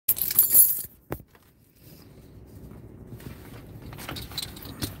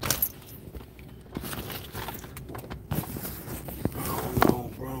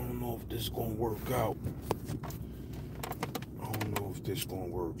work out. I don't know if this gonna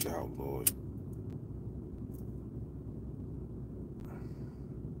work out, Lloyd.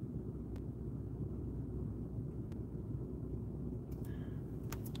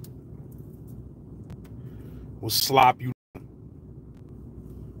 Will slop you.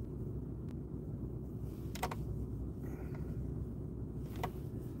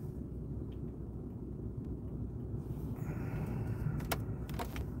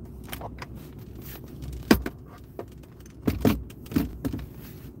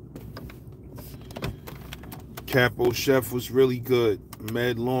 Capo Chef was really good.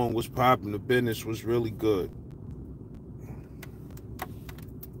 Med Long was popping. The business was really good.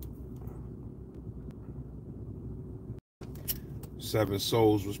 Seven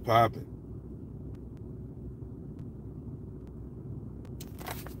Souls was popping.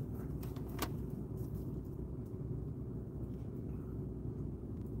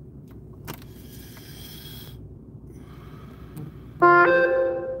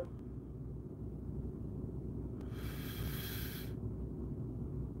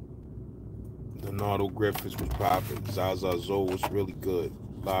 Leonardo Griffiths was popping. Zaza Zoe was really good.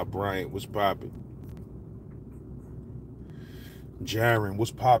 Bob Bryant was popping. Jaron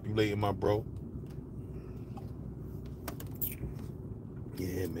was populating, my bro.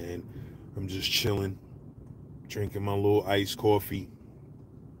 Yeah, man. I'm just chilling, drinking my little iced coffee,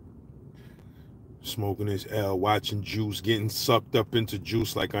 smoking this L, watching Juice, getting sucked up into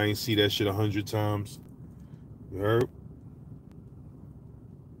Juice like I ain't see that shit 100 times. You heard?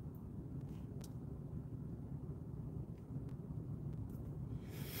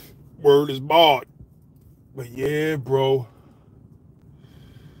 Word is barred. But yeah, bro.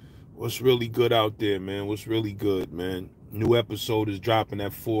 What's really good out there, man? What's really good, man? New episode is dropping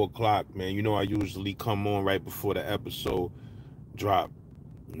at 4 o'clock, man. You know I usually come on right before the episode drop.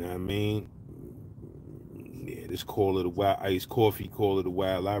 You know what I mean? Yeah, this Call of the Wild, iced coffee, Call of the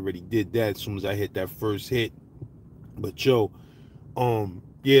Wild. I already did that as soon as I hit that first hit. But yo,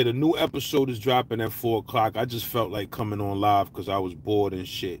 yeah, the new episode is dropping at 4 o'clock. I just felt like coming on live because I was bored and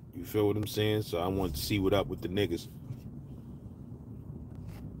shit. You feel what I'm saying? So I wanted to see what up with the niggas.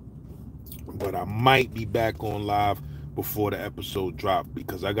 But I might be back on live before the episode drop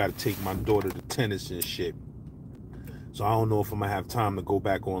because I got to take my daughter to tennis and shit. So I don't know if I'm going to have time to go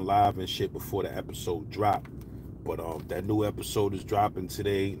back on live and shit before the episode drop. But that new episode is dropping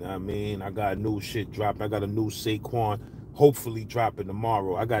today. You know what I mean? I got new shit dropping. I got a new Saquon hopefully dropping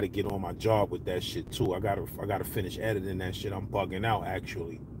tomorrow. I got to get on my job with that shit too. I got to finish editing that shit. I'm bugging out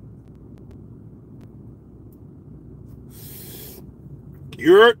actually.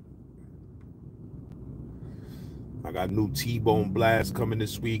 You're I got new T-Bone Blast coming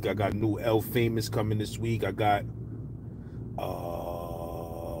this week. I got new L Famous coming this week. I got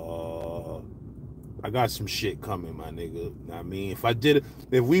some shit coming, my nigga. I mean,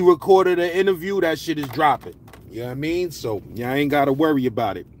 if we recorded an interview, that shit is dropping. You know what I mean? So, yeah, I ain't got to worry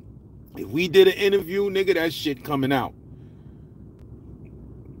about it. If we did an interview, nigga, that shit coming out.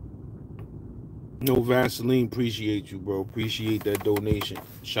 No Vaseline, appreciate you, bro. Appreciate that donation.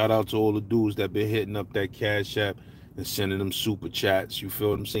 Shout out to all the dudes that been hitting up that Cash App and sending them super chats. You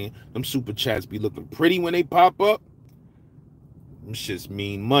feel what I'm saying? Them super chats be looking pretty when they pop up. Them shits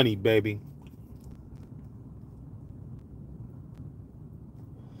mean money, baby.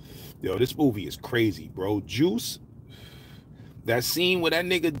 Yo, this movie is crazy, bro. Juice. That scene where that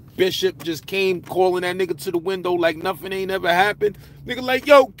nigga Bishop just came calling that nigga to the window like nothing ain't ever happened. Nigga like,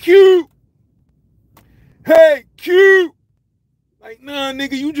 yo, Q. Hey, Q. Like, nah,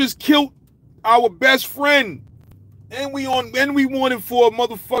 nigga, you just killed our best friend. And we wanted for a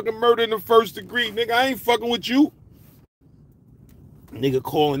motherfucking murder in the first degree. Nigga, I ain't fucking with you. Nigga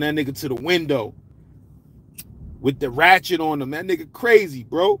calling that nigga to the window with the ratchet on him. That nigga crazy,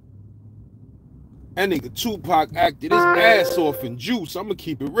 bro. That nigga Tupac acted his ass off in Juice. I'm gonna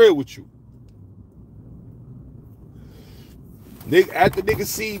keep it real with you. Nigga, after niggas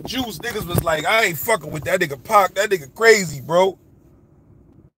seen Juice, niggas was like, I ain't fucking with that nigga Pac. That nigga crazy, bro.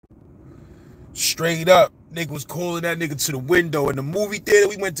 Straight up. Nigga was calling that nigga to the window. In the movie theater,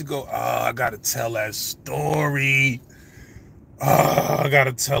 we went to go, I gotta tell that story. I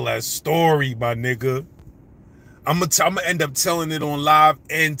gotta tell that story, my nigga. I'm gonna end up telling it on live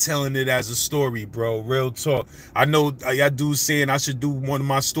and telling it as a story, bro. Real talk. I know y'all dudes saying I should do one of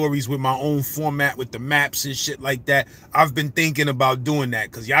my stories with my own format with the maps and shit like that. I've been thinking about doing that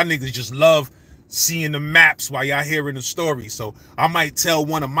because y'all niggas just love seeing the maps while y'all hearing the story. So I might tell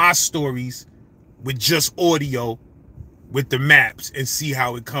one of my stories with just audio with the maps and see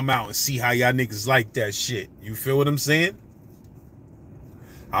how it come out and see how y'all niggas like that shit. You feel what I'm saying?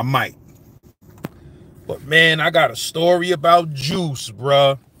 I might. But man, I got a story about Juice,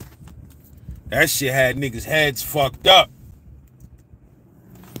 bruh. That shit had niggas' heads fucked up.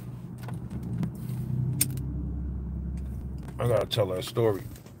 I gotta tell that story.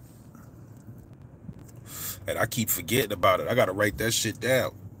 And I keep forgetting about it. I gotta write that shit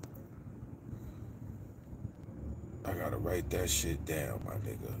down. I gotta write that shit down, my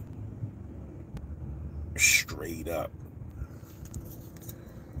nigga. Straight up.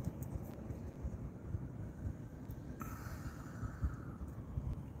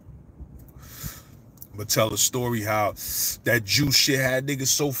 I'm gonna tell a story how that Juice shit had niggas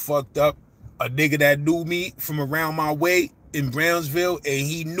so fucked up. A nigga that knew me from around my way in Brownsville, and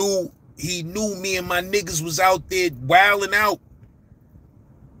he knew me and my niggas was out there wilding out,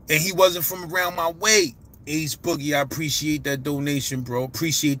 and he wasn't from around my way. Ace Boogie, I appreciate that donation, bro.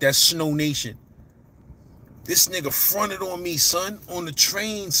 Appreciate that Snow Nation. This nigga fronted on me, son, on the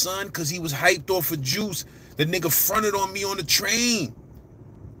train, son, because he was hyped off of Juice. The nigga fronted on me on the train.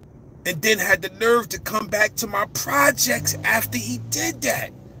 And then had the nerve to come back to my projects after he did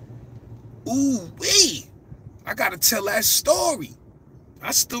that. Ooh wee. I gotta tell that story.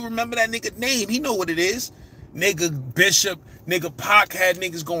 I still remember that nigga name. He know what it is. Nigga Bishop, nigga Pac had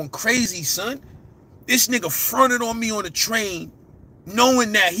niggas going crazy, son. This nigga fronted on me on the train,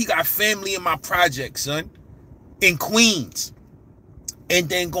 knowing that he got family in my project, son, in Queens. And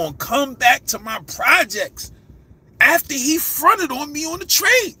then gonna come back to my projects after he fronted on me on the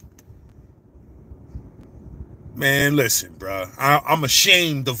train. Man, listen, bro. I'm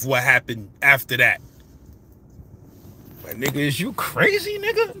ashamed of what happened after that. But nigga, is you crazy,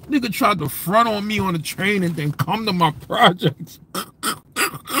 nigga? Nigga tried to front on me on the train and then come to my projects.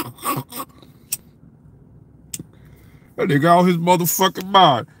 That nigga out his motherfucking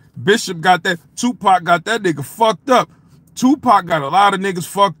mind. Bishop got that. Tupac got that nigga fucked up. Tupac got a lot of niggas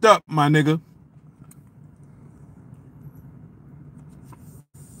fucked up, my nigga.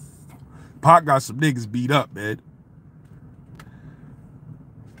 Pac got some niggas beat up, man.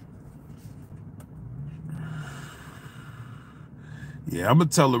 Yeah, I'm gonna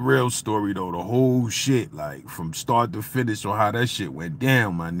tell a real story though, the whole shit, like from start to finish on how that shit went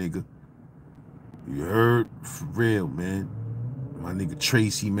down, my nigga. You heard? For real, man. My nigga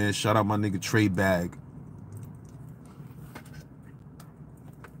Tracy, man. Shout out my nigga Trey Bag.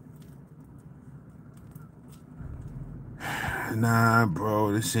 Nah,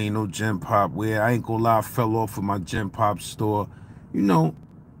 bro, this ain't no Gen Pop wear. I ain't gonna lie, I fell off of my Gen Pop store. You know,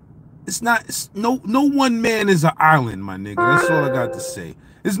 no one man is an island, my nigga. That's all I got to say.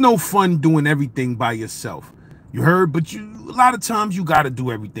 It's no fun doing everything by yourself. You heard? But a lot of times you gotta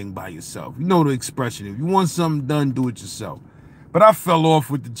do everything by yourself. You know the expression. If you want something done, do it yourself. But I fell off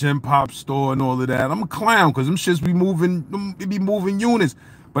with the Gen Pop store and all of that. I'm a clown because them shits be moving units.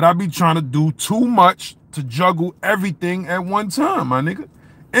 But I be trying to do too much to juggle everything at one time, my nigga.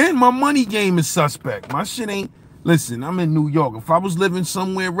 And my money game is suspect. My shit ain't... Listen, I'm in New York. If I was living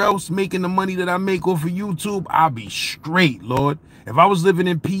somewhere else, making the money that I make off of YouTube, I'll be straight, Lord. If I was living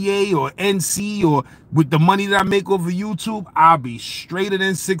in PA or NC or with the money that I make off of YouTube, I'll be straighter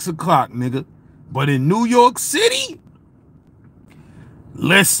than 6 o'clock, nigga. But in New York City...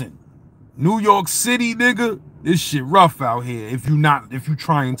 Listen, New York City, nigga, this shit rough out here. If you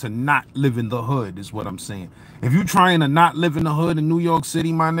trying to not live in the hood, is what I'm saying. If you trying to not live in the hood in New York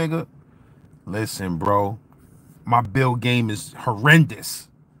City, my nigga, listen, bro, my bill game is horrendous.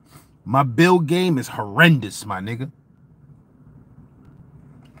 My bill game is horrendous, my nigga.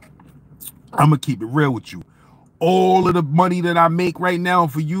 I'm gonna keep it real with you. All of the money that I make right now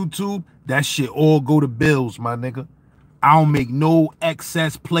for YouTube, that shit all go to bills, my nigga. I don't make no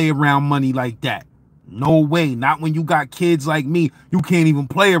excess play around money like that. No way. Not when you got kids like me. You can't even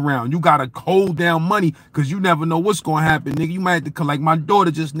play around. You gotta hold down money because you never know what's gonna happen, nigga. You might have to, like my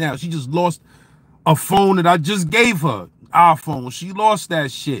daughter just now. She just lost a phone that I just gave her. iPhone. She lost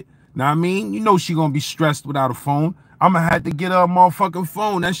that shit. Now I mean, you know she gonna be stressed without a phone. I'm gonna have to get her a motherfucking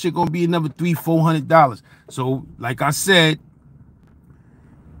phone. That shit gonna be another $300-400. So, like I said,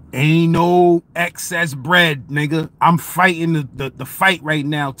 ain't no excess bread, nigga. I'm fighting the fight right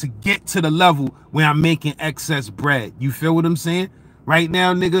now to get to the level where I'm making excess bread. You feel what I'm saying? Right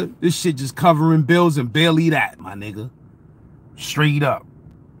now, nigga, this shit just covering bills and barely that, my nigga. Straight up.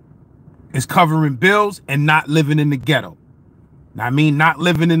 It's covering bills and not living in the ghetto. Now, I mean, not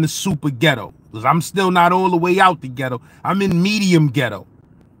living in the super ghetto. Because I'm still not all the way out the ghetto. I'm in medium ghetto.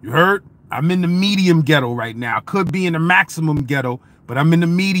 You heard? I'm in the medium ghetto right now. Could be in the maximum ghetto, but I'm in the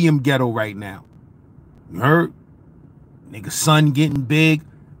medium ghetto right now. You heard? Nigga, son getting big.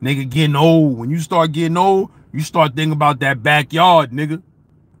 Nigga getting old. When you start getting old, you start thinking about that backyard, nigga.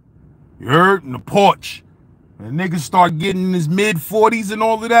 You heard? In the porch. And niggas start getting in his mid-40s and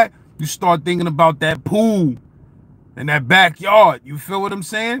all of that, you start thinking about that pool and that backyard. You feel what I'm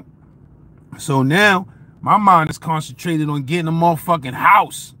saying? So now, my mind is concentrated on getting a motherfucking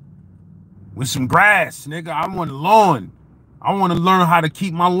house with some grass, nigga. I want a lawn. I want to learn how to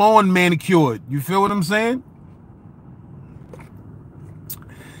keep my lawn manicured. You feel what I'm saying?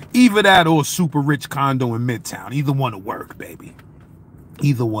 Either that or a super rich condo in Midtown. Either one will work, baby.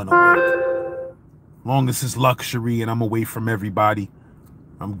 Either one will work. Long as it's luxury and I'm away from everybody,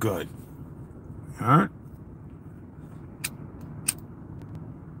 I'm good. All right?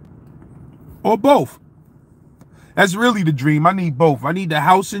 Or both. That's really the dream. I need both. I need the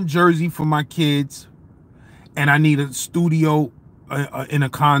house in Jersey for my kids, and I need a studio in a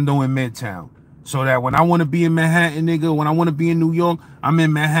condo in Midtown. So that when I want to be in Manhattan, nigga, when I want to be in New York, I'm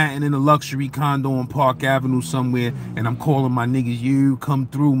in Manhattan in a luxury condo on Park Avenue somewhere, and I'm calling my niggas, you come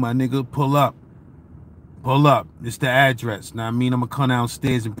through, my nigga, pull up. Pull up. It's the address. Now, I mean, I'm going to come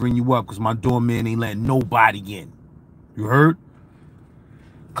downstairs and bring you up because my doorman ain't letting nobody in. You heard?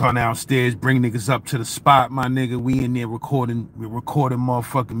 Come downstairs, bring niggas up to the spot, my nigga. We in there recording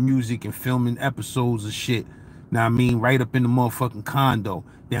motherfucking music and filming episodes of shit. Now, I mean, right up in the motherfucking condo.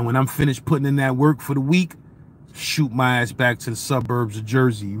 Then when I'm finished putting in that work for the week, shoot my ass back to the suburbs of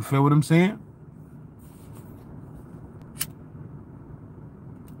Jersey. You feel what I'm saying?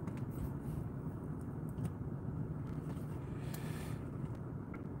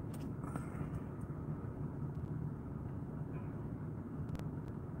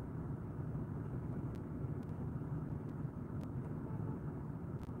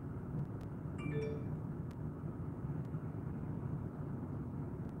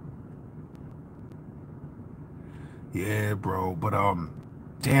 Yeah, bro, but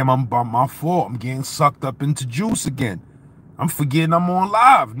damn, I'm by my fault. I'm getting sucked up into juice again. I'm forgetting I'm on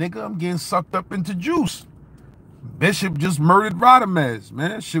live, nigga. I'm getting sucked up into juice. Bishop just murdered Rodamez,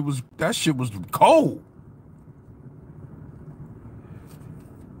 man. That shit was cold.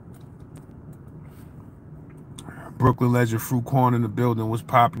 Brooklyn legend Fruit Corn in the building was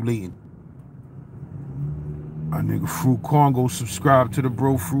populating. My nigga Fruit Corn, go subscribe to the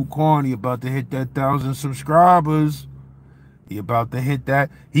bro Fruit Corn. He about to hit that 1,000 subscribers. He about to hit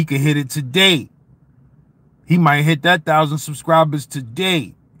that. He could hit it today. He might hit that 1,000 subscribers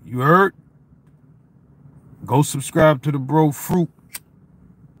today. You heard? Go subscribe to the bro Fruit.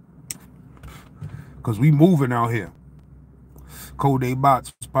 Because we moving out here. Code A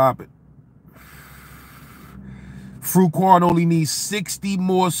bots popping. Fruit Corn only needs 60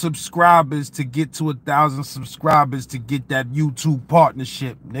 more subscribers to get to 1,000 subscribers to get that YouTube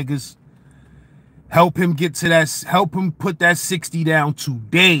partnership, niggas. Help him get to that. Help him put that 60 down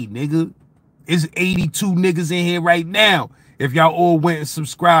today, nigga. It's 82 niggas in here right now. If y'all all went and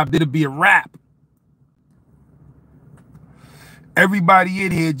subscribed, it'll be a wrap. Everybody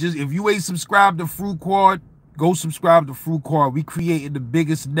in here, just if you ain't subscribed to Fruit Corn, go subscribe to Fruit Corn. We created the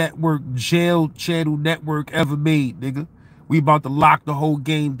biggest network, jail channel network ever made, nigga. We about to lock the whole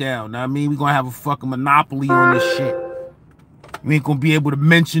game down. Now, I mean, we gonna have a fucking monopoly on this shit. You ain't gonna be able to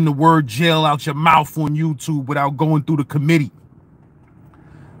mention the word jail out your mouth on YouTube without going through the committee.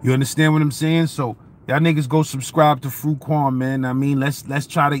 You understand what I'm saying? So y'all niggas go subscribe to Fruit Corn, man. I mean, let's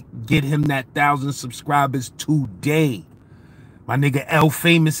try to get him that 1,000 subscribers today. My nigga L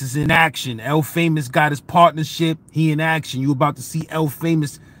Famous is in action. L Famous got his partnership. He in action. You about to see L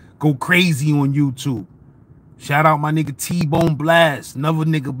Famous go crazy on YouTube. Shout out my nigga T-Bone Blast. Another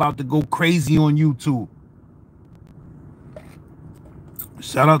nigga about to go crazy on YouTube.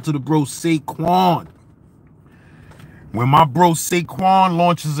 Shout out to the bro Saquon. When my bro Saquon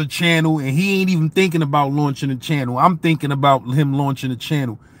launches a channel, and he ain't even thinking about launching a channel, I'm thinking about him launching a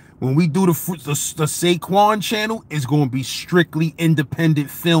channel. When we do the Saquon channel, it's going to be strictly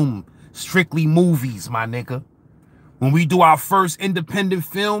independent film, strictly movies, my nigga. When we do our first independent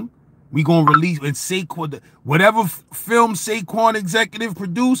film, we going to release, and Saquon, whatever film Saquon executive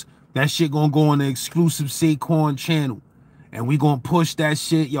produce, that shit going to go on the exclusive Saquon channel. And we going to push that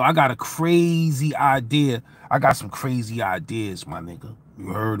shit. Yo, I got a crazy idea. I got some crazy ideas, my nigga. You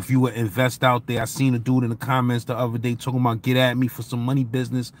heard? If you would invest out there, I seen a dude in the comments the other day talking about get at me for some money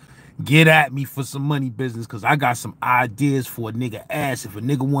business. Get at me for some money business, because I got some ideas for a nigga ass. If a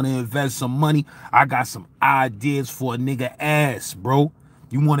nigga want to invest some money, I got some ideas for a nigga ass, bro.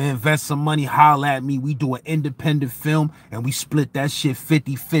 You want to invest some money, holla at me. We do an independent film, and we split that shit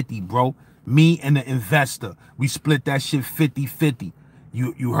 50-50, bro. Me and the investor, we split that shit 50-50.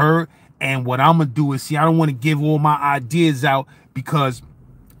 You heard? And what I'm going to do is, see, I don't want to give all my ideas out because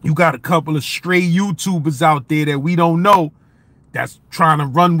you got a couple of stray YouTubers out there that we don't know that's trying to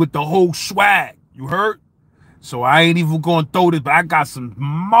run with the whole swag. You heard? So I ain't even gonna throw this, but I got some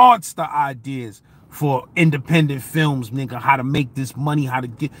monster ideas for independent films, nigga. How to make this money, how to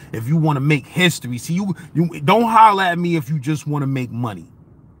get, if you want to make history. See, you don't holler at me if you just want to make money.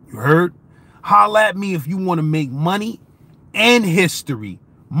 You heard? Holler at me if you want to make money and history.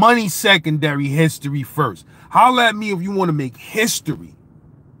 Money secondary, history first. Holler at me if you want to make history.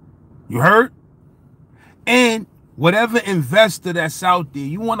 You heard? And whatever investor that's out there,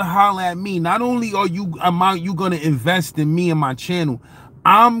 you want to holler at me. Not only are you gonna invest in me and my channel,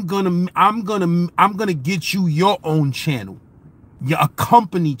 I'm gonna get you your own channel, a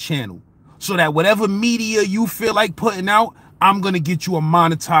company channel, so that whatever media you feel like putting out, I'm gonna get you a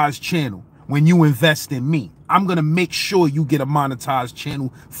monetized channel. When you invest in me, I'm gonna make sure you get a monetized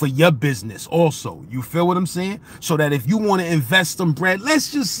channel for your business also. You feel what I'm saying? So that if you want to invest some bread,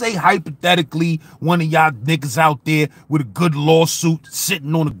 let's just say hypothetically, one of y'all niggas out there with a good lawsuit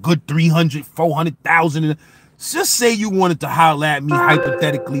sitting on a good 300, 400,000. Just say you wanted to holler at me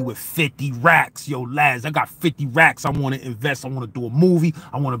hypothetically with 50 racks. Yo, lads, I got 50 racks. I want to invest. I want to do a movie.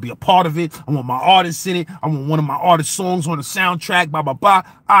 I want to be a part of it. I want my artists in it. I want one of my artist songs on the soundtrack, blah, blah, blah.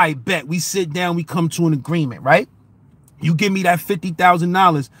 I bet. We sit down. We come to an agreement, right? You give me that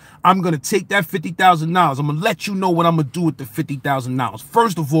 $50,000. I'm going to take that $50,000. I'm going to let you know what I'm going to do with the $50,000.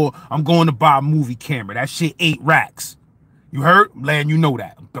 First of all, I'm going to buy a movie camera. That shit 8 racks. You heard? Land, you know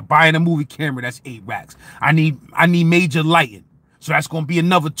that. But buying a movie camera, that's 8 racks. I need major lighting. So that's going to be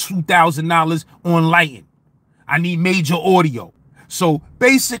another $2,000 on lighting. I need major audio. So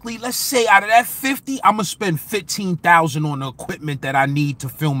basically, let's say out of that 50, I'm going to spend 15,000 on the equipment that I need to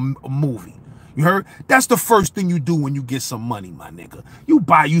film a movie. You heard? That's the first thing you do when you get some money, my nigga. You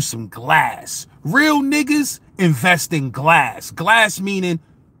buy you some glass. Real niggas invest in glass. Glass meaning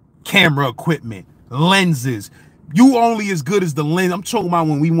camera equipment, lenses. You only as good as the lens. I'm talking about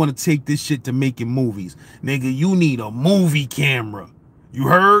when we want to take this shit to making movies. Nigga, you need a movie camera. You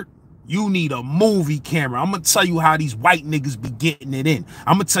heard? You need a movie camera. I'm going to tell you how these white niggas be getting it in.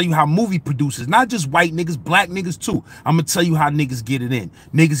 I'm going to tell you how movie producers, not just white niggas, black niggas too. I'm going to tell you how niggas get it in.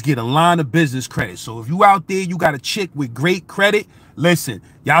 Niggas get a line of business credit. So if you out there, you got a chick with great credit, listen,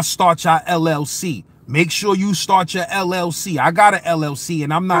 y'all start your LLC. Make sure you start your LLC. I got an LLC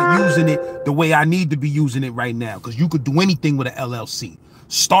and I'm not using it the way I need to be using it right now, because you could do anything with an LLC.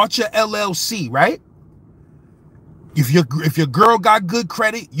 Start your LLC, right? If your girl got good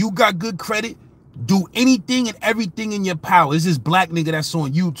credit, you got good credit, do anything and everything in your power. There's this black nigga that's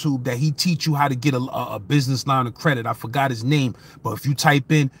on YouTube that he teach you how to get a business line of credit. I forgot his name, but if you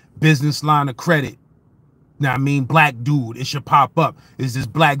type in business line of credit, now I mean black dude, it should pop up. Is this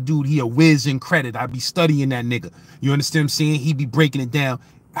black dude, he a whiz in credit. I be studying that nigga. You understand what I'm saying? He be breaking it down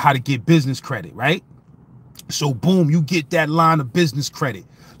how to get business credit, right? So boom, you get that line of business credit.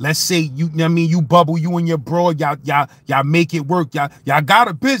 Let's say you bubble, you and your bro, y'all make it work. Y'all got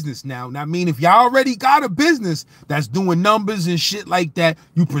a business now. I mean, if y'all already got a business that's doing numbers and shit like that,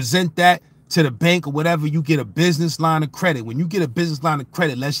 you present that to the bank or whatever, you get a business line of credit. When you get a business line of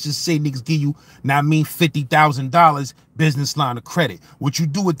credit, let's just say niggas give you, $50,000 business line of credit. What you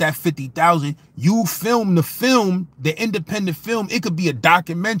do with that 50,000, you film the independent film. It could be a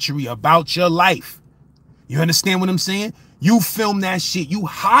documentary about your life. You understand what I'm saying? You film that shit. You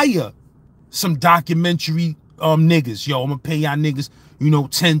hire some documentary niggas. Yo, I'm gonna pay y'all niggas,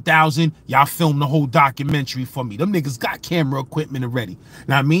 10,000. Y'all film the whole documentary for me. Them niggas got camera equipment already.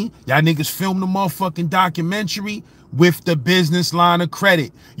 Know what I mean? Y'all niggas film the motherfucking documentary with the business line of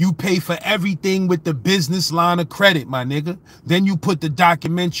credit. You pay for everything with the business line of credit, my nigga. Then you put the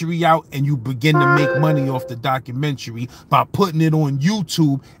documentary out and you begin to make money off the documentary by putting it on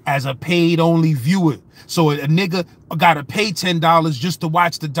YouTube as a paid only viewer. So a nigga gotta pay $10 just to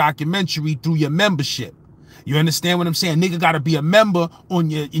watch the documentary through your membership. You understand what I'm saying? Nigga gotta be a member in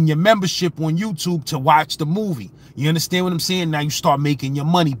your membership on YouTube to watch the movie. You understand what I'm saying? Now you start making your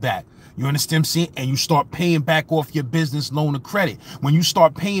money back. You understand what I'm saying? And you start paying back off your business loan of credit. When you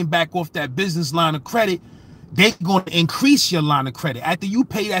start paying back off that business line of credit, they're going to increase your line of credit. After you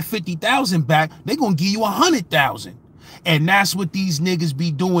pay that 50,000 back, they're going to give you 100,000. And that's what these niggas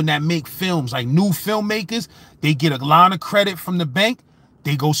be doing that make films. Like new filmmakers, they get a line of credit from the bank.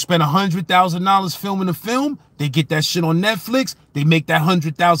 They go spend $100,000 filming a film. They get that shit on Netflix. They make that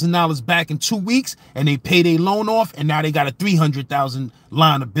 $100,000 back in 2 weeks and they pay their loan off. And now they got a $300,000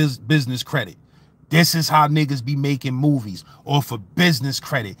 line of business credit. This is how niggas be making movies off of business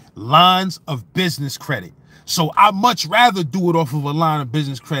credit, lines of business credit. So I much rather do it off of a line of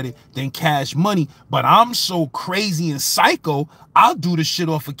business credit than cash money. But I'm so crazy and psycho, I'll do the shit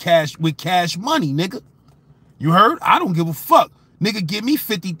off of cash money, nigga. You heard? I don't give a fuck. Nigga, give me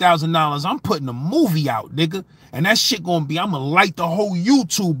 $50,000. I'm putting a movie out, nigga. And that shit gonna be, I'm gonna light the whole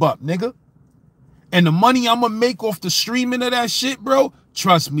YouTube up, nigga. And the money I'm gonna make off the streaming of that shit, bro,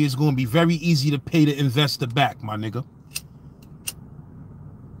 trust me, it's gonna be very easy to pay the investor back, my nigga.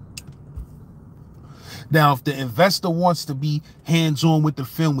 Now, if the investor wants to be hands-on with the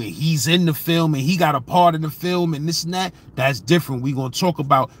film, where he's in the film and he got a part of the film and this and that, that's different. We're going to talk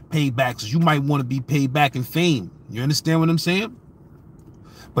about paybacks. You might want to be paid back in fame. You understand what I'm saying?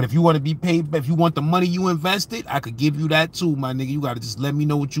 But if you want to be paid, if you want the money you invested, I could give you that too, my nigga. You got to just let me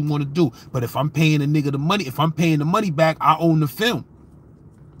know what you want to do. But if I'm paying a nigga the money, if I'm paying the money back, I own the film.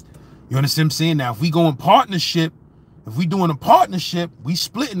 You understand what I'm saying? Now, if we go in partnership, if we doing a partnership, we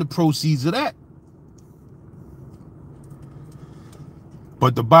splitting the proceeds of that.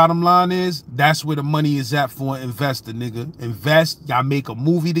 But the bottom line is, that's where the money is at for an investor, nigga. Invest, y'all make a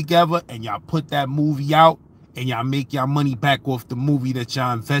movie together, and y'all put that movie out, and y'all make y'all money back off the movie that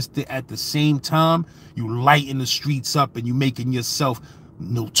y'all invested. At the same time, you lighten the streets up, and you making yourself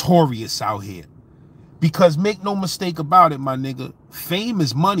notorious out here. Because make no mistake about it, my nigga, fame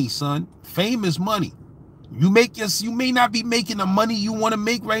is money, son. Fame is money. You may not be making the money you want to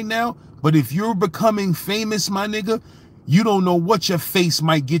make right now, but if you're becoming famous, my nigga, you don't know what your face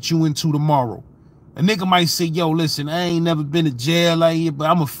might get you into tomorrow. A nigga might say, yo, listen, I ain't never been to jail like here, but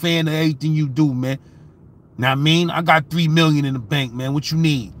I'm a fan of everything you do, man. Now, I mean, I got $3 million in the bank, man. What you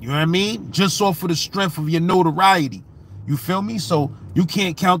need? You know what I mean? Just off of the strength of your notoriety. You feel me? So you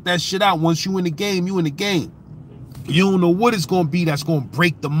can't count that shit out. Once you in the game, you in the game. You don't know what it's going to be that's going to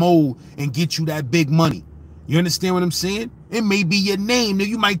break the mold and get you that big money. You understand what I'm saying? It may be your name. Now,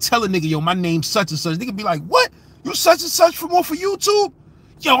 you might tell a nigga, yo, my name's such and such. Nigga be like, what? You such and such from off of YouTube?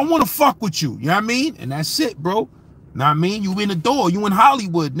 Yo, I want to fuck with you. You know what I mean? And that's it, bro. Know what I mean? You in the door. You in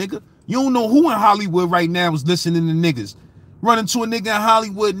Hollywood, nigga. You don't know who in Hollywood right now is listening to niggas. Run into a nigga in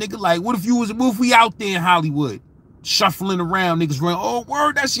Hollywood, nigga, like, what if we out there in Hollywood? Shuffling around, niggas running, oh,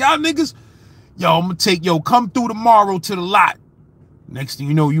 word, that's y'all niggas? Yo, I'm gonna come through tomorrow to the lot. Next thing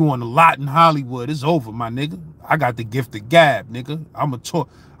you know, you on the lot in Hollywood. It's over, my nigga. I got the gift of gab, nigga.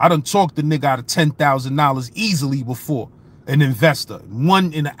 I done talked the nigga out of $10,000 easily before. An investor.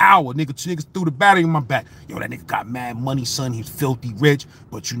 One in an hour, nigga. Two niggas threw the battery in my back. Yo, that nigga got mad money, son. He's filthy rich.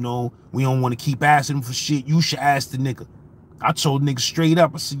 But you know, we don't want to keep asking him for shit. You should ask the nigga. I told nigga straight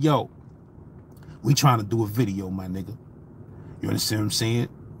up, I said, yo, we trying to do a video, my nigga. You understand what I'm saying?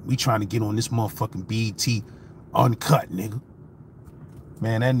 We trying to get on this motherfucking BET uncut, nigga.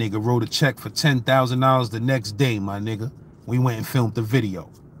 Man, that nigga wrote a check for $10,000 the next day, my nigga. We went and filmed the video.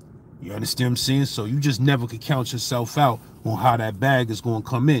 You understand what I'm saying? So you just never could count yourself out on how that bag is going to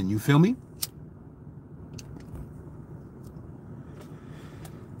come in. You feel me?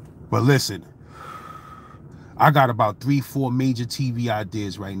 But listen, I got about 3-4 major TV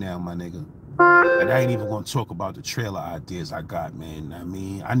ideas right now, my nigga. And I ain't even going to talk about the trailer ideas I got, man. I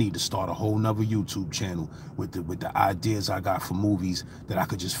mean, I need to start a whole nother YouTube channel with the ideas I got for movies that I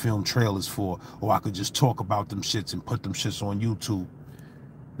could just film trailers for, or I could just talk about them shits and put them shits on YouTube.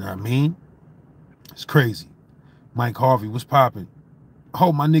 You know what I mean? It's crazy. Mike Harvey, what's popping?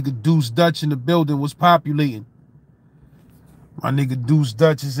 Oh, my nigga Deuce Dutch in the building. What's populating? My nigga Deuce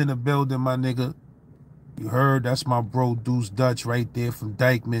Dutch is in the building, my nigga. You heard? That's my bro Deuce Dutch right there from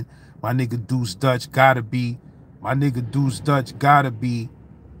Dykeman. My nigga Deuce Dutch gotta be,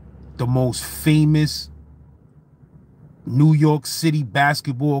 the most famous New York City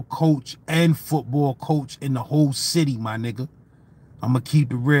basketball coach and football coach in the whole city, my nigga. I'ma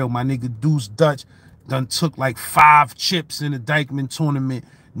keep it real. My nigga Deuce Dutch done took like 5 chips in the Dykeman tournament.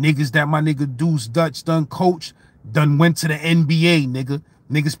 Niggas that my nigga Deuce Dutch done coached, done went to the NBA, nigga.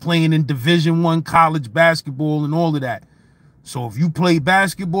 Niggas playing in Division I college basketball and all of that. So if you play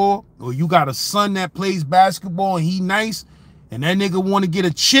basketball, or you got a son that plays basketball and he nice, and that nigga want to get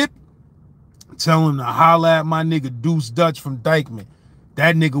a chip, tell him to holla at my nigga Deuce Dutch from Dykeman.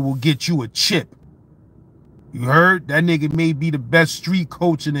 That nigga will get you a chip. You heard? That nigga may be the best street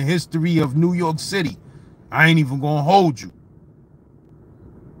coach in the history of New York City. I ain't even gonna hold you.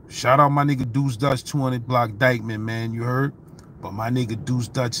 Shout out my nigga Deuce Dutch, 200 block Dykeman, man. You heard? But my nigga Deuce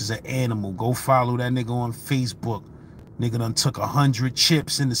Dutch is an animal. Go follow that nigga on Facebook. Nigga done took 100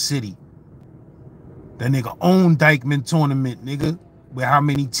 chips in the city. That nigga owned Dykeman tournament, nigga. With how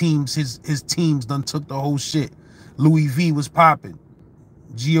many teams, his teams done took the whole shit. Louis V was popping.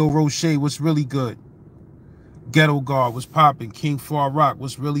 Gio Roche was really good. Ghetto Guard was popping. King Far Rock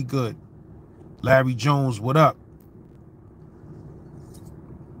was really good. Larry Jones, what up?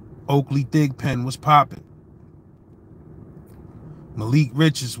 Oakley Thigpen was popping. Malik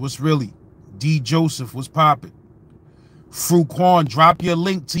Richards was really. D. Joseph was popping. Fruit Quan, drop your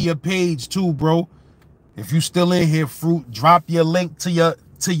link to your page too, bro. If you still in here, Fruit, drop your link to your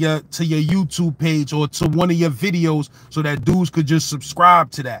YouTube page or to one of your videos so that dudes could just subscribe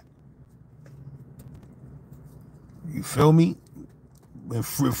to that. You feel me? If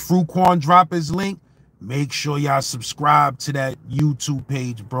Fruit Quan drop his link, make sure y'all subscribe to that YouTube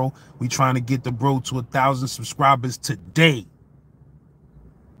page, bro. We trying to get the bro to 1,000 subscribers today.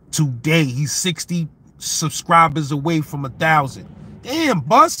 Today, he's 60 subscribers away from 1,000. Damn,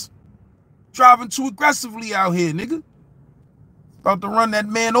 Bus. Driving too aggressively out here, nigga. About to run that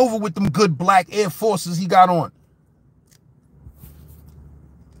man over with them good black Air Forces he got on.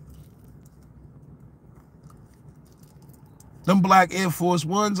 Them black Air Force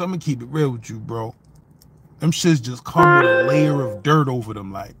Ones, I'm gonna keep it real with you, bro. Them shits just come with a layer of dirt over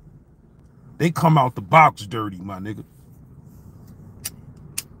them, like. They come out the box dirty, my nigga.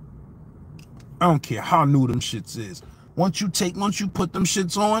 I don't care how new them shits is. Once you put them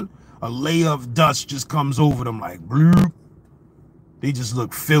shits on, a layer of dust just comes over them like bloop. They just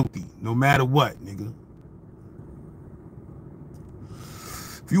look filthy, no matter what, nigga.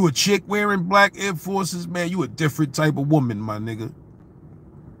 If you a chick wearing black Air Forces, man, you a different type of woman, my nigga.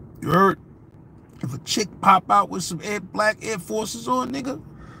 You heard? If a chick pop out with some black Air Forces on, nigga,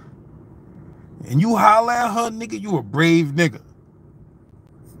 and you holler at her, nigga, you a brave nigga.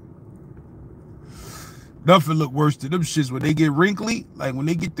 Nothing look worse than them shits when they get wrinkly. Like when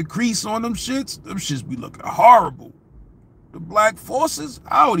they get the crease on them shits be looking horrible. The black Forces,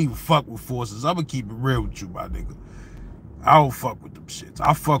 I don't even fuck with Forces. I'm gonna keep it real with you, my nigga. I don't fuck with them shits.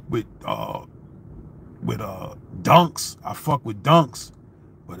 I fuck with Dunks. I fuck with Dunks.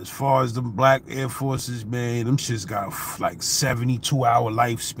 But as far as them black Air Forces, man, them shits got like 72-hour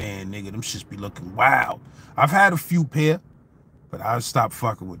lifespan, nigga. Them shits be looking wild. I've had a few pair. But I stopped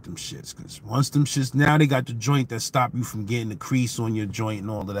fucking with them shits, because once them shits, now they got the joint that stop you from getting the crease on your joint and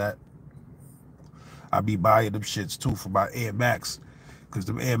all of that. I be buying them shits too for my Air Max, because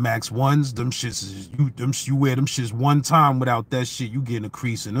them Air Max 1s, them shits is, you wear them shits one time without that shit, you getting a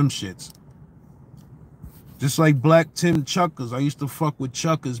crease in them shits. Just like black Tim Chuckers. I used to fuck with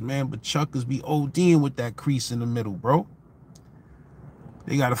Chuckers, man, but Chuckers be ODing with that crease in the middle, bro.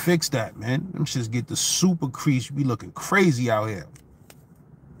 They gotta fix that, man. Them shits get the super crease. You be looking crazy out here.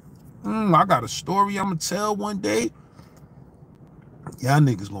 I got a story I'm gonna tell one day. Y'all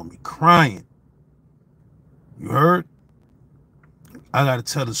niggas gonna be crying. You heard? I gotta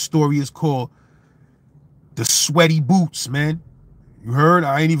tell the story. It's called The Sweaty Boots, man. You heard?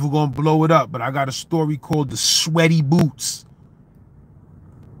 I ain't even gonna blow it up, but I got a story called The Sweaty Boots.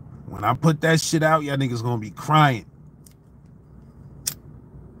 When I put that shit out, y'all niggas gonna be crying.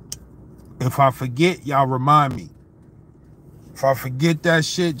 If I forget, y'all remind me. If I forget that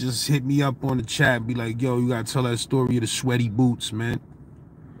shit, just hit me up on the chat. Be like, yo, you gotta tell that story of the sweaty boots, man.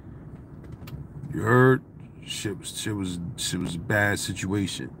 You heard? Shit was a bad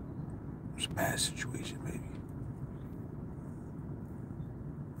situation. It was a bad situation, baby.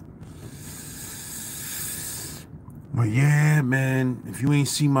 But yeah, man, if you ain't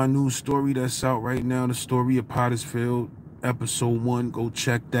seen my new story that's out right now, the story of Pottersfield, episode 1, go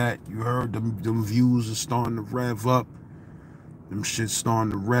check that. You heard them views are starting to rev up. Them shit's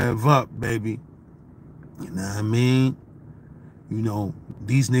starting to rev up, baby. You know what I mean? You know,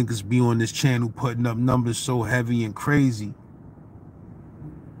 these niggas be on this channel putting up numbers so heavy and crazy.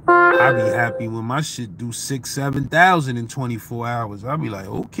 I be happy when my shit do 6,000-7,000 in 24 hours. I be like,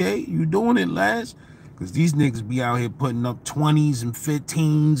 okay, you doing it, lads? Because these niggas be out here putting up 20s and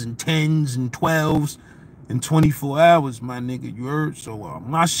 15s and 10s and 12s in 24 hours, my nigga, you heard? So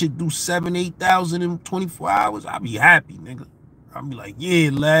my shit do 7,000-8,000 in 24 hours. I be happy, nigga. I be like, yeah,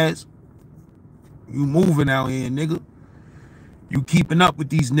 lads, you moving out here, nigga. You keeping up with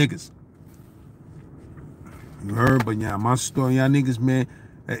these niggas. You heard? But yeah, my story, y'all niggas, man,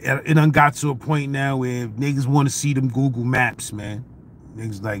 it done got to a point now where niggas want to see them Google Maps, man.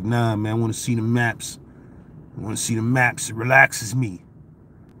 Niggas like, nah, man, I want to see the maps. I want to see the maps. It relaxes me.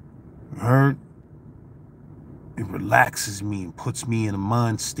 You heard? It relaxes me and puts me in a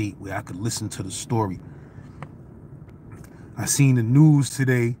mind state where I could listen to the story. I seen the news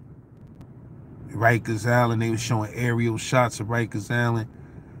today. Rikers Island, they were showing aerial shots of Rikers Island.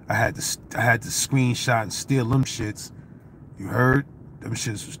 I had to screenshot and steal them shits. You heard? Them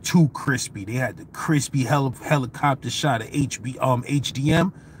shits was too crispy. They had the crispy helicopter shot of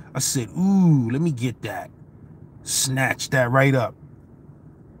HDM. I said, ooh, let me get that. Snatch that right up.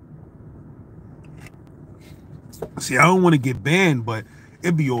 See, I don't want to get banned, but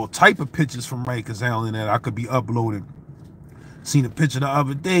it'd be all type of pictures from Rikers Island that I could be uploading. Seen a picture the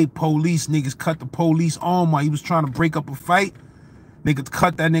other day. Police niggas cut the police arm while he was trying to break up a fight. Niggas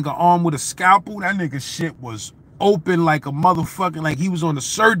cut that nigga arm with a scalpel. That nigga shit was open like a motherfucking, like he was on the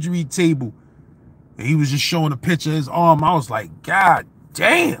surgery table. And he was just showing a picture of his arm. I was like, God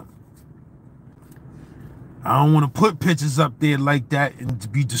damn. I don't want to put pictures up there like that and to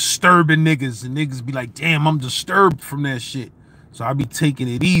be disturbing niggas. And niggas be like, damn, I'm disturbed from that shit. So I be taking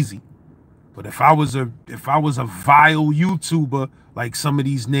it easy. But if I was a vile YouTuber like some of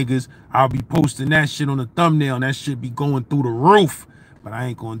these niggas, I'll be posting that shit on the thumbnail and that shit be going through the roof. But I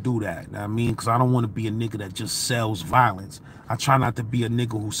ain't gonna do that. You know what I mean? Because I don't want to be a nigga that just sells violence. I try not to be a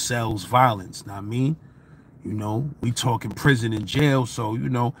nigga who sells violence. You know what I mean? You know, we talking prison and jail. So, you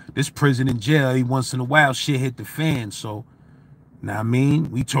know, this prison and jail, every once in a while, shit hit the fan. So, you know what I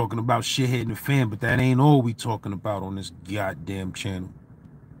mean? We talking about shit hitting the fan, but that ain't all we talking about on this goddamn channel.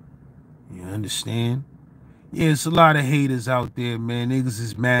 You understand? Yeah, it's a lot of haters out there, man. Niggas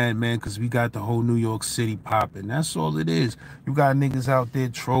is mad, man, because we got the whole New York City popping. That's all it is. You got niggas out there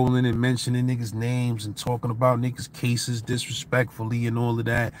trolling and mentioning niggas' names and talking about niggas' cases disrespectfully and all of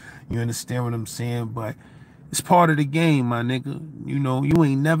that. You understand what I'm saying? But it's part of the game, my nigga. You know, you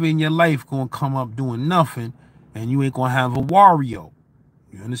ain't never in your life gonna come up doing nothing and you ain't gonna have a Wario.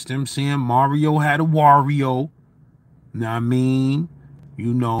 You understand what I'm saying? Mario had a Wario. Know what I mean?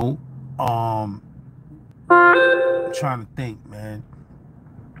 You know, I'm trying to think, man.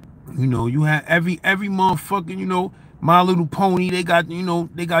 You know, you have every motherfucking, you know, My Little Pony. They got, you know,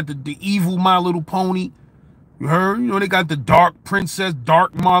 they got the evil My Little Pony. You heard? You know, they got the dark princess,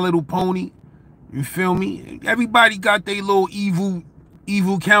 dark My Little Pony. You feel me? Everybody got their little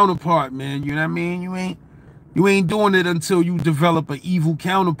evil counterpart, man. You know what I mean? You ain't doing it until you develop an evil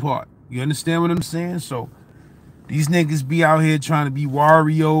counterpart. You understand what I'm saying? So these niggas be out here trying to be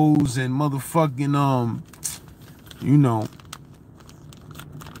Warriors and motherfucking you know,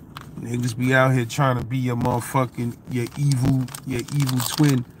 niggas be out here trying to be your motherfucking your evil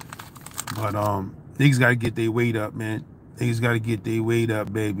twin. But niggas gotta get their weight up, man. Niggas gotta get their weight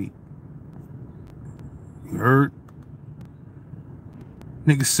up, baby. You heard?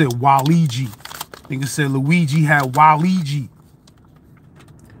 Niggas said Waluigi. Niggas said Luigi had Waluigi.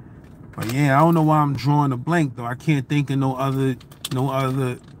 But yeah, I don't know why I'm drawing a blank though. I can't think of no other,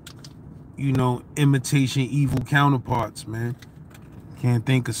 you know, imitation evil counterparts, man. Can't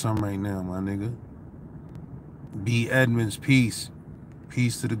think of some right now, my nigga. B. Edmonds, peace.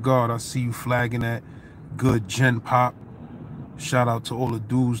 Peace to the God. I see you flagging that good Gen Pop. Shout out to all the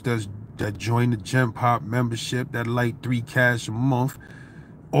dudes that joined the Gen Pop membership, that like $3 a month.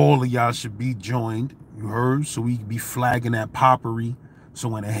 All of y'all should be joined, you heard? So we can be flagging that poppery. So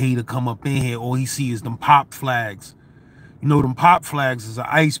when a hater come up in here, all he see is them pop flags. You know, them pop flags is an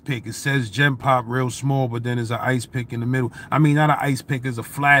ice pick. It says Gen Pop real small, but then there's an ice pick in the middle. I mean, not an ice pick, it's a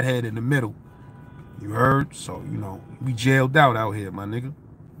flathead in the middle. You heard? So, you know, we jailed out here, my nigga.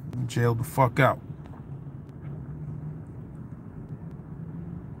 We jailed the fuck out.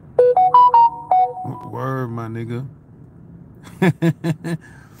 Word, my nigga.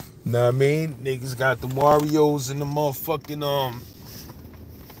 Know what I mean? Niggas got the Marios and the motherfucking, you know,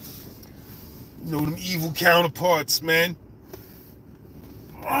 them evil counterparts, man.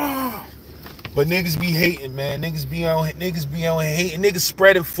 But niggas be hating, man. Niggas be out here hating. Niggas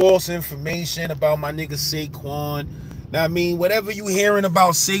spreading false information about my nigga Saquon. Now I mean, whatever you hearing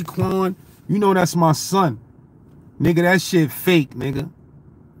about Saquon, you know that's my son. Nigga, that shit fake, nigga.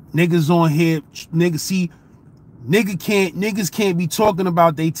 Niggas on here, niggas can't be talking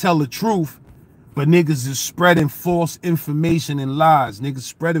about they tell the truth, but niggas is spreading false information and lies. Niggas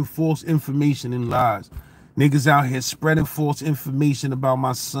spreading false information and lies. Niggas out here spreading false information about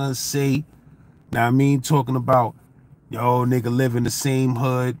my son Say. Now I mean, talking about, yo, nigga live in the same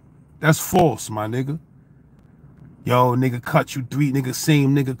hood. That's false, my nigga. Yo, nigga cut you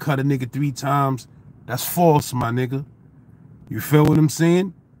same nigga cut a nigga 3 times. That's false, my nigga. You feel what I'm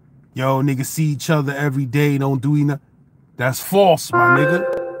saying? Yo, niggas see each other every day, don't do enough. That's false, my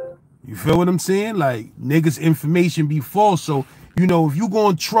nigga. You feel what I'm saying? Like, niggas' information be false. So, you know, if you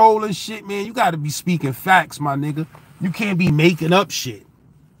going to troll and shit, man, you got to be speaking facts, my nigga. You can't be making up shit.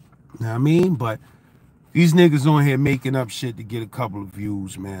 You know what I mean? But these niggas on here making up shit to get a couple of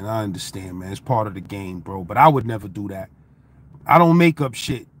views, man. I understand, man. It's part of the game, bro. But I would never do that. I don't make up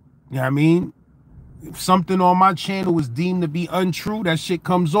shit. You know what I mean? If something on my channel is deemed to be untrue, that shit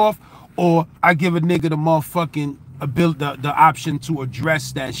comes off, or I give a nigga the motherfucking the option to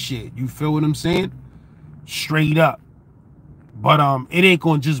address that shit. You feel what I'm saying? Straight up. But it ain't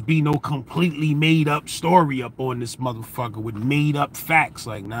gonna just be no completely made up story up on this motherfucker with made up facts.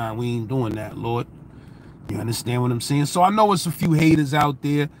 Like, nah, we ain't doing that, Lord. You understand what I'm saying? So I know it's a few haters out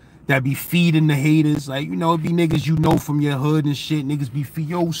there that be feeding the haters. Like, you know, it be niggas you know from your hood and shit. Niggas be feed,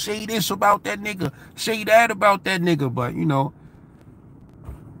 yo, say this about that nigga. Say that about that nigga. But, you know,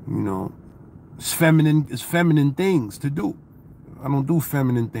 it's feminine things to do. I don't do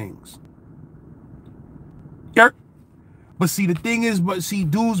feminine things. Yerk. But see, the thing is,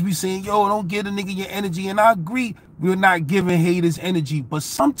 dudes be saying, yo, don't give a nigga your energy. And I agree, we're not giving haters energy. But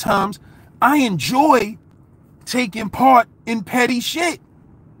sometimes I enjoy taking part in petty shit.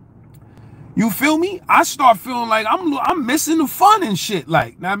 You feel me? I start feeling like I'm missing the fun and shit.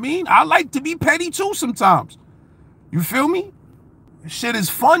 Like, know what I mean? I like to be petty too sometimes. You feel me? Shit is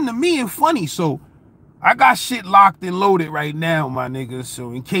fun to me and funny. So I got shit locked and loaded right now, my nigga.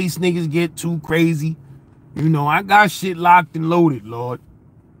 So in case niggas get too crazy, you know, I got shit locked and loaded, Lord.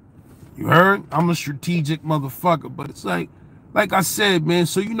 You heard? I'm a strategic motherfucker. But it's like I said, man.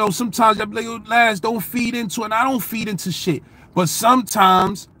 So, you know, sometimes I be like, yo, lads, don't feed into it. And I don't feed into shit. But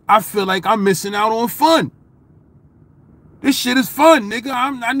sometimes I feel like I'm missing out on fun. This shit is fun, nigga.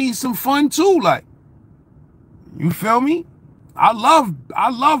 I need some fun too. Like, you feel me? I love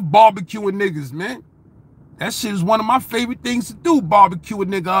barbecuing niggas, man. That shit is one of my favorite things to do. Barbecue a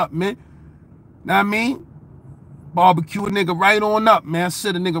nigga up, man. Know what I mean? Barbecue a nigga right on up, man. I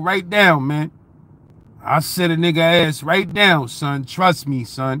sit a nigga right down, man. I sit a nigga ass right down, son. Trust me,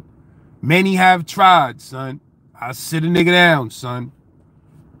 son. Many have tried, son. I sit a nigga down, son.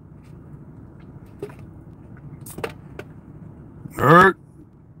 Heard?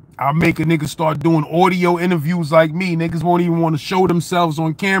 I'll make a nigga start doing audio interviews like me. Niggas won't even want to show themselves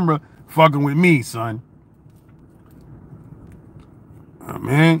on camera fucking with me, son.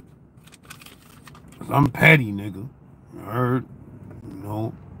 Man. I'm petty, nigga. Heard? You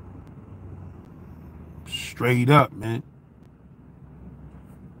know? Straight up, man.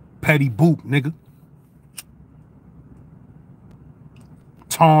 Petty boop, nigga.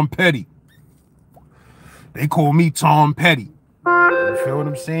 Tom Petty. They call me Tom Petty. You feel what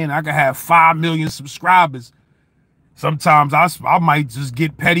I'm saying? I could have 5 million subscribers. Sometimes I might just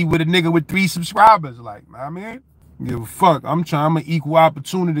get petty with a nigga with 3 subscribers. Like, I mean, give a fuck. I'm an equal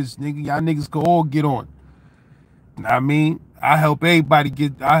opportunist, nigga. Y'all niggas can all get on. I mean, I help everybody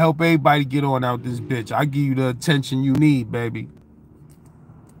get on out this bitch. I give you the attention you need, baby.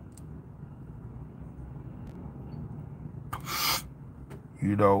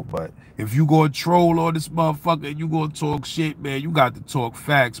 You know, but if you gonna troll all this motherfucker and you gonna talk shit, man, you got to talk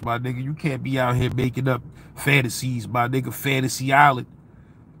facts, my nigga. You can't be out here making up fantasies, my nigga. Fantasy Island.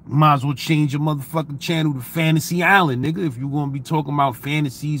 You might as well change your motherfucking channel to Fantasy Island, nigga. If you gonna be talking about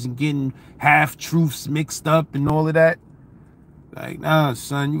fantasies and getting half-truths mixed up and all of that. Like, nah,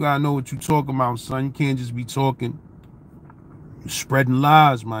 son, you gotta know what you talking about, son. You can't just be talking. You're spreading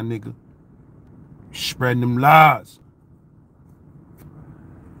lies, my nigga. You're spreading them lies.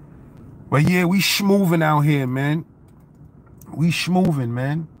 But yeah, we schmoovin' out here, man. We schmoovin',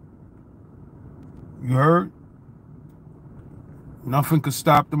 man. You heard? Nothing could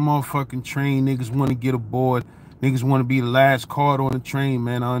stop the motherfucking train. Niggas want to get aboard. Niggas want to be the last card on the train,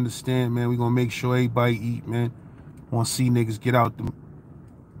 man. I understand, man. We gonna make sure everybody eat, man. Want to see niggas get out them.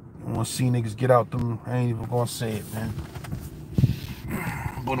 Want to see niggas get out them. I ain't even gonna say it, man.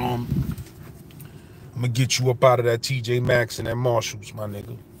 But I'm gonna get you up out of that TJ Maxx and that Marshalls, my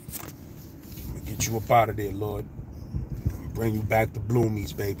nigga. Get you up out of there, Lord. Bring you back to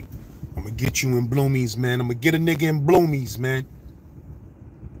Bloomies, baby. I'm gonna get you in Bloomies, man. I'm gonna get a nigga in Bloomies, man.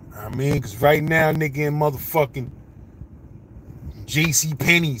 I mean, because right now, nigga in motherfucking J.C.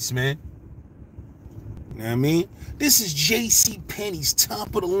 Penney's, man. You know what I mean? This is J.C. Penney's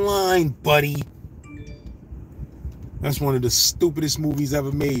top of the line, buddy. That's one of the stupidest movies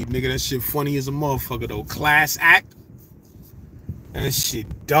ever made, nigga. That shit funny as a motherfucker, though. Class Act. That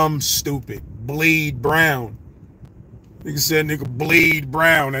shit dumb, stupid. Blade Brown. Nigga said nigga Blade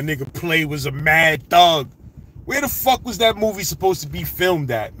Brown. That nigga play was a mad thug. Where the fuck was that movie supposed to be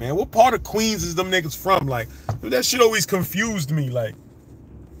filmed at, man? What part of Queens is them niggas from? Like, that shit always confused me. Like,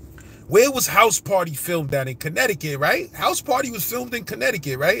 where was House Party filmed at? In Connecticut, right? House Party was filmed in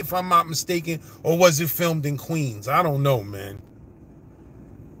Connecticut, right? If I'm not mistaken. Or was it filmed in Queens? I don't know, man.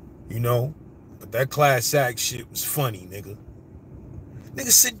 You know? But that Class Act shit was funny, nigga.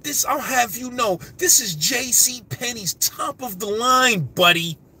 Nigga said, this, I'll have you know, this is J.C. Penney's top of the line,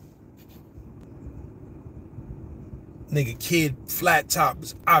 buddy. Nigga, Kid Flat Top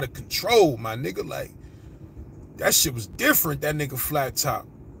was out of control, my nigga. Like, that shit was different, that nigga Flat Top.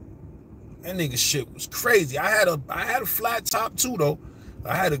 That nigga shit was crazy. I had a flat top too, though.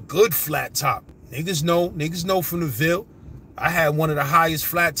 I had a good flat top. Niggas know from the Ville. I had one of the highest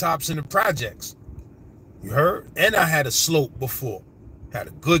flat tops in the projects. You heard? And I had a slope before. Had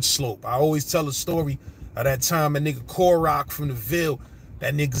a good slope. I always tell a story of that time a nigga Korok from the Ville,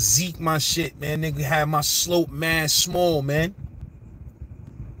 that nigga Zeke my shit, man. Nigga had my slope mad small, man.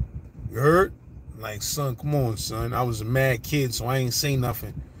 You heard? Like, son, come on, son. I was a mad kid, so I ain't say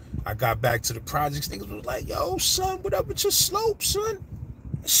nothing. I got back to the projects. Niggas was like, yo, son, what up with your slope, son?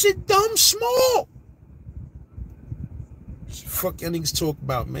 That shit dumb small. Fuck y'all niggas talk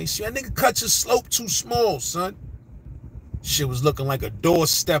about, man. See, that nigga cut your slope too small, son. Shit was looking like a door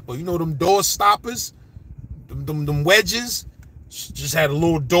stepper. You know them door stoppers? Them wedges? Just had a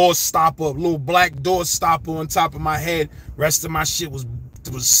little door stopper, a little black door stopper on top of my head. Rest of my shit was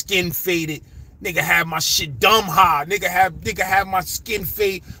skin faded. Nigga had my shit dumb high. Nigga had my skin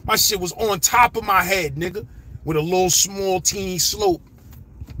fade. My shit was on top of my head, nigga. With a little small teeny slope.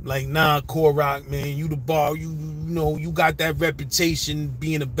 Like, nah, Korok, man, you the bar, you know, you got that reputation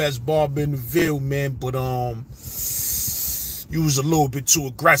being the best barber in the Ville, man, but you was a little bit too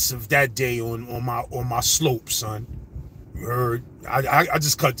aggressive that day on my slope, son. You heard? I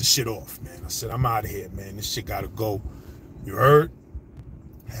just cut the shit off, man. I said, I'm out of here, man. This shit gotta go. You heard?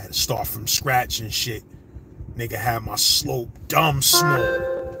 I had to start from scratch and shit. Nigga had my slope dumb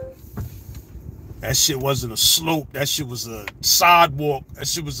small. That shit wasn't a slope. That shit was a sidewalk. That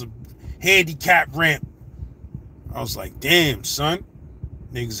shit was a handicap ramp. I was like, damn, son.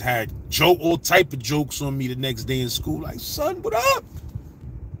 Niggas had all type of jokes on me the next day in school. Like, son, what up?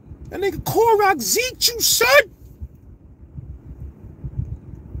 That nigga Korok Zeke you, son.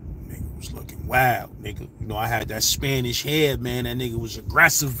 Nigga was looking wild, nigga. You know, I had that Spanish hair, man. That nigga was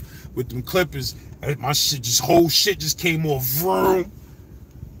aggressive with them clippers. My shit, whole shit just came off. Vroom.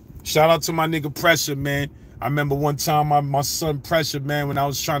 Shout out to my nigga Pressure, man. I remember one time my son Pressure, man, when I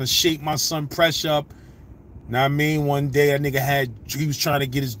was trying to shape my son Pressure up. Know what I mean? One day a nigga he was trying to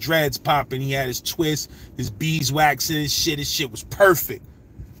get his dreads popping. He had his twist, his beeswax and his shit. His shit was perfect.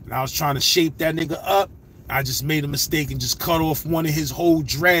 And I was trying to shape that nigga up. I just made a mistake and just cut off one of his whole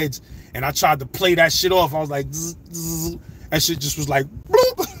dreads. And I tried to play that shit off. I was like, zzz, zzz. That shit just was like,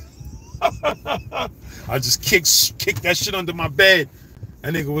 bloop. I just kicked that shit under my bed.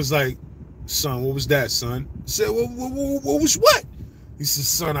 That nigga was like, son, what was that, son? I said, what was what? He said,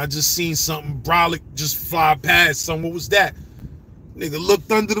 son, I just seen something brolic just fly past, son. What was that? Nigga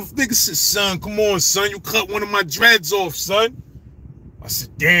looked under the nigga said, son, come on, son. You cut one of my dreads off, son. I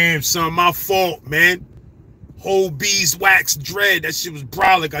said, damn, son, my fault, man. Whole beeswax dread. That shit was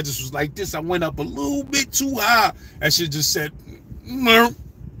brolic. I just was like this. I went up a little bit too high. That shit just said,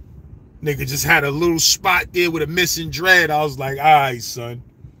 Nigga just had a little spot there with a missing dread. I was like, all right, son.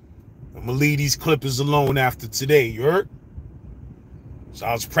 I'm gonna leave these clippers alone after today, you heard? So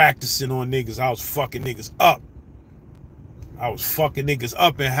I was practicing on niggas. I was fucking niggas up. I was fucking niggas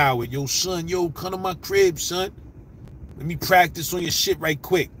up in Howard. Yo, son, yo, come to my crib, son. Let me practice on your shit right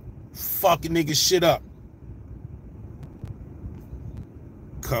quick. Fucking niggas shit up.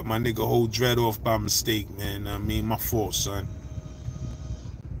 Cut my nigga whole dread off by mistake, man. I mean, my fault, son.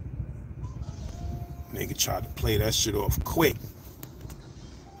 Nigga tried to play that shit off quick.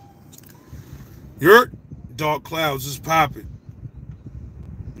 Yurt, Dark Clouds is popping.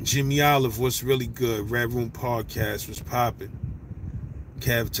 Jimmy Olive, what's really good? Red Room Podcast was popping.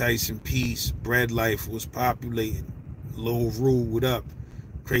 Kev Tyson Peace, Bread Life was populating. Lil Rule, what up?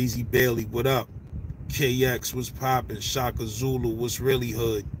 Crazy Bailey, what up? KX was popping. Shaka Zulu, what's really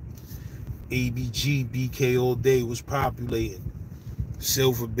hood? ABG, BK all day was populating.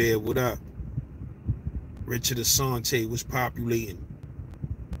 Silver Bear, what up? Richard Asante was populating.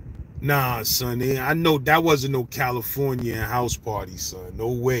 Nah, son, I know that wasn't no California house party, son. No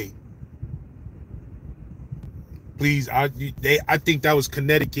way. Please, I think that was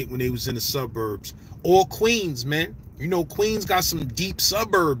Connecticut when they was in the suburbs. Or Queens, man. You know, Queens got some deep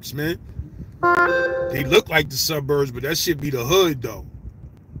suburbs, man. They look like the suburbs, but that shit be the hood, though.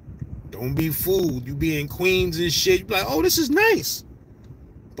 Don't be fooled. You be in Queens and shit. You be like, oh, this is nice.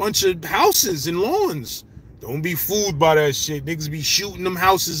 Bunch of houses and lawns. Don't be fooled by that shit. Niggas be shooting them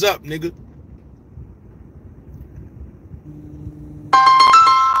houses up, nigga.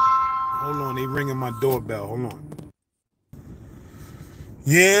 Hold on, they ringing my doorbell. Hold on.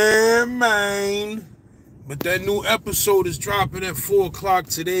 Yeah, man. But that new episode is dropping at 4 o'clock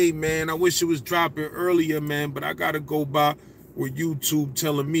today, man. I wish it was dropping earlier, man, but I gotta go by with YouTube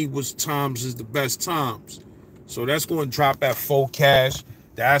telling me which times is the best times. So that's going to drop at 4 cash.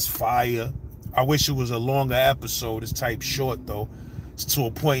 That's fire. I wish it was a longer episode. It's type short, though. It's to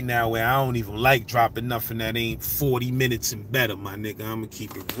a point now where I don't even like dropping nothing that ain't 40 minutes and better, my nigga. I'm going to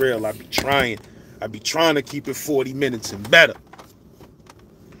keep it real. I be trying to keep it 40 minutes and better.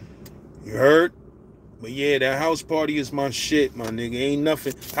 You heard? But yeah, that house party is my shit, my nigga. Ain't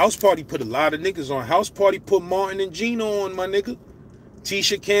nothing. House party put a lot of niggas on. House party put Martin and Gina on, my nigga.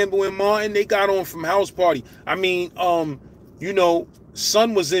 Tisha Campbell and Martin, they got on from house party. I mean, you know,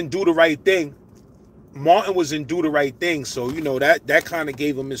 Son was in Do the Right Thing. Martin was in Do the Right Thing, so you know that kind of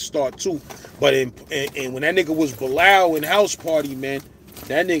gave him his start too. But and when that nigga was Bilal in House Party, man,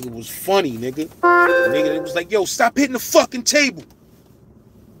 that nigga was funny, nigga. The nigga was like, yo, stop hitting the fucking table.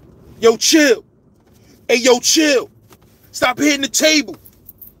 Yo, chill. Hey, yo, chill. Stop hitting the table.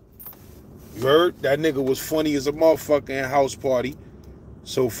 You heard? That nigga was funny as a motherfucker in House Party.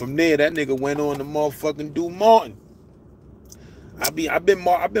 So from there, that nigga went on to motherfucking do Martin. I've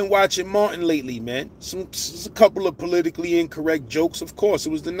been watching Martin lately, man. A couple of politically incorrect jokes. Of course, it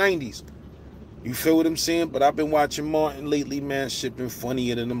was the 90s. You feel what I'm saying? But I've been watching Martin lately, man. Shit been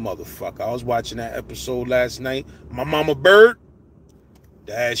funnier than a motherfucker. I was watching that episode last night. My Mama Bird.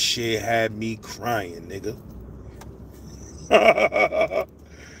 That shit had me crying, nigga.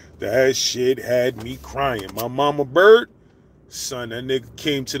 That shit had me crying. My Mama Bird. Son, that nigga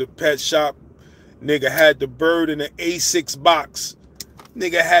came to the pet shop. Nigga had the bird in an A6 box.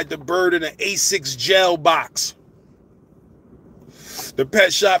 Nigga had the bird in an A6 gel box. The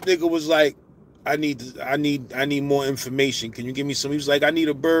pet shop nigga was like, I need more information. Can you give me some? He was like, I need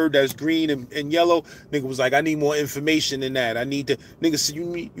a bird that's green and yellow. Nigga was like, I need more information than that. Nigga said, you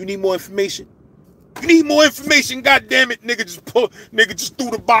need more information? You need more information, god damn it. Nigga just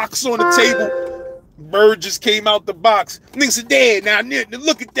threw the box on the table. Bird just came out the box. Nigga said, there, now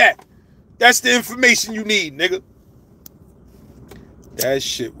look at that. That's the information you need, nigga. That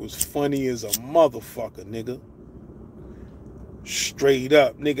shit was funny as a motherfucker, nigga. Straight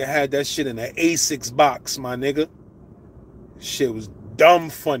up. Nigga had that shit in an A6 box, my nigga. Shit was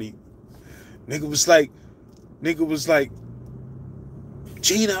dumb funny. Nigga was like,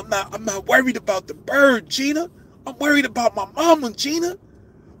 Gina, I'm not worried about the bird, Gina. I'm worried about my mama, Gina.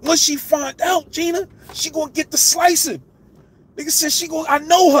 Once she find out, Gina, she gonna get the slicing. Nigga said I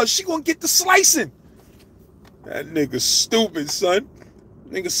know her, she gonna get the slicing. That nigga stupid, son.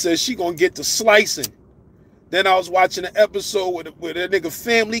 Nigga said she gonna get the slicing. Then I was watching an episode where that nigga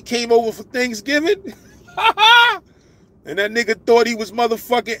family came over for Thanksgiving. And that nigga thought he was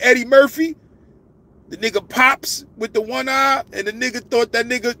motherfucking Eddie Murphy. The nigga Pops with the one eye. And the nigga thought that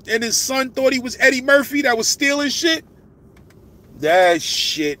nigga and his son thought he was Eddie Murphy that was stealing shit. That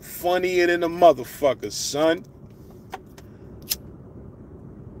shit funnier than a motherfucker, son.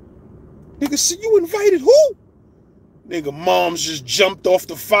 Nigga said, you invited who? Nigga, moms just jumped off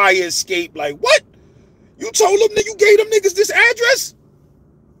the fire escape like, what? You told them that you gave them niggas this address?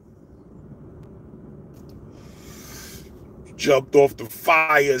 Jumped off the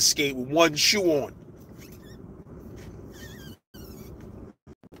fire escape with one shoe on.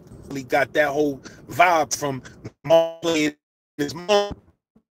 He got that whole vibe from Marley and his mom.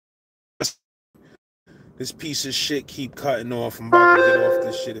 This piece of shit keep cutting off. I'm about to get off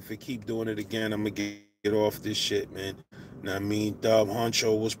this shit. If it keep doing it again, I'm gonna get off this shit, man. Now I mean, Dub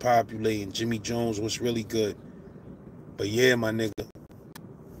Honcho was populating. Jimmy Jones was really good. But yeah, my nigga,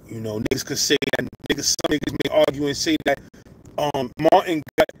 you know, niggas could say that. Some niggas may argue and say that Martin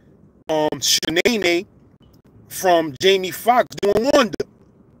got Shanae from Jamie Foxx doing Wonder.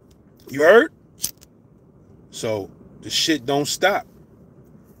 You heard? So the shit don't stop.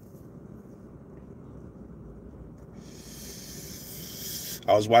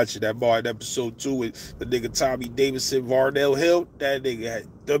 I was watching that Bard episode 2 with the nigga Tommy Davidson, Vardell Hill. That nigga had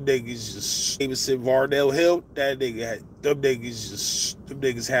them niggas just Davidson, Vardell Hill. That nigga had them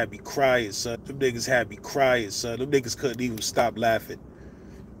niggas had me crying, son. Them niggas had me crying, son. Them niggas couldn't even stop laughing.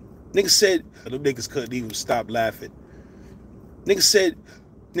 Nigga said, them niggas couldn't even stop laughing. Nigga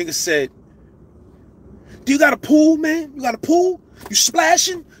said, do you got a pool, man? You got a pool? You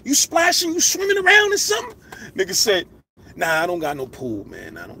splashing? You swimming around or something? Nigga said, nah, I don't got no pool,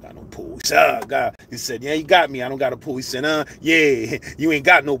 man. I don't got no pool. He said, oh, God. He said, yeah, you got me. I don't got a pool. He said, yeah, you ain't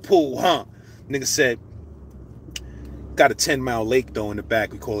got no pool, huh? Nigga said, got a 10-mile lake, though, in the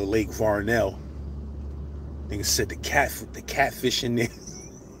back. We call it Lake Varnell. Nigga said, the catfish in there.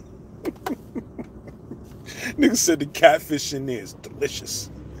 Nigga said, the catfish in there is delicious.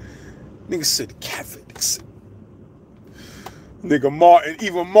 Nigga said, the catfish. Nigga,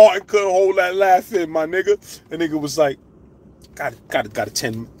 even Martin couldn't hold that laugh in, my nigga. The nigga was like, got a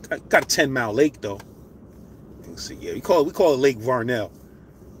 10-mile lake though. Nigga said, yeah, we call it Lake Varnell.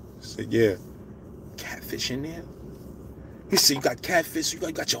 I said, yeah, catfish in there. He said, you got catfish? You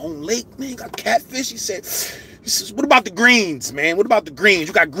got your own lake, man? You got catfish? He says, what about the greens, man? What about the greens?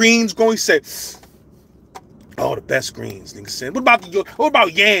 You got greens going? He said, oh, the best greens. Nigga said, what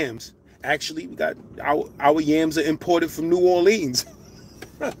about yams? Actually, we got our yams are imported from New Orleans.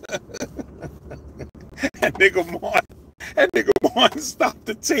 That nigga Martin stopped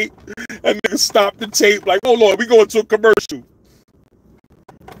the tape. That nigga stopped the tape like, oh Lord, we going to a commercial.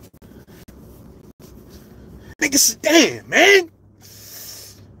 Nigga said, damn, man.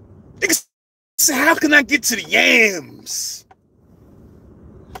 Nigga said, how can I get to the yams?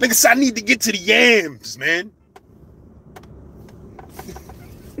 Nigga said, I need to get to the yams, man.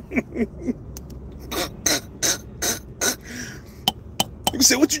 Nigga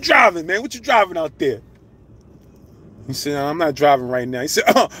said, what you driving, man? What you driving out there? He said, I'm not driving right now. He said,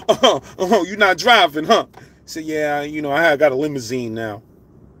 you're not driving, huh? He said, yeah, you know, I got a limousine now.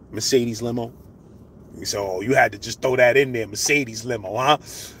 Mercedes limo. He said, oh, you had to just throw that in there, Mercedes limo, huh?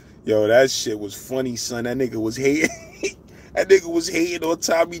 Yo, that shit was funny, son. That nigga was hating. That nigga was hating on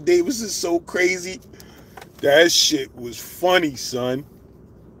Tommy Davis. Is so crazy. That shit was funny, son.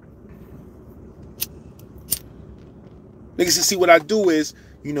 Niggas, see what I do is,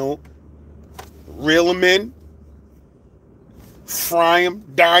 you know, reel them in, fry them,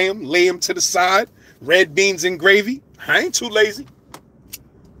 dye them, lay them to the side, red beans and gravy. I ain't too lazy.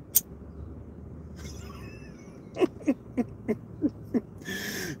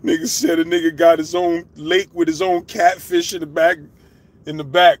 Nigga said a nigga got his own lake with his own catfish in the back.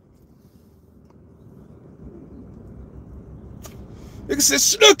 Nigga said,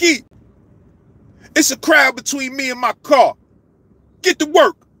 Snooky, it's a crowd between me and my car. Get to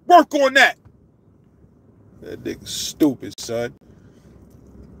work. Work on that. That nigga stupid, son.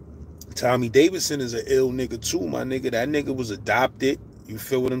 Tommy Davidson is an ill nigga too, my nigga. That nigga was adopted. You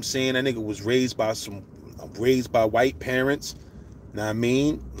feel what I'm saying? That nigga was raised by white parents. Know what I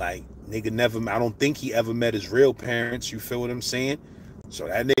mean? Like, nigga I don't think he ever met his real parents. You feel what I'm saying? So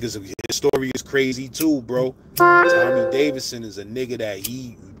that his story is crazy too, bro. Tommy Davidson is a nigga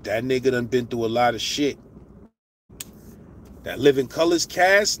that nigga done been through a lot of shit. That Living Colors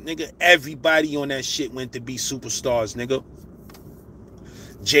cast, nigga, everybody on that shit went to be superstars, nigga.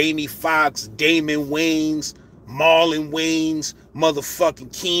 Jamie Foxx, Damon Wayans, Marlon Wayans,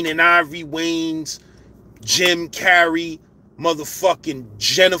 motherfucking Keenan Ivory Wayans, Jim Carrey, motherfucking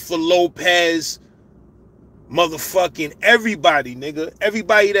Jennifer Lopez, motherfucking everybody, nigga.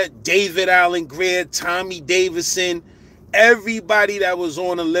 Everybody that David Allen Greer, Tommy Davidson, everybody that was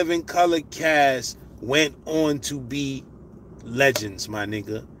on a Living Color cast went on to be legends, my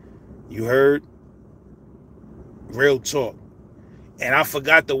nigga. You heard? Real talk. And I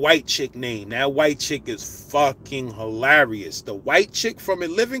forgot the white chick name. That white chick is fucking hilarious. The white chick from A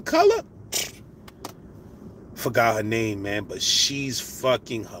Living Color? Forgot her name, man, but she's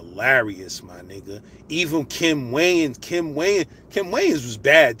fucking hilarious, my nigga. Even Kim Wayans was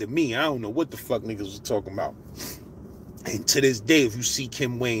bad to me. I don't know what the fuck niggas was talking about. And to this day, if you see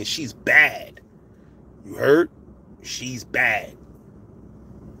Kim Wayans, she's bad. You heard? She's bad.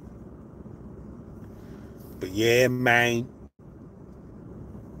 But yeah, man,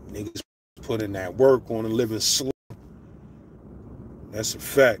 niggas put in that work on a living slow. That's a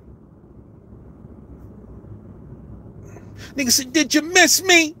fact. Nigga said, did you miss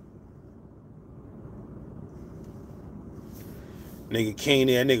me? Nigga came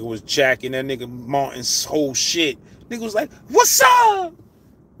there, that nigga was jacking that nigga Martin's whole shit. Nigga was like, what's up?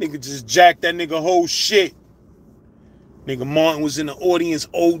 Nigga just jacked that nigga whole shit. Nigga Martin was in the audience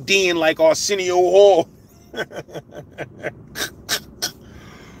ODing like Arsenio Hall.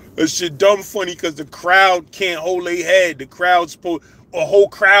 That shit dumb funny because the crowd can't hold their head. A whole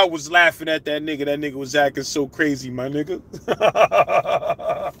crowd was laughing at that nigga. That nigga was acting so crazy, my nigga.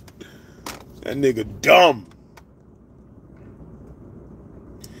 That nigga dumb.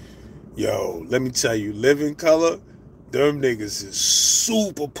 Yo, let me tell you, Living Color, them niggas is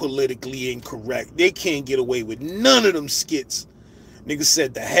super politically incorrect. They can't get away with none of them skits. Nigga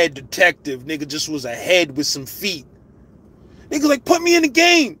said the head detective, nigga just was a head with some feet. Nigga like, put me in the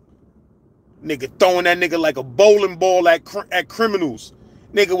game. Nigga throwing that nigga like a bowling ball at criminals.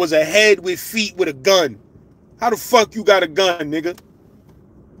 Nigga was a head with feet with a gun. How the fuck you got a gun, nigga?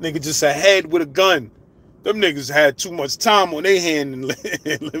 Nigga just a head with a gun. Them niggas had too much time on their hand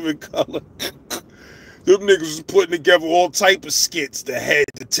in Living Color. Them niggas was putting together all type of skits. The head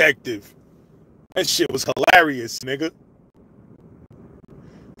detective. That shit was hilarious, nigga.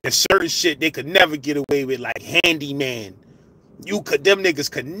 And certain shit they could never get away with, like Handyman. Them niggas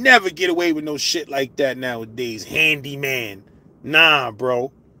could never get away with no shit like that nowadays. Handyman. Nah,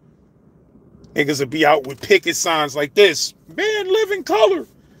 bro. Niggas would be out with picket signs like this. Man, Living Color.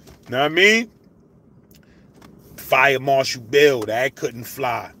 Know what I mean? Fire Marshal Bill, that couldn't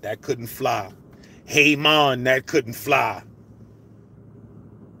fly. That couldn't fly. Hey Man, that couldn't fly.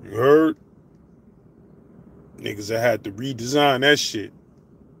 You heard? Niggas that had to redesign that shit.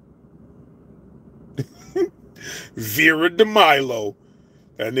 Vera DeMilo.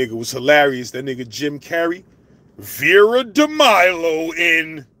 That nigga was hilarious. That nigga Jim Carrey. Vera DeMilo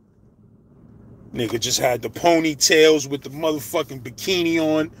in. Nigga just had the ponytails with the motherfucking bikini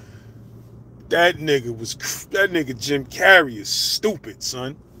on. That nigga Jim Carrey is stupid,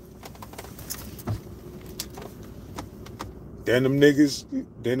 son. Then when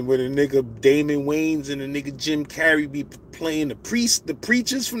the nigga Damon Wayans and the nigga Jim Carrey be playing the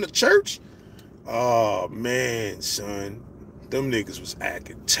preachers from the church. Oh man, son. Them niggas was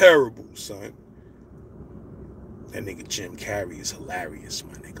acting terrible, son. That nigga Jim Carrey is hilarious,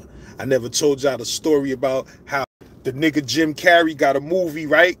 my nigga. I never told y'all the story about how the nigga Jim Carrey got a movie,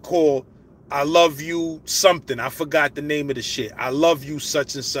 right, called I Love You something. I forgot the name of the shit. I Love You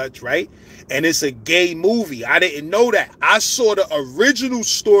such and such, right? And it's a gay movie. I didn't know that. I saw the original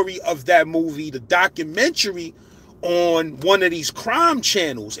story of that movie, the documentary, on one of these crime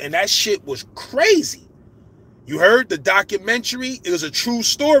channels, and that shit was crazy. You heard the documentary? It was a true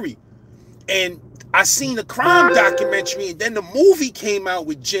story. And I seen the crime documentary, and then the movie came out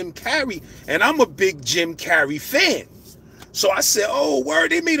with Jim Carrey, and I'm a big Jim Carrey fan. So I said, oh,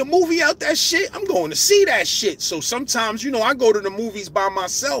 word, they made a movie out that shit? I'm going to see that shit. So sometimes, you know, I go to the movies by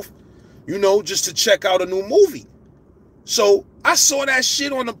myself, you know, just to check out a new movie. So I saw that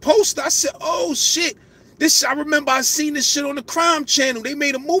shit on the poster. I said, oh, shit. I remember I seen this shit on the crime channel. They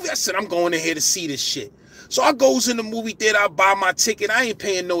made a movie. I said, I'm going in here to see this shit. So I goes in the movie theater, I buy my ticket, I ain't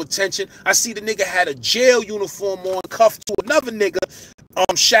paying no attention. I see the nigga had a jail uniform on, cuffed to another nigga,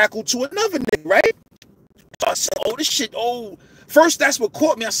 shackled to another nigga, right? So I said, oh, this shit, oh. First, that's what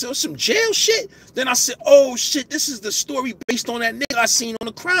caught me. I said, oh, some jail shit? Then I said, oh, shit, this is the story based on that nigga I seen on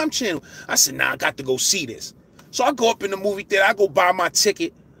the crime channel. I said, nah, I got to go see this. So I go up in the movie theater, I go buy my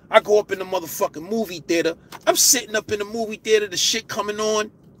ticket. I go up in the motherfucking movie theater. I'm sitting up in the movie theater, the shit coming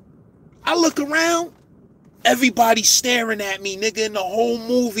on. I look around. Everybody staring at me, nigga, in the whole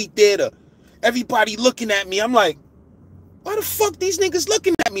movie theater. Everybody looking at me. I'm like, why the fuck these niggas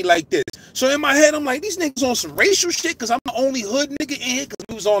looking at me like this? So in my head, I'm like, these niggas on some racial shit because I'm the only hood nigga in here because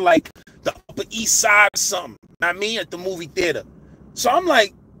we was on like the Upper East Side or something. I mean, at the movie theater. So I'm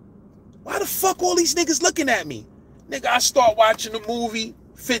like, why the fuck all these niggas looking at me? Nigga, I start watching the movie.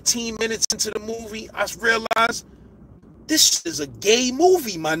 15 minutes into the movie, I realized this is a gay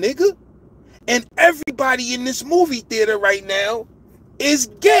movie, my nigga. And everybody in this movie theater right now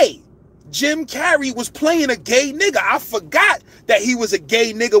is gay. Jim Carrey was playing a gay nigga. I forgot that he was a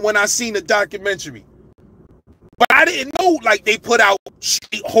gay nigga when I seen the documentary. But I didn't know, like, they put out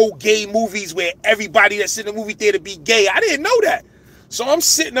whole gay movies where everybody that's in the movie theater be gay. I didn't know that. So I'm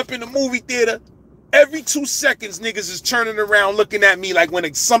sitting up in the movie theater. Every 2 seconds, niggas is turning around looking at me like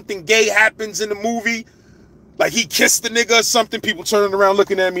when something gay happens in the movie, like he kissed the nigga or something, people turning around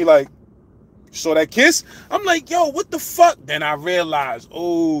looking at me like, you saw that kiss? I'm like, yo, what the fuck? Then I realized,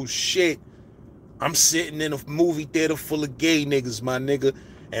 oh, shit. I'm sitting in a movie theater full of gay niggas, my nigga,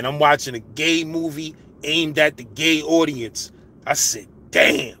 and I'm watching a gay movie aimed at the gay audience. I said,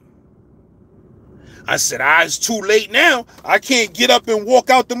 damn. I said, it's too late now. I can't get up and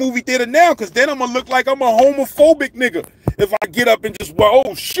walk out the movie theater now because then I'm going to look like I'm a homophobic nigga if I get up and just,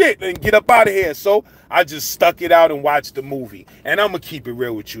 oh, shit, and get up out of here. So I just stuck it out and watched the movie. And I'm going to keep it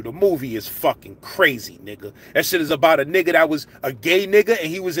real with you. The movie is fucking crazy, nigga. That shit is about a nigga that was a gay nigga and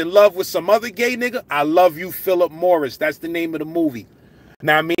he was in love with some other gay nigga. I Love You, Philip Morris. That's the name of the movie.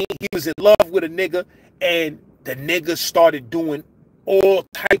 Now, I mean, he was in love with a nigga and the nigga started doing all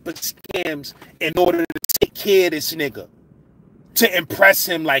type of scams in order to take care of this nigga, to impress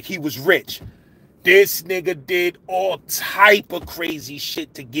him like he was rich. This nigga did all type of crazy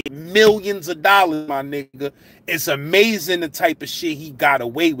shit to get millions of dollars, my nigga. It's amazing the type of shit he got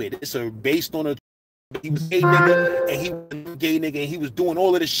away with. It's based on he was a gay nigga and he was a gay nigga and he was doing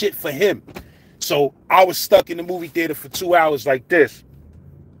all of the shit for him. So I was stuck in the movie theater for 2 hours like this.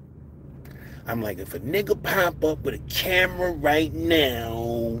 I'm like, if a nigga pop up with a camera right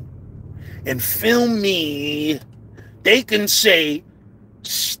now and film me, they can say,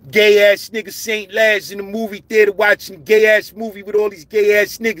 gay ass nigga St. Laz in the movie theater watching gay ass movie with all these gay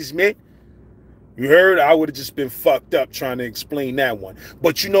ass niggas, man. You heard? I would have just been fucked up trying to explain that one.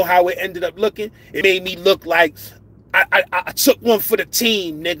 But you know how it ended up looking? It made me look like I took one for the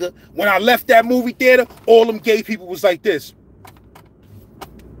team, nigga. When I left that movie theater, all them gay people was like this.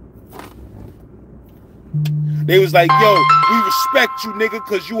 They was like, yo, we respect you, nigga,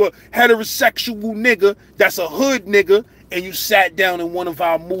 because you a heterosexual nigga that's a hood nigga, and you sat down in one of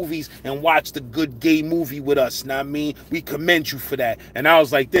our movies and watched a good gay movie with us. Know what I mean? We commend you for that. And I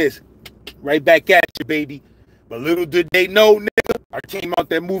was like this, right back at you, baby. But little did they know, nigga, I came out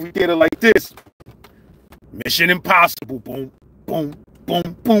that movie theater like this. Mission Impossible. Boom, boom,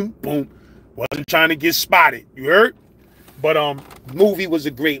 boom, boom, boom. Wasn't trying to get spotted. You heard? But movie was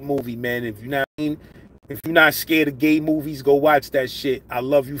a great movie, man. If you're not scared of gay movies, go watch that shit. I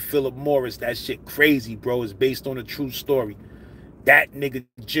Love You, Philip Morris. That shit crazy, bro. It's based on a true story. That nigga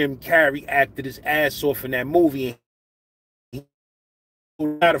Jim Carrey acted his ass off in that movie. And he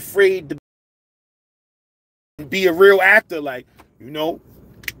was not afraid to be a real actor, like, you know.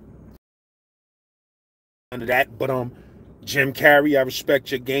 Under that, but Jim Carrey, I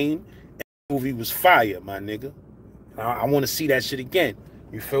respect your game. The movie was fire, my nigga. I want to see that shit again.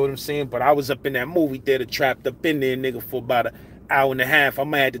 You feel what I'm saying? But I was up in that movie theater, trapped up in there, nigga, for about an hour and a half. I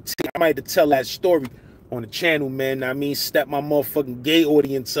might have to tell that story on the channel, man. I mean, step my motherfucking gay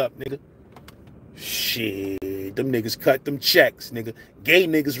audience up, nigga. Shit, them niggas cut them checks, nigga. Gay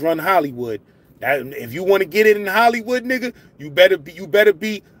niggas run Hollywood. If you want to get it in Hollywood, nigga, you better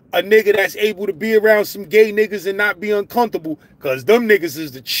be a nigga that's able to be around some gay niggas and not be uncomfortable, cause them niggas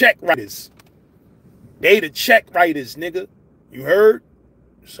is the check writers. They the check writers, nigga. You heard?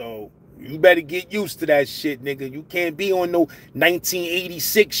 So you better get used to that shit, nigga. You can't be on no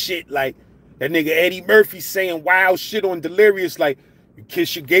 1986 shit like that nigga Eddie Murphy saying wild shit on Delirious, like, you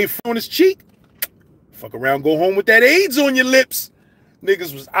kiss your gay friend on his cheek, fuck around, go home with that AIDS on your lips.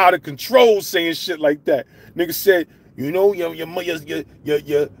 Niggas was out of control saying shit like that. Nigga said, you know, your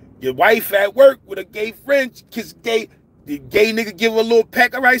wife at work with a gay friend, kiss gay, the gay nigga give her a little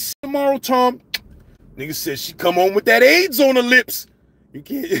peck. All right, see you tomorrow, Tom. Nigga said she come home with that AIDS on her lips.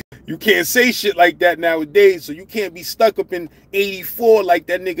 You can't say shit like that nowadays, so you can't be stuck up in 84 like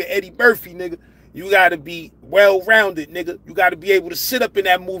that nigga Eddie Murphy, nigga. You gotta be well-rounded, nigga. You gotta be able to sit up in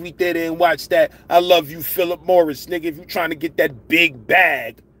that movie theater and watch that I Love You, Philip Morris, nigga, if you trying to get that big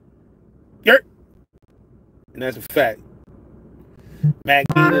bag. Yurt. And that's a fact. Mac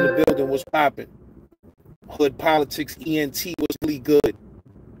Dean in the building was popping. Hood Politics ENT was really good.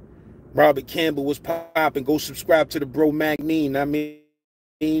 Robert Campbell was popping. Go subscribe to the bro Magnine. I mean,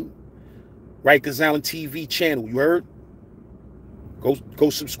 Rikers Island TV channel. You heard? Go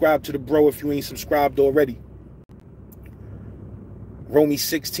subscribe to the bro if you ain't subscribed already. Romy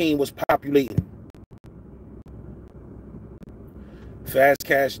 16 was populating. Fast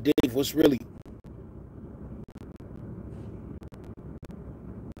Cash Dave, what's really?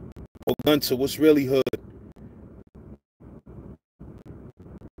 Gunter, what's really hood?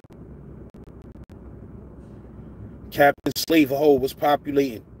 Captain Slavehold was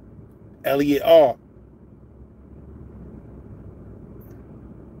populating. Elliot R.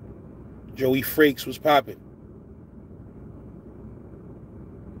 Joey Frakes was popping.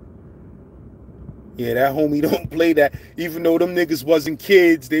 Yeah, that homie don't play that. Even though them niggas wasn't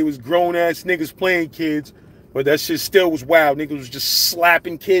kids, they was grown-ass niggas playing kids. But that shit still was wild. Niggas was just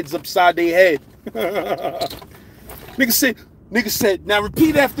slapping kids upside their head. Nigga said, now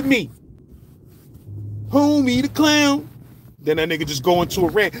repeat after me. Homie the clown. Then that nigga just go into a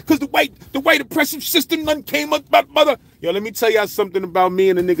rant. Because the white oppressive system done came up about mother. Yo, let me tell y'all something about me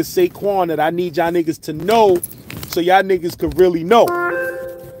and the nigga Saquon that I need y'all niggas to know so y'all niggas could really know.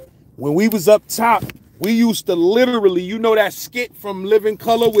 When we was up top, we used to literally, you know that skit from Living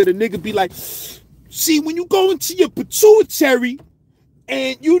Color where the nigga be like, see, when you go into your pituitary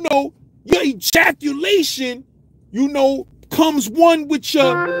and, you know, your ejaculation, you know, comes one with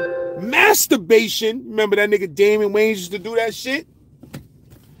your masturbation. Remember that nigga Damon Wayans used to do that shit?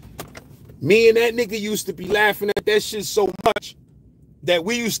 Me and that nigga used to be laughing at that shit so much that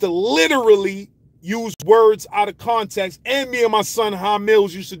we used to literally use words out of context. And me and my son Ham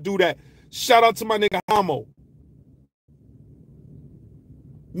Mills used to do that. Shout out to my nigga Hamo.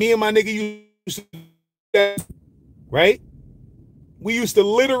 Me and my nigga used to do that, right? We used to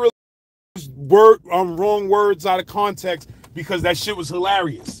literally use wrong words out of context because that shit was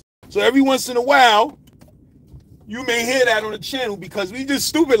hilarious. So every once in a while, you may hear that on the channel because we just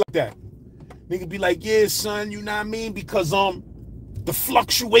stupid like that. Nigga be like, yeah, son, you know what I mean? Because the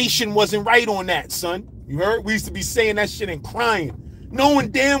fluctuation wasn't right on that, son. You heard? We used to be saying that shit and crying.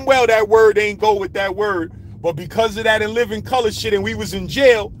 Knowing damn well that word ain't go with that word. But because of that in Living Color shit and we was in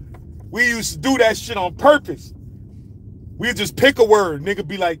jail, we used to do that shit on purpose. We'd just pick a word. Nigga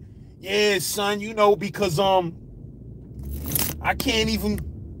be like, yeah, son, you know, because I can't even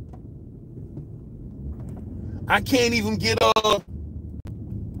get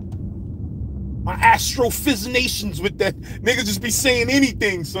my astrophysionations with that. Niggas just be saying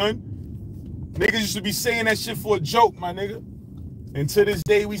anything, son. Niggas used to be saying that shit for a joke, my nigga. And to this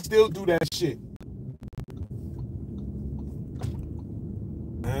day, we still do that shit.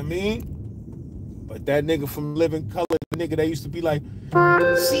 Know what I mean? But that nigga from Living Color, the nigga that used to be like,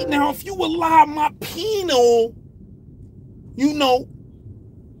 see now, if you allow my penal, you know,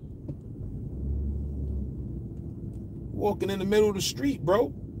 walking in the middle of the street,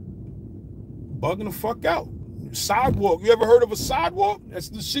 bro. Bugging the fuck out. Sidewalk. You ever heard of a sidewalk? That's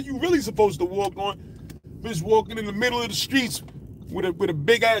the shit you really supposed to walk on. Bitch walking in the middle of the streets with a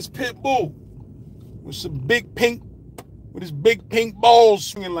big ass pit bull. With some big pink, with his big pink balls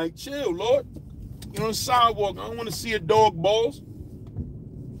swinging like, chill, Lord. You know, on the sidewalk. I don't want to see a dog balls.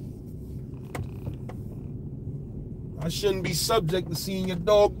 I shouldn't be subject to seeing your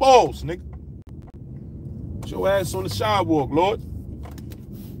dog balls, nigga. Put your ass on the sidewalk, Lord.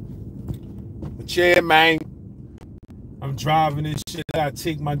 But yeah, man. I'm driving this shit. I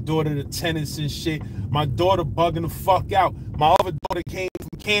take my daughter to tennis and shit. My daughter bugging the fuck out. My other daughter came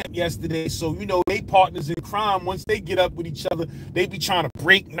from camp yesterday, so you know they partners in crime. Once they get up with each other, they be trying to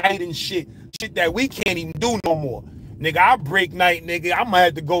break night and shit. Shit that we can't even do no more. Nigga, I break night, nigga. I might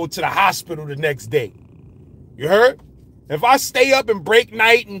have to go to the hospital the next day. You heard? If I stay up and break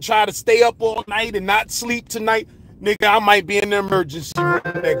night and try to stay up all night and not sleep tonight, nigga, I might be in the emergency room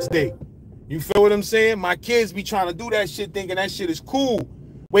the next day. You feel what I'm saying? My kids be trying to do that shit thinking that shit is cool.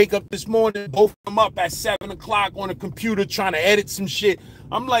 Wake up this morning, both of them up at 7 o'clock on the computer trying to edit some shit.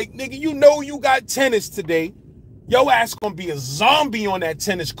 I'm like, nigga, you know you got tennis today. Your ass gonna be a zombie on that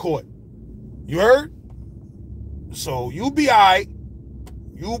tennis court. You heard? So you be all right.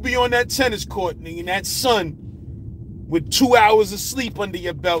 You'll be on that tennis court, nigga, in that sun with 2 hours of sleep under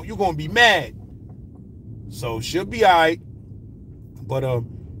your belt. You gonna be mad. So she'll be all right. But,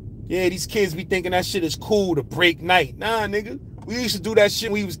 yeah, these kids be thinking that shit is cool to break night. Nah, nigga. We used to do that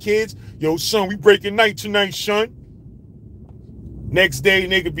shit when we was kids. Yo, son, we breaking night tonight, son. Next day,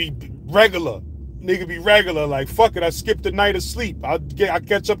 nigga be regular. Nigga be regular. Like, fuck it, I skipped a night of sleep. I'll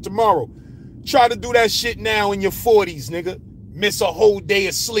catch up tomorrow. Try to do that shit now in your 40s, nigga. Miss a whole day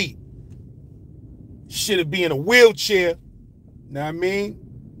of sleep. Shit'll be in a wheelchair. Know what I mean?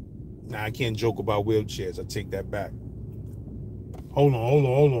 Nah, I can't joke about wheelchairs. I take that back. Hold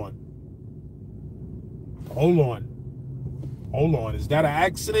on. Is that an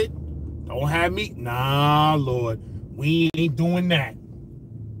accident? Don't have me? Nah, Lord. We ain't doing that.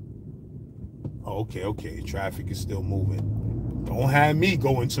 Okay. Traffic is still moving. Don't have me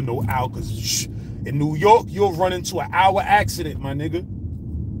go into no hour, because in New York, you'll run into an hour accident, my nigga.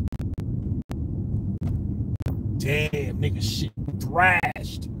 Damn, nigga, shit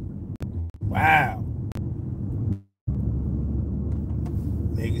thrashed. Wow.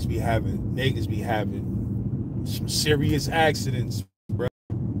 Niggas be having some serious accidents, bro.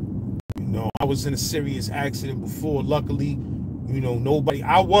 You know, I was in a serious accident before. Luckily, you know,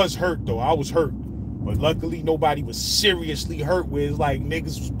 I was hurt though. I was hurt. But luckily nobody was seriously hurt where it's like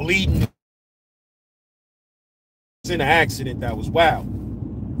niggas was bleeding. It was in an accident that was wild.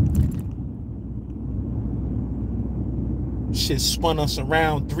 Shit spun us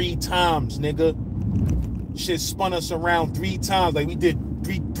around 3 times, nigga. Shit spun us around 3 times. Like we did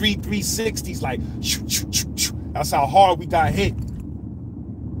three 360s, like shoo, shoo, shoo, shoo. That's how hard we got hit.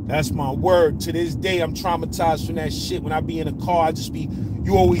 That's my word. To this day, I'm traumatized from that shit. When I be in a car, I just be,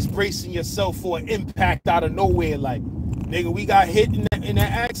 you always bracing yourself for an impact out of nowhere. Like, nigga, we got hit in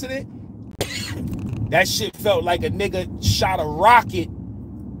that accident. That shit felt like a nigga shot a rocket.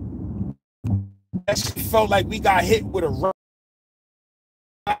 That shit felt like we got hit with a rocket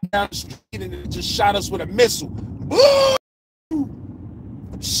down the street and it just shot us with a missile.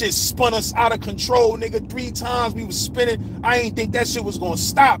 Shit spun us out of control, nigga. 3 times we was spinning. I ain't think that shit was gonna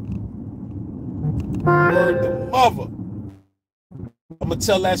stop. Word the mother. I'm gonna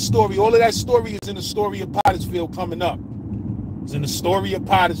tell that story. All of that story is in the story of Pottersville coming up. It's in the story of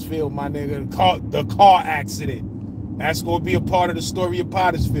Pottersville, my nigga. The car accident. That's gonna be a part of the story of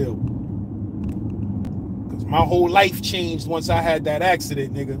Pottersville. Cause my whole life changed once I had that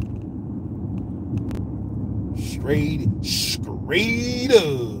accident, nigga. Straight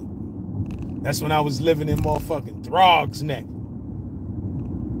up. That's when I was living in motherfucking Throg's Neck.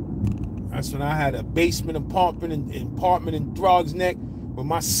 That's when I had a basement apartment in Throg's Neck, but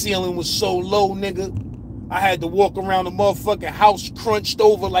my ceiling was so low, nigga. I had to walk around the motherfucking house crunched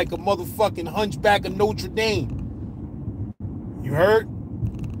over like a motherfucking hunchback of Notre Dame. You heard?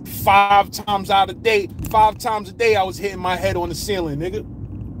 5 times a day, I was hitting my head on the ceiling, nigga.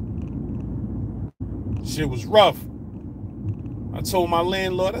 Shit was rough. I told my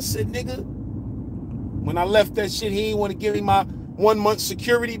landlord, I said, nigga, when I left that shit, he didn't want to give me my 1 month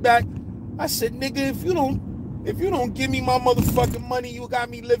security back. I said, nigga, if you don't give me my motherfucking money, you got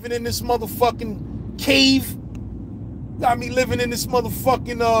me living in this motherfucking cave. Got me living in this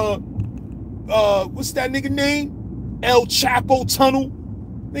motherfucking what's that nigga name? El Chapo tunnel.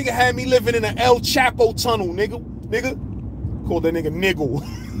 Nigga had me living in an El Chapo tunnel, nigga. Called that nigga niggle.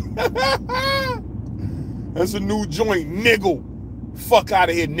 That's a new joint, niggle. Fuck out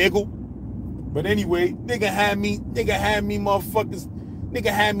of here, niggle. But anyway, nigga had me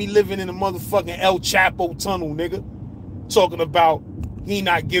living in a motherfucking El Chapo tunnel, nigga. Talking about he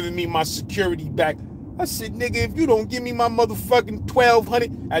not giving me my security back. I said, nigga, if you don't give me my motherfucking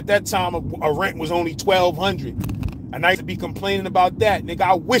 $1,200, at that time a rent was only $1,200. And I used to be complaining about that. Nigga,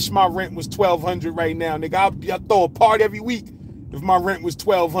 I wish my rent was $1,200 right now. Nigga, I'd throw a party every week if my rent was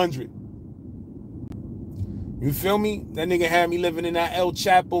 $1,200. You feel me? That nigga had me living in that El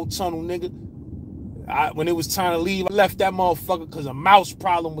Chapo tunnel, nigga. When it was time to leave, I left that motherfucker because a mouse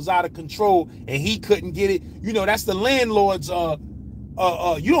problem was out of control and he couldn't get it. You know, that's the landlord's, you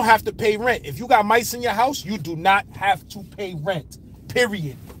don't have to pay rent. If you got mice in your house, you do not have to pay rent,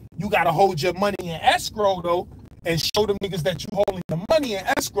 period. You got to hold your money in escrow, though, and show them niggas that you holding the money in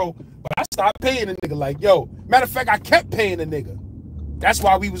escrow. But I stopped paying the nigga like, yo, matter of fact, I kept paying the nigga. That's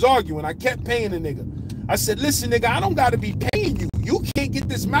why we was arguing. I kept paying the nigga. I said, listen, nigga, I don't got to be paying you. You can't get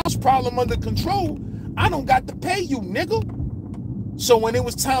this mouse problem under control. I don't got to pay you, nigga. So when it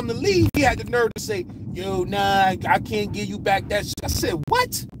was time to leave, he had the nerve to say, yo, nah, I can't give you back that shit. I said,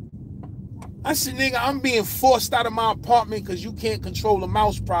 what? I said, nigga, I'm being forced out of my apartment because you can't control a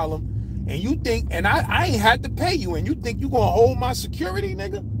mouse problem. And you think, and I ain't had to pay you, and you think you gonna hold my security,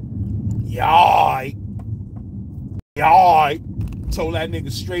 nigga? Yeah, all right. Told that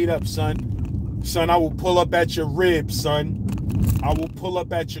nigga straight up, son. Son, I will pull up at your rib, son. I will pull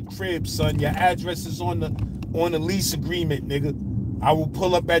up at your crib, son. Your address is on the lease agreement, nigga. I will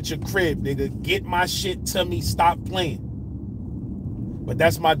pull up at your crib, nigga. Get my shit to me. Stop playing. But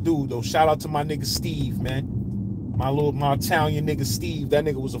that's my dude, though. Shout out to my nigga Steve, man. My Italian nigga Steve. That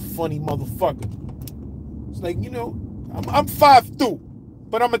nigga was a funny motherfucker. It's like, you know, I'm 5'2",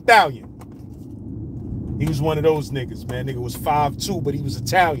 but I'm Italian. He was one of those niggas, man. Nigga was 5'2", but he was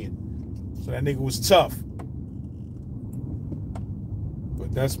Italian. So that nigga was tough.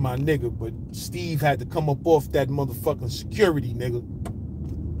 But that's my nigga. But Steve had to come up off that motherfucking security, nigga.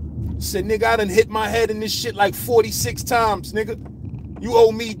 Said, nigga, I done hit my head in this shit like 46 times, nigga. You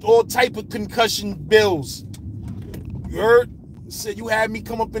owe me all type of concussion bills. You heard? Said you had me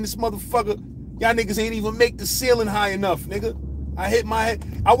come up in this motherfucker. Y'all niggas ain't even make the ceiling high enough, nigga. I hit my head.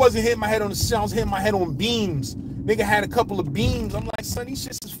 I wasn't hitting my head on the ceiling. I was hitting my head on beams. Nigga had a couple of beams. I'm like, son, these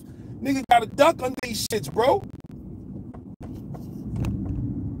shits is... Nigga got a duck under these shits, bro.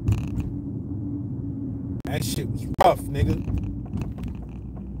 That shit was rough, nigga.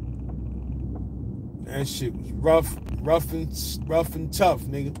 That shit was rough and tough,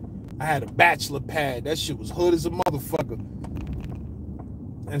 nigga. I had a bachelor pad. That shit was hood as a motherfucker.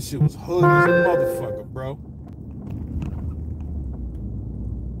 That shit was hood as a motherfucker, bro.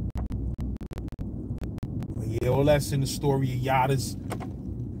 But yeah, all that's in the story of Yadas.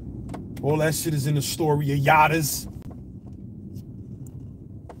 All that shit is in the story of Yadas.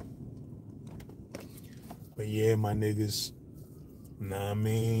 But yeah, my niggas. Know what I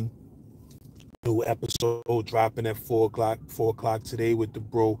mean? New episode dropping at 4 o'clock today with the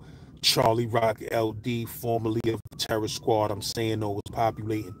bro Charlie Rock LD, formerly of the Terror Squad. I'm saying though, it's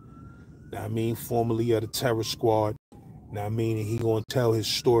populating. Know what I mean? Formerly of the Terror Squad. Know what I mean? And he gonna tell his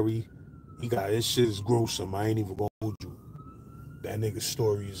story. His shit is gruesome. I ain't even gonna hold you. That nigga's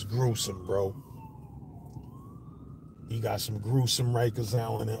story is gruesome, bro. He got some gruesome Rikers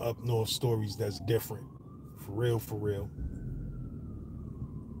Island and up north stories that's different. For real, for real.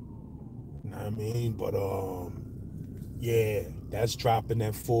 Know what I mean? But yeah, that's dropping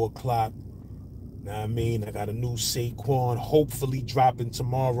at 4 o'clock. Know what I mean? I got a new Saquon hopefully dropping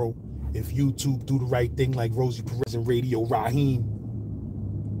tomorrow if YouTube do the right thing like Rosie Perez and Radio Raheem.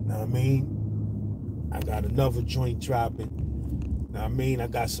 Know what I mean? I got another joint dropping. Know what I mean? I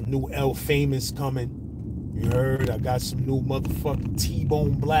got some new El Famous coming. You heard? I got some new motherfucking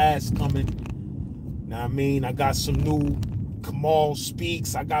T-Bone Blast coming. Know what I mean? I got some new Kamal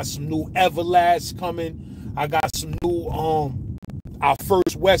Speaks. I got some new Everlast coming. I got some new our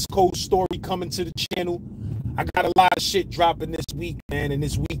first West Coast story coming to the channel. I got a lot of shit dropping this week, man, and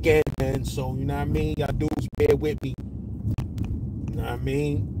this weekend, man. So, you know what I mean? Y'all dudes bear with me. You know what I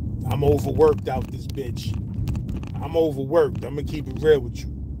mean? I'm overworked out this bitch. I'm overworked. I'm gonna keep it real with you.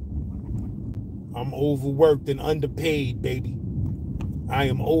 I'm overworked and underpaid, baby. I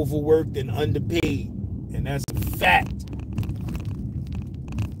am overworked and underpaid. And that's a fact.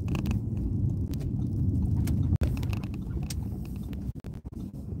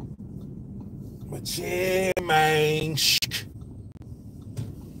 But yeah, man.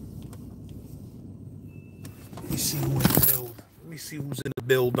 Let me see who in the build. Let me see who's in the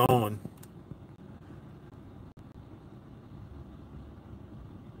build on.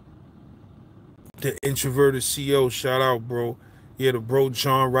 The introverted CO, shout out, bro. Yeah, the bro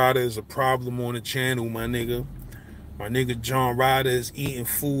John Ryder is a problem on the channel, my nigga. My nigga John Ryder is eating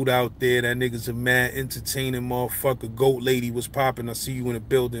food out there. That nigga's a mad entertaining motherfucker. Goat Lady, what's popping? I see you in the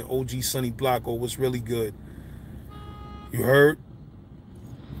building. OG Sunny Blocko, what's really good? You heard?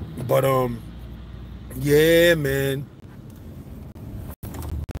 But yeah, man.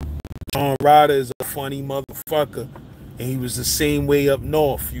 John Ryder is a funny motherfucker. And he was the same way up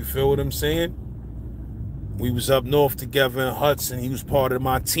north. You feel what I'm saying? We was up north together in Hudson. He was part of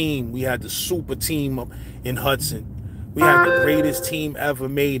my team. We had the super team up in Hudson. We had the greatest team ever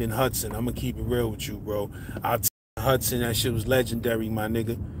made in Hudson. I'm going to keep it real with you, bro. Our team in Hudson, that shit was legendary, my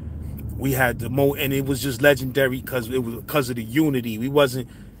nigga. We had the and it was just legendary because of the unity. We wasn't,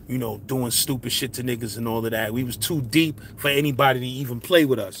 you know, doing stupid shit to niggas and all of that. We was too deep for anybody to even play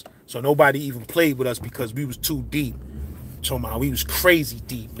with us. So nobody even played with us because we was too deep. So we was crazy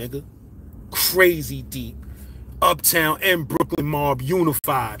deep, nigga. Crazy deep. Uptown and Brooklyn mob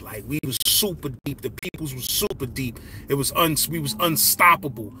unified. Like, we was super deep. The peoples was super deep. It was we was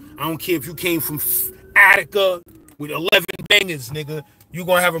unstoppable. I don't care if you came from Attica with 11 bangers, nigga. You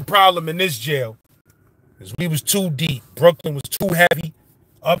gonna have a problem in this jail. Because we was too deep. Brooklyn was too heavy.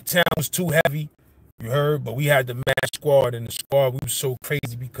 Uptown was too heavy. You heard? But we had the mass squad, and the squad, we was so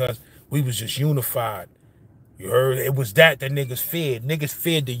crazy because we was just unified. You heard? It was that niggas feared. Niggas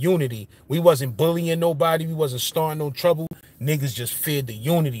feared the unity. We wasn't bullying nobody. We wasn't starting no trouble. Niggas just feared the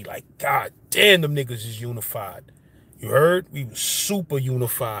unity. Like, God damn, them niggas is unified. You heard? We was super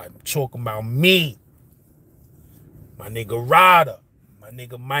unified. I'm talking about me. My nigga Ryder. My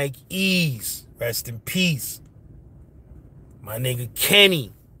nigga Mike Ease. Rest in peace. My nigga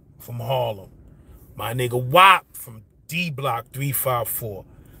Kenny from Harlem. My nigga Wop from D Block 354.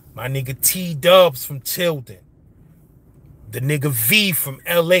 My nigga T-Dubs from Tilden. The nigga V from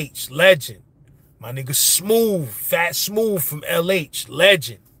LH, legend. My nigga Smooth, Fat Smooth from LH,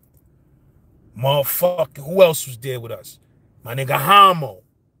 legend. Motherfucker, who else was there with us? My nigga Hamo.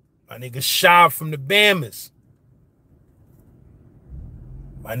 My nigga Shy from the Bammers.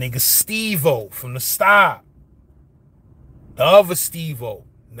 My nigga Steve-O from the Star. The other Steve-O.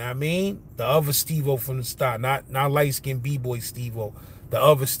 Know what I mean? The other Steve-O from the Star. Not light-skinned B-boy Steve-O. The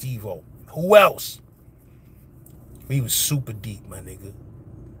other Steve-O. Who else? We was super deep, my nigga.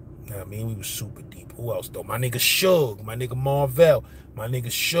 You know what I mean? We was super deep. Who else, though? My nigga Shug. My nigga Marvell. My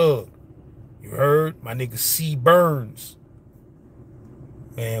nigga Shug. You heard? My nigga C. Burns.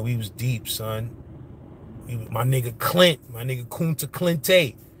 Man, we was deep, son. My nigga Clint. My nigga Kunta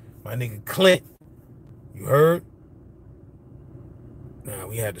Clintay. My nigga Clint. You heard? Nah,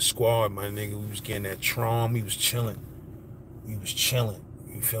 we had the squad, my nigga. We was getting that Tron. We was chilling. We was chilling.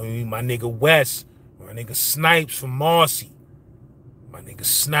 You feel me? My nigga West. My nigga Snipes from Marcy. My nigga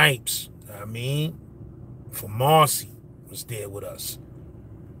Snipes, you know what I mean? From Marcy was there with us.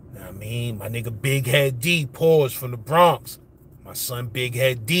 You know what I mean? My nigga Big Head D, Pause from the Bronx. My son Big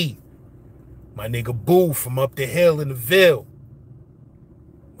Head D. My nigga Boo from up the hill in the Ville.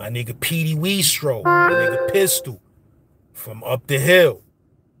 My nigga Petey Weestro. My nigga Pistol from up the hill.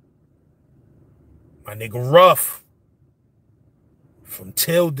 My nigga Ruff from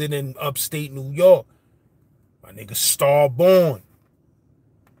Tilden in upstate New York. My nigga Starborn.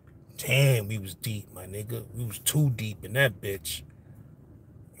 Damn, we was deep, my nigga. We was too deep in that bitch.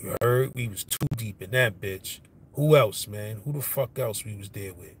 You heard? We was too deep in that bitch. Who else, man? Who the fuck else we was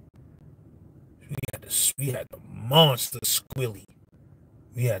there with? We had the monster Squilly.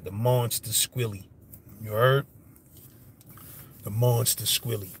 We had the monster Squilly. You heard? The monster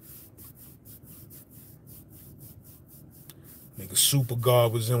Squilly. Nigga Super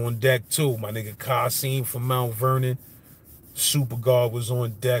Guard was on deck too. My nigga Kasim from Mount Vernon. Super Guard was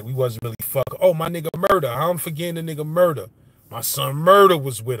on deck. We wasn't really fucking. Oh, my nigga Murder. I'm forgetting the nigga Murder. My son Murder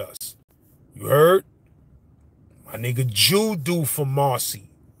was with us. You heard? My nigga Judo from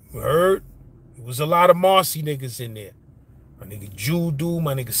Marcy. You heard? There was a lot of Marcy niggas in there. My nigga Judo,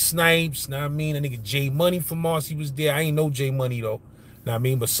 my nigga Snipes, know what I mean? A nigga J Money from Marcy was there. I ain't know J Money though. Know what I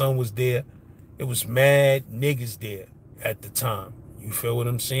mean? But son was there. It was mad niggas there at the time. You feel what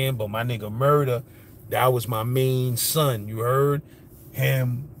I'm saying? But my nigga Murder, that was my main son. You heard?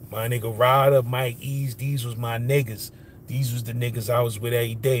 Him, my nigga Ryder, Mike Ease, these was my niggas. These was the niggas I was with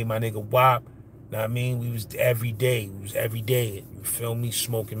every day. My nigga Wop, know what I mean? We was every day. We was every day. You feel me?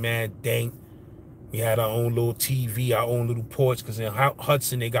 Smoking mad dank. We had our own little TV, our own little porch, because in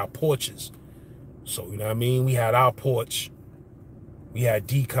Hudson, they got porches. So, you know what I mean? We had our porch. We had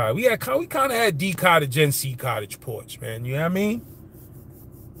D cottage. We kind of had D cottage and C cottage porch, man. You know what I mean?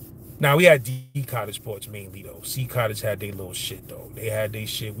 Now we had D cottage porch mainly though. C cottage had their little shit though. They had their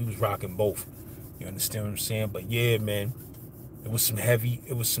shit. We was rocking both. You understand what I'm saying? But yeah, man, it was some heavy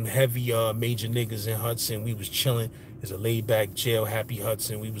major niggas in Hudson. We was chilling. It's a laid back jail, happy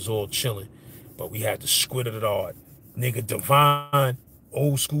Hudson. We was all chilling, but we had to squid it hard. Nigga Divine,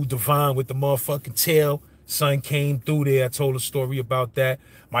 old school Divine with the motherfucking tail. Son came through there. I told a story about that.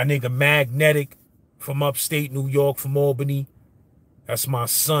 My nigga Magnetic from upstate New York, from Albany. That's my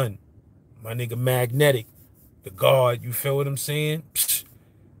son. My nigga Magnetic, the guard. You feel what I'm saying? Psst.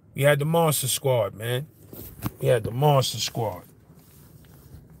 We had the Monster Squad, man. We had the Monster Squad.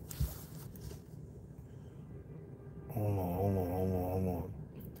 Hold on.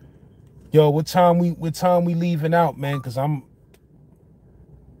 Yo, what time we leaving out, man? Cause I'm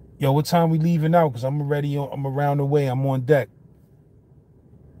already I'm around the way. I'm on deck.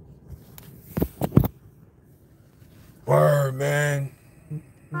 Word, man.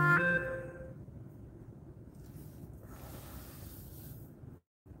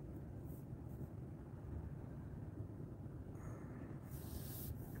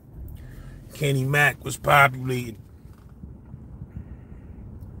 Kenny Mack was populated.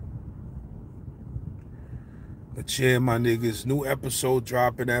 But yeah, my niggas, new episode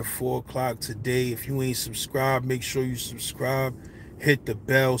dropping at 4 o'clock today. If you ain't subscribed, make sure you subscribe. Hit the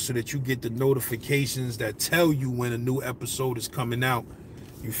bell so that you get the notifications that tell you when a new episode is coming out.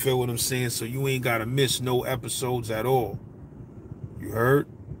 You feel what I'm saying? So you ain't got to miss no episodes at all. You heard?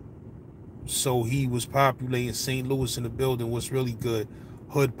 So he was populating St. Louis in the building. What's really good?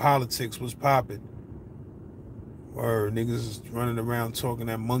 Hood politics was popping. Word, niggas is running around talking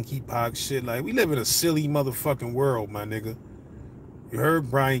that monkeypox shit. Like, we live in a silly motherfucking world, my nigga. You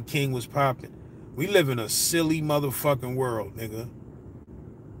heard Brian King was popping. We live in a silly motherfucking world, nigga.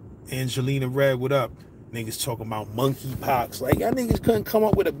 Angelina Red, what up? Niggas talking about monkeypox. Like, y'all niggas couldn't come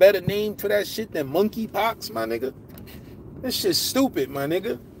up with a better name for that shit than monkeypox, my nigga. That shit's stupid, my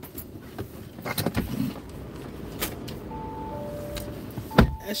nigga.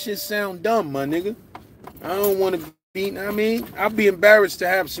 That shit sound dumb, my nigga. I don't want to be, I mean, I'd be embarrassed to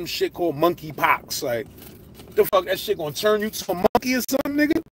have some shit called monkeypox. Like, what the fuck, that shit gonna turn you to a monkey or something,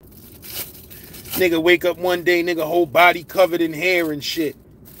 nigga? Nigga wake up one day, nigga whole body covered in hair and shit.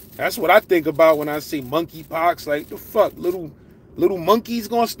 That's what I think about when I say monkeypox. Like, the fuck, little monkeys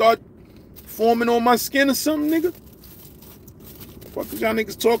gonna start forming on my skin or something, nigga? What the fuck is y'all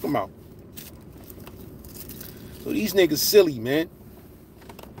niggas talking about? So these niggas silly, man.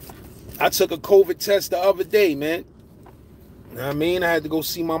 I took a COVID test the other day, man. You know what I mean? I had to go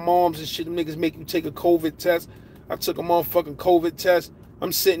see my moms and shit. Them niggas make you take a COVID test. I took a motherfucking COVID test.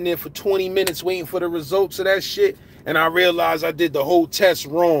 I'm sitting there for 20 minutes waiting for the results of that shit. And I realized I did the whole test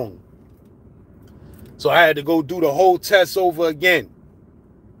wrong. So I had to go do the whole test over again.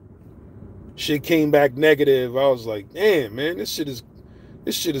 Shit came back negative. I was like, damn, man, this shit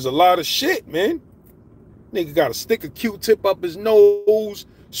is a lot of shit, man. Nigga gotta stick a Q-tip up his nose,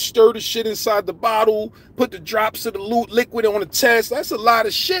 stir the shit inside the bottle, put the drops of the liquid on the test. That's a lot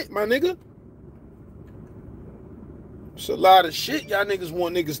of shit, my nigga. It's a lot of shit y'all niggas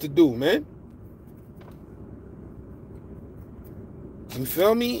want niggas to do, man. You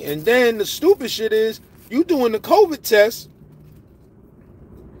feel me? And then the stupid shit is, you doing the COVID test.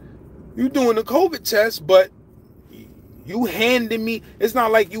 You doing the COVID test, but you handing me, it's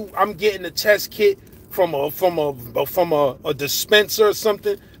not like I'm getting a test kit from a dispenser or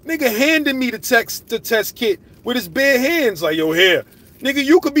something. Nigga handing me the test kit with his bare hands, like, yo, here. Nigga,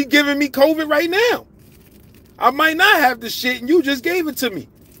 you could be giving me COVID right now. I might not have the shit and you just gave it to me.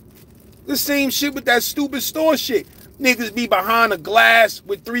 The same shit with that stupid store shit. Niggas be behind a glass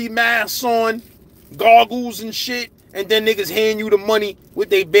with 3 masks on, goggles and shit, and then niggas hand you the money with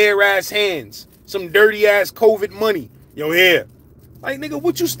their bare ass hands. Some dirty ass COVID money. Yo, here. Like, nigga,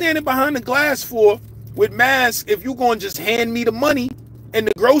 what you standing behind the glass for with masks if you gonna just hand me the money and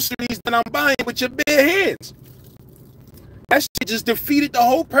the groceries that I'm buying with your bare hands? That shit just defeated the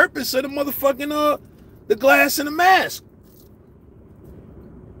whole purpose of the motherfucking, the glass and the mask.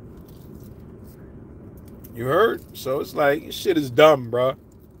 You heard? So it's like, this shit is dumb, bro.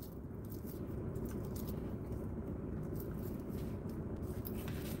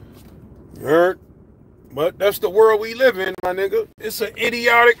 You heard? But that's the world we live in, my nigga. It's an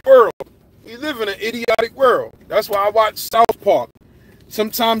idiotic world. We live in an idiotic world. That's why I watch South Park.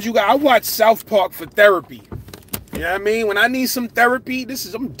 Sometimes I watch South Park for therapy. You know what I mean? When I need some therapy,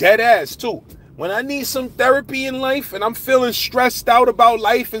 I'm dead ass too. When I need some therapy in life and I'm feeling stressed out about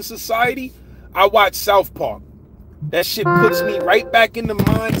life and society, I watch South Park. That shit puts me right back in the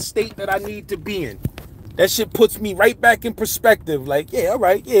mind state that I need to be in. That shit puts me right back in perspective. Like, yeah, all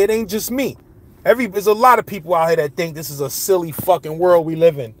right, yeah, it ain't just me. There's a lot of people out here that think this is a silly fucking world we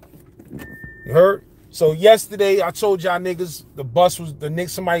live in. You heard? So yesterday, I told y'all niggas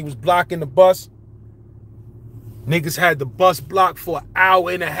somebody was blocking the bus. Niggas had the bus blocked for an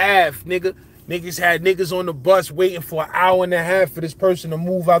hour and a half, nigga. Niggas had niggas on the bus waiting for an hour and a half for this person to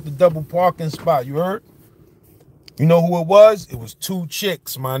move out the double parking spot. You heard? You know who it was? It was two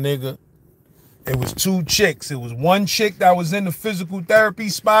chicks, my nigga. It was two chicks. It was one chick that was in the physical therapy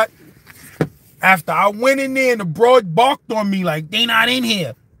spot. After I went in there and the broad barked on me like, they not in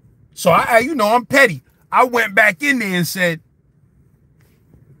here. So I'm petty. I went back in there and said,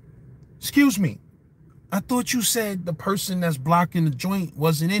 excuse me, I thought you said the person that's blocking the joint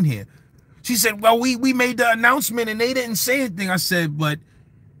wasn't in here. She said, well, we made the announcement and they didn't say anything. I said, but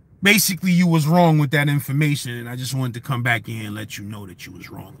basically you was wrong with that information. And I just wanted to come back in and let you know that you was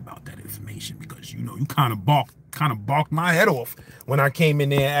wrong about that information because, you kind of balked my head off when I came in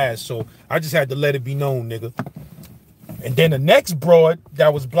there and asked. So I just had to let it be known, nigga. And then the next broad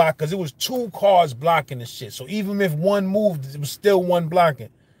that was blocked, because it was two cars blocking the shit. So even if one moved, it was still one blocking.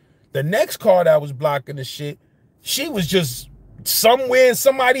 The next car that was blocking the shit, she was just somewhere in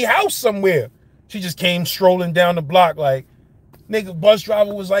somebody's house somewhere. She just came strolling down the block like, nigga, bus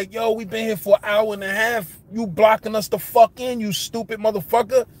driver was like, yo, we been here for an hour and a half. You blocking us the fuck in, you stupid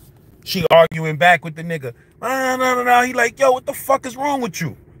motherfucker. She arguing back with the nigga. No. He like, yo, what the fuck is wrong with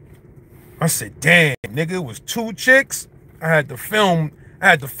you? I said, damn, nigga, it was two chicks. I had to film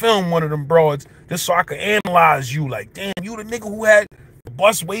one of them broads just so I could analyze you. Like, damn, you the nigga who had the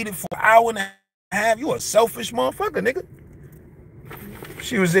bus waited for an hour and a half. You a selfish motherfucker, nigga.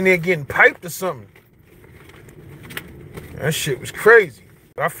 She was in there getting piped or something. That shit was crazy.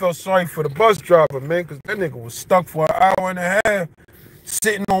 I felt sorry for the bus driver, man, because that nigga was stuck for an hour and a half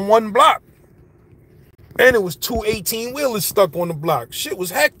sitting on one block. And it was two 18-wheelers stuck on the block. Shit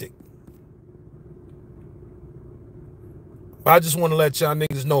was hectic. I just want to let y'all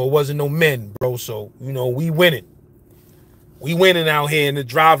niggas know it wasn't no men, bro. So, we winning. We winning out here in the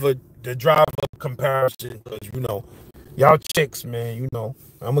driver comparison. Because, y'all chicks, man, I'm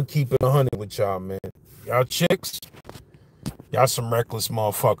going to keep it 100 with y'all, man. Y'all chicks, y'all some reckless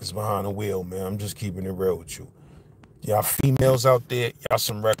motherfuckers behind the wheel, man. I'm just keeping it real with you. Y'all females out there, y'all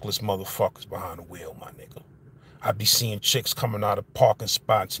some reckless motherfuckers behind the wheel, my nigga. I be seeing chicks coming out of parking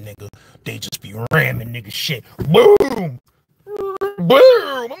spots, nigga. They just be ramming nigga shit. Boom!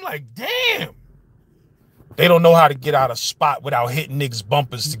 Boom! I'm like, damn. They don't know how to get out of spot without hitting niggas'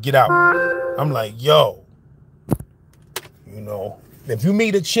 bumpers to get out. I'm like, yo. If you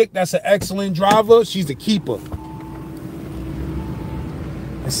meet a chick that's an excellent driver, she's a keeper.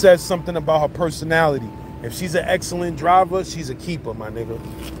 It says something about her personality. If she's an excellent driver, she's a keeper, my nigga.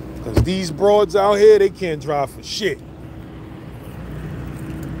 Because these broads out here, they can't drive for shit.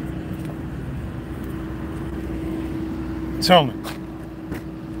 Tell me.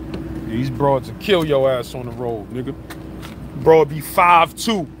 These broads will kill your ass on the road, nigga. Broad be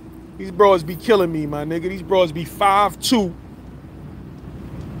 5'2". These broads be killing me, my nigga. These broads be 5'2".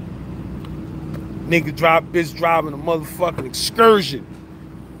 Nigga bitch driving a motherfucking excursion.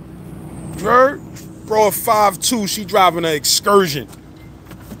 You heard? Broad 5'2", she driving an excursion.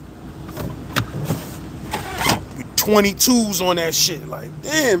 With 22s on that shit. Like,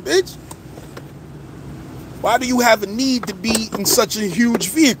 damn, bitch. Why do you have a need to be in such a huge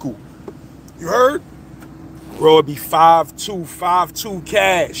vehicle? You heard? Broad be 5'2",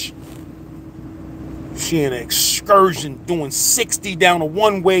 cash. She in an excursion doing 60 down a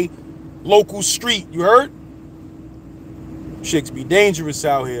one-way local street. You heard? Chicks be dangerous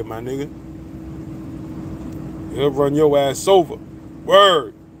out here, my nigga. They'll run your ass over.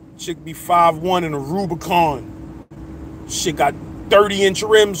 Word. Chick be 5'1" in a Rubicon. Shit got 30-inch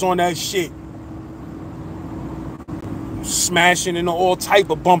rims on that shit. Smashing into all type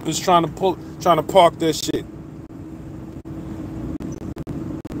of bumpers trying to park that shit.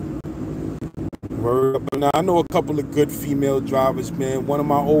 Word up. Now I know a couple of good female drivers, man. One of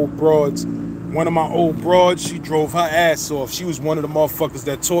my old broads, she drove her ass off. She was one of the motherfuckers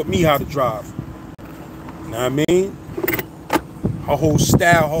that taught me how to drive. You know what I mean? Her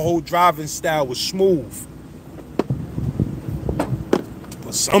whole driving style was smooth.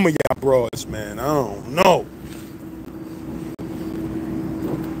 But some of y'all broads, man, I don't know.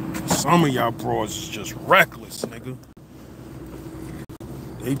 Some of y'all broads is just reckless, nigga.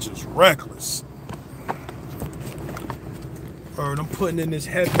 They just reckless. I'm putting in this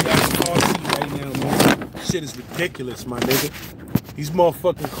heavy ass car seat right now, man. Shit is ridiculous, my nigga. These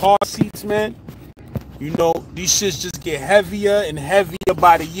motherfucking car seats, man. You know, these shits just get heavier and heavier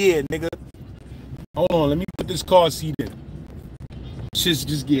by the year, nigga. Hold on, let me put this car seat in. Shits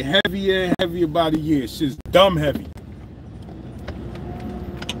just get heavier and heavier by the year. Shit's dumb heavy.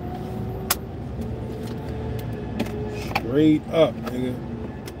 Straight up, nigga.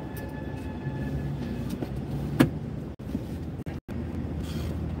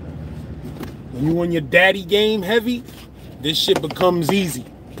 When you on your daddy game heavy, this shit becomes easy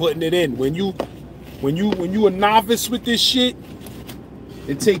putting it in. When you a novice with this shit,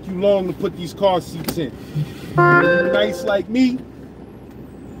 it take you long to put these car seats in. When you nice like me,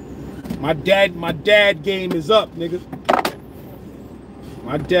 my dad game is up, nigga.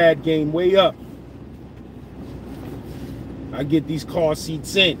 My dad game way up. I get these car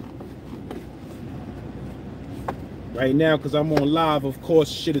seats in. Right now, because I'm on live, of course,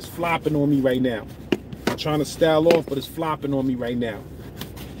 shit is flopping on me right now. I'm trying to style off, but it's flopping on me right now.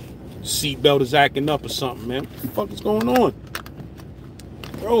 Seatbelt is acting up or something, man. What the fuck is going on?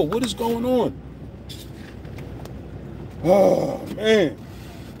 Bro, what is going on? Oh, man.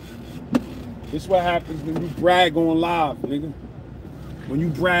 This is what happens when you brag on live, nigga. When you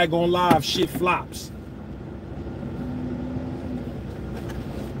brag on live, shit flops.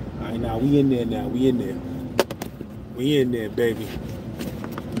 All right, now we in there now. We in there. We in there, baby.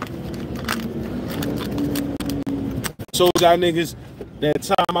 So y'all niggas, that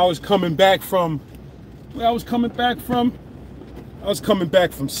time I was coming back from, where I was coming back from? I was coming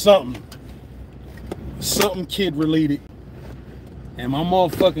back from something kid related. And my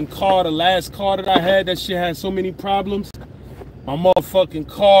motherfucking car, the last car that I had, that shit had so many problems. My motherfucking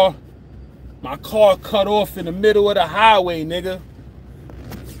car, my car cut off in the middle of the highway, nigga.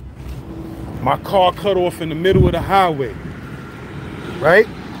 My car cut off in the middle of the highway, right?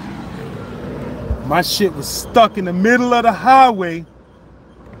 My shit was stuck in the middle of the highway,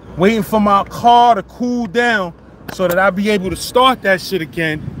 waiting for my car to cool down so that I'd be able to start that shit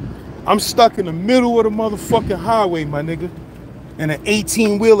again. I'm stuck in the middle of the motherfucking highway, my nigga. And an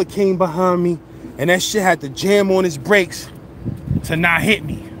 18-wheeler came behind me, and that shit had to jam on its brakes to not hit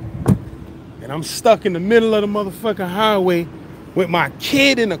me. And I'm stuck in the middle of the motherfucking highway with my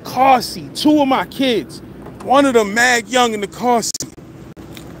kid in the car seat. Two of my kids. One of them mad young in the car seat.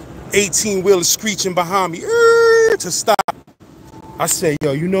 18-wheeler screeching behind me to stop. I said,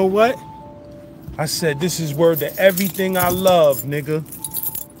 yo, you know what? I said, this is word to everything I love, nigga.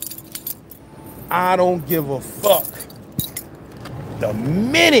 I don't give a fuck. The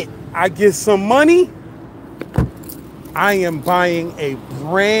minute I get some money, I am buying a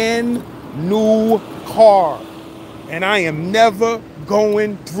brand new car. And I am never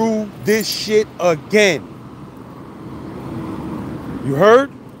going through this shit again. You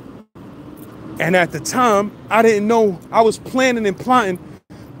heard? And at the time, I didn't know. I was planning and plotting,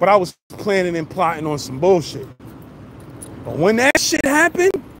 but I was planning and plotting on some bullshit. But when that shit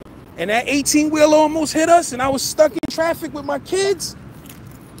happened, and that 18-wheeler almost hit us, and I was stuck in traffic with my kids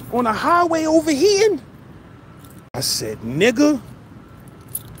on the highway overheating, I said, nigga,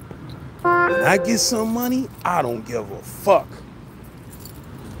 when I get some money, I don't give a fuck.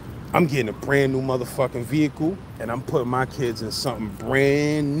 I'm getting a brand new motherfucking vehicle, and I'm putting my kids in something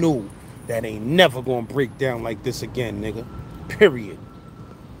brand new that ain't never gonna break down like this again, nigga. Period.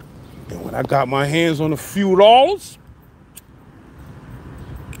 And when I got my hands on a few dollars,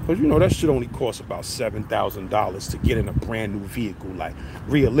 because you know that shit only costs about $7,000 to get in a brand new vehicle. Like,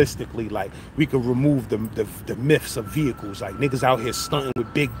 realistically, like, we could remove the myths of vehicles. Like, niggas out here stunting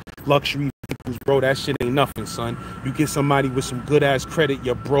with big luxury vehicles, bro. That shit ain't nothing, son. You get somebody with some good ass credit,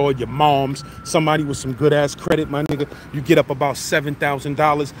 your bro, your moms, somebody with some good ass credit, my nigga. You get up about $7,000,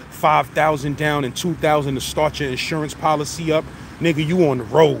 $5,000 down, and $2,000 to start your insurance policy up. Nigga, you on the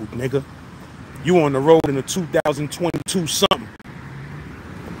road, nigga. You on the road in a 2022 something.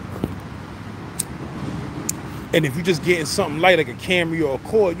 And if you're just getting something light like a Camry or a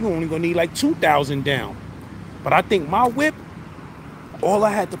Accord, you only gonna need like $2,000 down. But I think my whip, all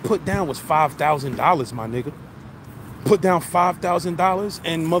I had to put down was $5,000, my nigga. Put down $5,000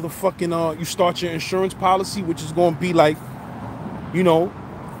 and motherfucking you start your insurance policy, which is gonna be like, you know,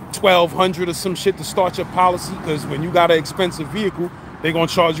 $1,200 or some shit to start your policy. Because when you got an expensive vehicle, they're gonna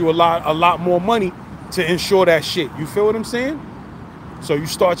charge you a lot more money to insure that shit. You feel what I'm saying? So you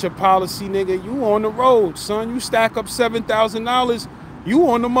start your policy, nigga, you on the road, son. You stack up $7,000, you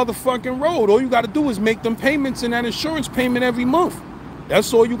on the motherfucking road. All you gotta do is make them payments and that insurance payment every month.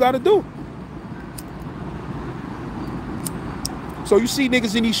 That's all you gotta do. So you see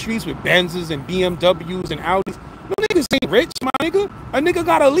niggas in these streets with Benzes and BMWs and Audis. No niggas ain't rich, my nigga. A nigga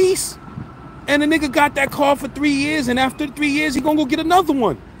got a lease. And the nigga got that car for 3 years, and after 3 years, he gonna go get another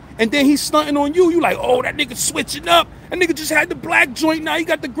one. And then he's stunting on you. You like, oh, that nigga switching up. That nigga just had the black joint, now he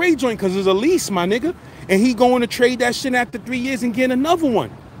got the gray joint, because it's a lease, my nigga. And he going to trade that shit after 3 years and get another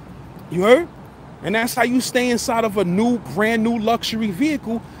one. You heard? And that's how you stay inside of a new, brand new luxury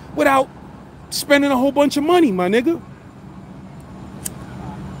vehicle without spending a whole bunch of money, my nigga.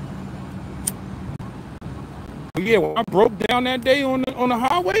 But yeah, when I broke down that day on the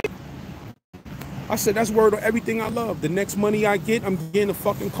highway, I said, that's word of everything I love. The next money I get, I'm getting a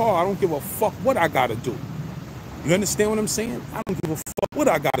fucking car. I don't give a fuck what I gotta do. You understand what I'm saying? I don't give a fuck what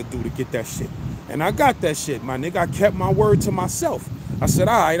I gotta do to get that shit. And I got that shit, my nigga. I kept my word to myself. I said,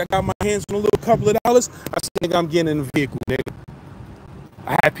 all right, I got my hands on a little couple of dollars. I said, nigga, I'm getting in a vehicle, nigga.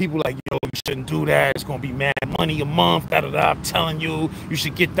 I had people like, yo, you shouldn't do that. It's gonna be mad money a month, da-da-da. I'm telling you, you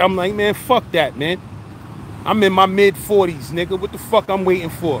should get that. I'm like, man, fuck that, man. I'm in my mid-40s, nigga. What the fuck I'm waiting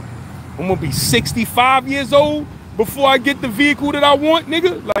for? I'm gonna be 65 years old before I get the vehicle that I want,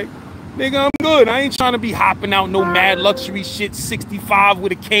 nigga. Like, nigga, I'm good. I ain't trying to be hopping out no mad luxury shit, 65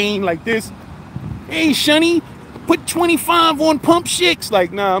 with a cane like this. Hey, Shunny, put 25 on pump shits.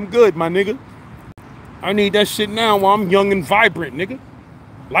 Like, nah, I'm good, my nigga. I need that shit now while I'm young and vibrant, nigga.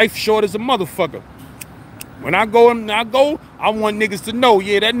 Life short as a motherfucker. When I go, I want niggas to know,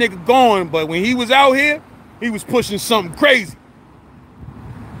 yeah, that nigga gone, but when he was out here, he was pushing something crazy.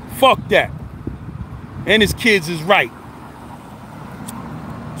 Fuck that. And his kids is right.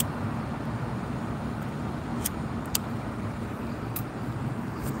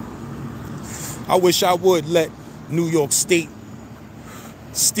 I wish I would let New York State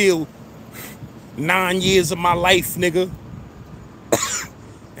steal 9 years of my life, nigga.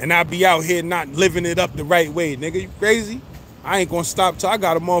 And I be out here not living it up the right way, nigga. You crazy? I ain't gonna stop till I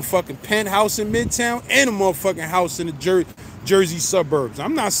got a motherfucking penthouse in Midtown and a motherfucking house in the Jersey suburbs.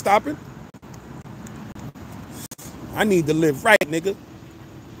 I'm not stopping. I need to live right, nigga.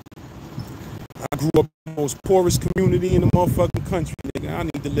 I grew up in the most poorest community in the motherfucking country, nigga. I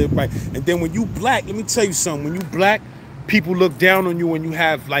need to live right. And then when you black, let me tell you something. When you black, people look down on you when you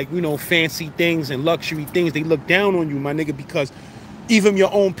have, like, you know, fancy things and luxury things. They look down on you, my nigga, because even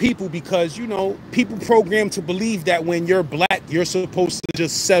your own people, because, you know, people programmed to believe that when you're black, you're supposed to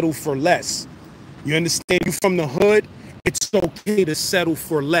just settle for less. You understand? You from the hood, it's okay to settle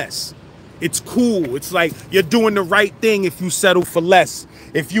for less. It's cool. It's like you're doing the right thing if you settle for less.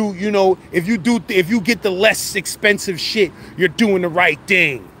 If you get the less expensive shit, you're doing the right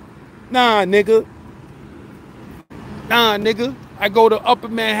thing. Nah, nigga. Nah, nigga. I go to Upper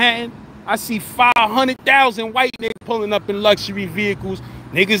Manhattan. I see 500,000 white niggas pulling up in luxury vehicles.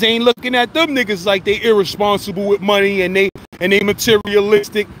 Niggas ain't looking at them niggas like they irresponsible with money and they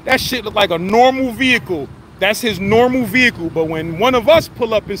materialistic. That shit look like a normal vehicle. That's his normal vehicle. But when one of us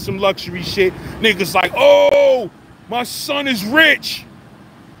pull up in some luxury shit, niggas like, oh, my son is rich.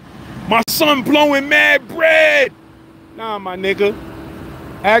 My son blowing mad bread. Nah, my nigga.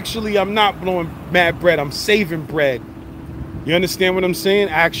 Actually, I'm not blowing mad bread. I'm saving bread. You understand what I'm saying?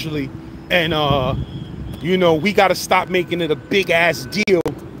 Actually. And, you know, we got to stop making it a big ass deal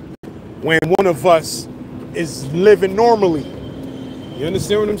when one of us is living normally. You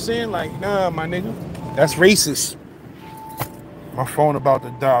understand what I'm saying? Like, nah, my nigga. That's racist. My phone about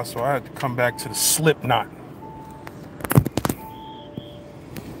to die, so I had to come back to the slip knot.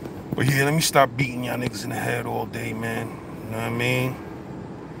 But yeah, let me stop beating y'all niggas in the head all day, man. You know what I mean?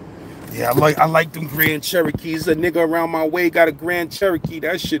 Yeah, I like them Grand Cherokees. A nigga around my way got a Grand Cherokee.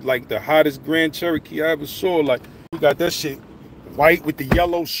 That shit like the hottest Grand Cherokee I ever saw. Like, he got that shit white with the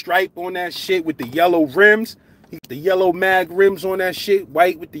yellow stripe on that shit with the yellow rims. The yellow mag rims on that shit,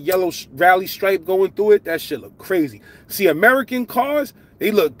 white with the yellow rally stripe going through it. That shit look crazy. See, American cars,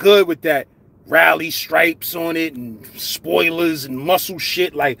 they look good with that rally stripes on it and spoilers and muscle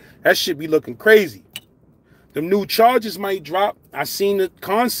shit. Like, that shit be looking crazy. Them new Chargers might drop. I seen the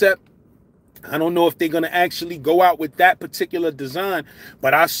concept. I don't know if they're going to actually go out with that particular design,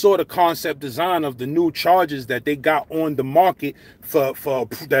 but I saw the concept design of the new Chargers that they got on the market for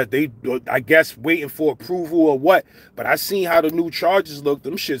that they, I guess, waiting for approval or what. But I seen how the new Chargers look.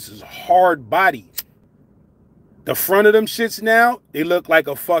 Them shits is hard body. The front of them shits now, they look like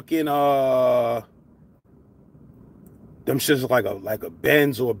a fucking, them shits look like a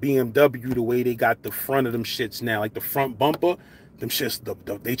Benz or a BMW the way they got the front of them shits now, like the front bumper. Them shits,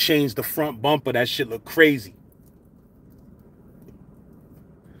 they changed the front bumper. That shit look crazy.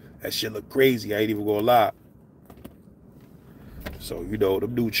 That shit look crazy. I ain't even gonna lie. So, you know,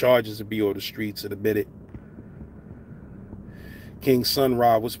 them new Chargers will be on the streets in a minute. King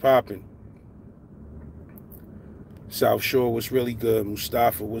Sunrod, what's popping? South Shore was really good.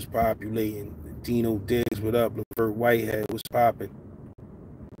 Mustafa was populating. Dino Diggs, what up? Levert Whitehead was popping.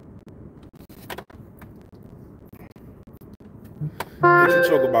 What you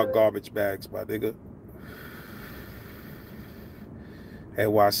talk about garbage bags, my nigga?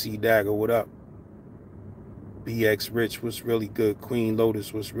 NYC Dagger, what up? BX Rich was really good. Queen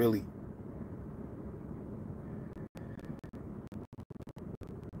Lotus was really.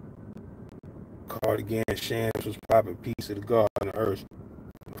 Cardigan Shams was popping. Piece of the God on the Earth.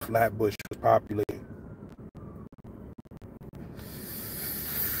 Flatbush was populating.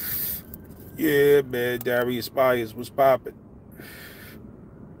 Yeah, man. Darius Spires was popping.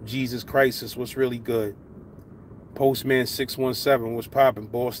 Jesus Crisis was really good. Postman 617 was popping.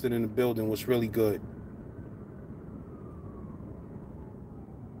 Boston in the building was really good.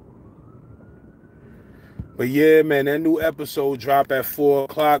 But yeah, man, that new episode dropped at 4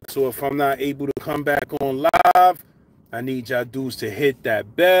 o'clock. So if I'm not able to come back on live, I need y'all dudes to hit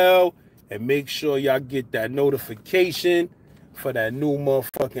that bell and make sure y'all get that notification for that new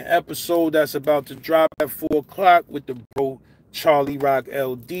motherfucking episode that's about to drop at 4 o'clock with the bro Charlie Rock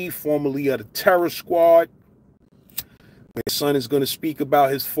LD, formerly of the Terror Squad. My son is going to speak about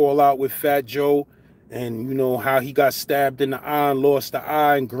his fallout with Fat Joe and, you know, how he got stabbed in the eye and lost the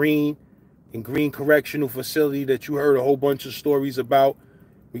eye in Green Correctional Facility that you heard a whole bunch of stories about.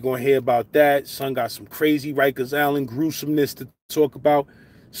 We're going to hear about that. Son got some crazy Rikers Island gruesomeness to talk about.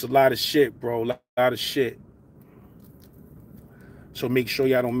 It's a lot of shit, bro. A lot of shit. So make sure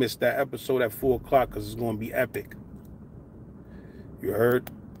y'all don't miss that episode at 4 o'clock because it's going to be epic. You heard?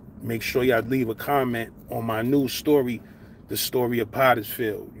 Make sure y'all leave a comment on my new story, The Story of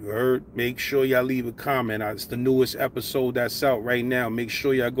Pottersfield. You heard? Make sure y'all leave a comment. It's the newest episode that's out right now. Make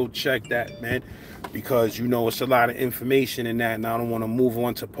sure y'all go check that, man. Because, you know, it's a lot of information in that. And I don't want to move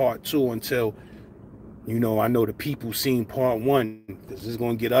on to part 2 until, you know, I know the people seen part 1. Because it's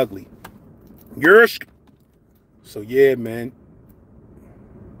going to get ugly. Yersk. So, yeah, man.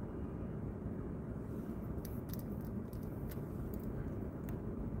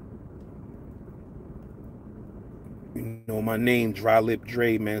 You know, my name, Dry Lip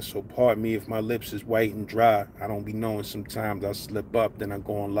Dre, man, so pardon me if my lips is white and dry. I don't be knowing sometimes. I slip up, then I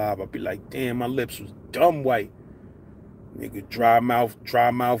go on live. I'll be like, damn, my lips was dumb white. Nigga, dry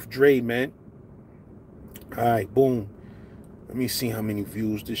mouth Dre, man. All right, boom. Let me see how many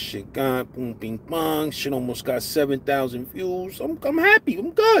views this shit got. Boom, bing, bong. Shit almost got 7,000 views. I'm happy.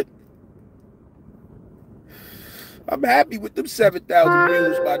 I'm good. I'm happy with them 7,000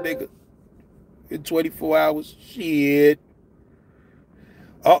 views, my nigga. In 24 hours. Shit.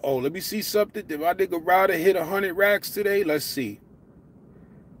 Uh-oh, let me see something. Did my nigga Ryder hit 100 racks today? Let's see.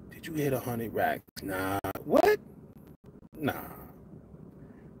 Did you hit 100 racks? Nah. What? Nah.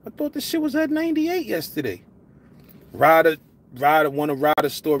 I thought this shit was at 98 yesterday. Ryder, one of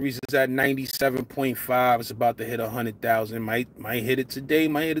Ryder's stories is at 97.5. It's about to hit 100,000. Might hit it today,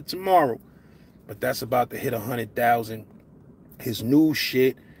 might hit it tomorrow. But that's about to hit 100,000. His new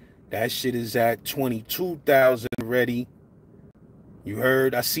shit, that shit is at 22,000 already. You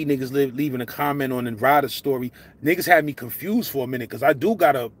heard? I see niggas leaving a comment on the Ryder story. Niggas had me confused for a minute because I do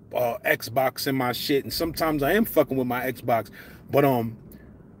got a Xbox in my shit, and sometimes I am fucking with my Xbox. But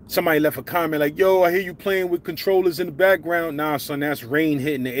somebody left a comment like, "Yo, I hear you playing with controllers in the background." Nah, son, that's rain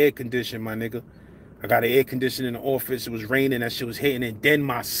hitting the air conditioner, my nigga. I got an air conditioner in the office. It was raining. That shit was hitting. And then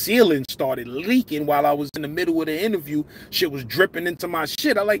my ceiling started leaking while I was in the middle of the interview. Shit was dripping into my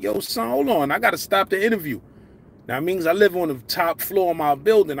shit. I like, yo, son, hold on. I got to stop the interview. Now, it means I live on the top floor of my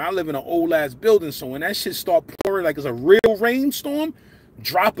building. I live in an old-ass building. So when that shit start pouring like it's a real rainstorm,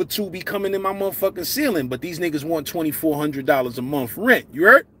 drop or two be coming in my motherfucking ceiling. But these niggas want $2,400 a month rent. You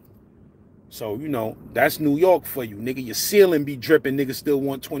heard? So, you know, that's New York for you, nigga. Your ceiling be dripping. Niggas still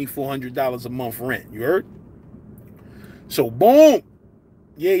want $2,400 a month rent. You heard? So, boom.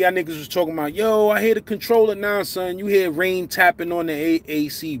 Yeah, y'all niggas was talking about, yo, I hear the controller now, son. You hear rain tapping on the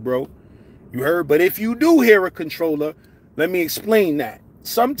AC, bro. You heard? But if you do hear a controller, let me explain that.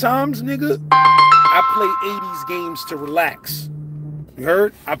 Sometimes, nigga, I play 80s games to relax. You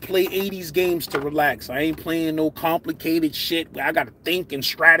heard? I play 80s games to relax. I ain't playing no complicated shit where I got to think and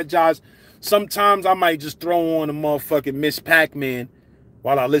strategize. Sometimes I might just throw on a motherfucking Miss Pac-Man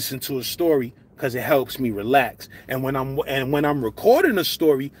while I listen to a story because it helps me relax. And when I'm recording a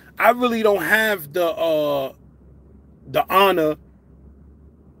story, I really don't have the honor,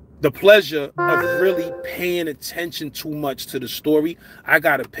 the pleasure of really paying attention too much to the story. I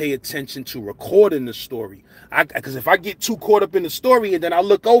gotta pay attention to recording the story. Because if I get too caught up in the story and then I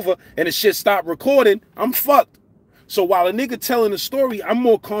look over and the shit stop recording, I'm fucked. So while a nigga telling the story, I'm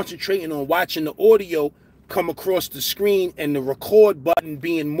more concentrating on watching the audio come across the screen and the record button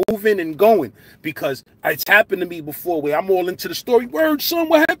being moving and going, because it's happened to me before where I'm all into the story. Word, son,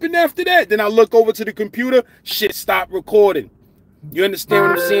 what happened after that? Then I look over to the computer, shit stopped recording. You understand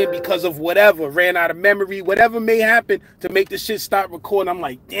what I'm saying? Because of whatever, ran out of memory, whatever may happen to make the shit stop recording. I'm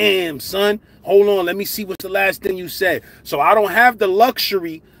like, damn, son, hold on, let me see what's the last thing you said. So I don't have the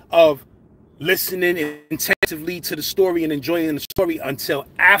luxury of listening intensively to the story and enjoying the story until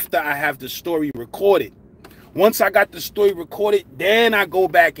after I have the story recorded. Once I got the story recorded, then I go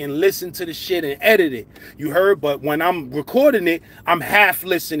back and listen to the shit and edit it. You heard? But when I'm recording it, I'm half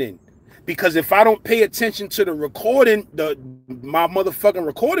listening. Because if I don't pay attention to the recording, my motherfucking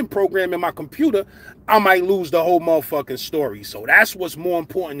recording program in my computer, I might lose the whole motherfucking story. So that's what's more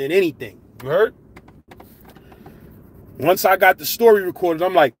important than anything. You heard? Once I got the story recorded,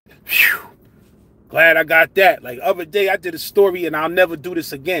 I'm like, phew. Glad I got that. Like other day, I did a story, and I'll never do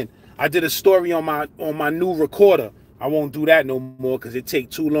this again. I did a story on my new recorder. I won't do that no more because it take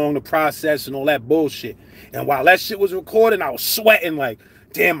too long to process and all that bullshit. And while that shit was recording, I was sweating like,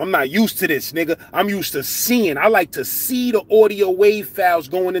 damn, I'm not used to this, nigga. I'm used to seeing. I like to see the audio wave files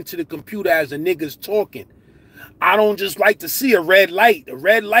going into the computer as the nigga's talking. I don't just like to see a red light. A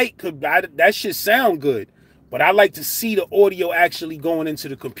red light that shit sound good. But I like to see the audio actually going into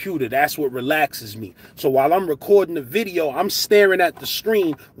the computer. That's what relaxes me. So while I'm recording the video, I'm staring at the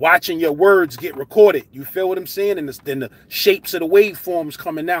screen, watching your words get recorded. You feel what I'm saying? And then the shapes of the waveforms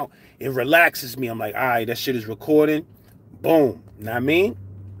coming out. It relaxes me. I'm like, all right, that shit is recording. Boom. You know what I mean?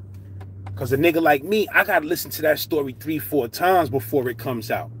 Because a nigga like me, I got to listen to that story 3-4 times before it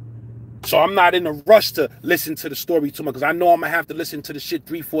comes out. So I'm not in a rush to listen to the story too much because I know I'm going to have to listen to the shit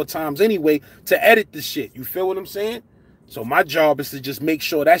 3-4 times anyway to edit the shit. You feel what I'm saying? So my job is to just make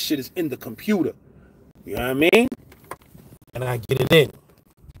sure that shit is in the computer. You know what I mean? And I get it in.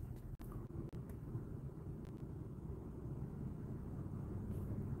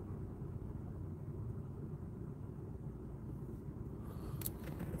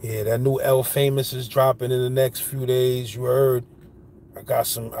 Yeah, that new L Famous is dropping in the next few days. You heard? I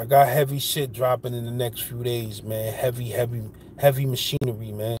got heavy shit dropping in the next few days, man. Heavy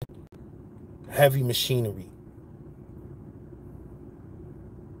machinery, man. Heavy machinery.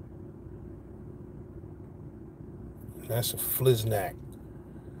 That's a fliznack.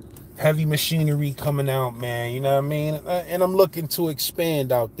 Heavy machinery coming out, man. You know what I mean? And I'm looking to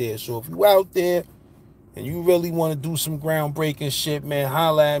expand out there. So if you out there and you really want to do some groundbreaking shit, man,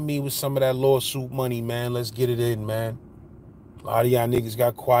 holla at me with some of that lawsuit money, man. Let's get it in, man. A lot of y'all niggas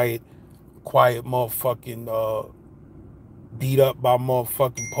got quiet motherfucking beat up by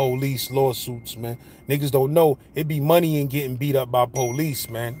motherfucking police lawsuits, man. Niggas don't know it be money in getting beat up by police,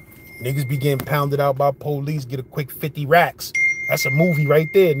 man. Niggas be getting pounded out by police, get a quick 50 racks. That's a movie right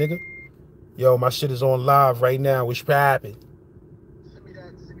there, nigga. Yo, my shit is on live right now. What's poppin'? Send me that.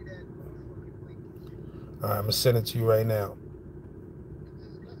 All right, I'm gonna send it to you right now.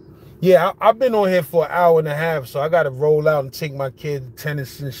 Yeah, I've been on here for an hour and a half, so I got to roll out and take my kid to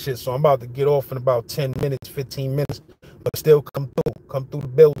tennis and shit. So I'm about to get off in about 10 minutes, 15 minutes, but still come through the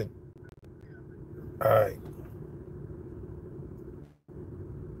building. All right.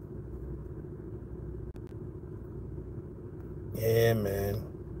 Yeah, man.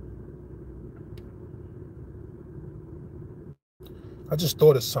 I just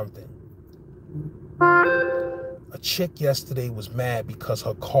thought of something. A chick yesterday was mad because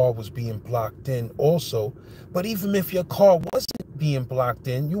her car was being blocked in also. But even if your car wasn't being blocked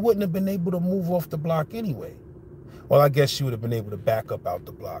in, you wouldn't have been able to move off the block anyway. Well, I guess you would have been able to back up out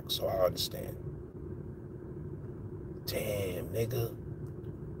the block, so I understand. Damn, nigga.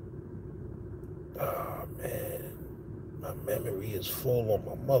 Oh, man. My memory is full on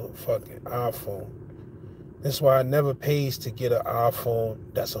my motherfucking iPhone. That's why it never pays to get an iPhone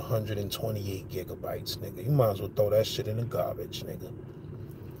that's 128 gigabytes, nigga. You might as well throw that shit in the garbage, nigga.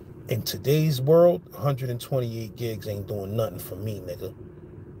 In today's world, 128 gigs ain't doing nothing for me, nigga.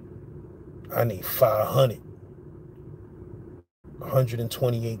 I need 500.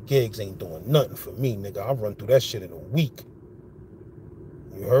 128 gigs ain't doing nothing for me, nigga. I'll run through that shit in a week.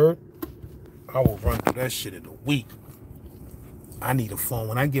 You heard? I will run through that shit in a week. I need a phone.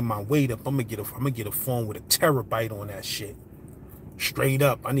 When I get my weight up, I'm gonna get a phone with a terabyte on that shit. Straight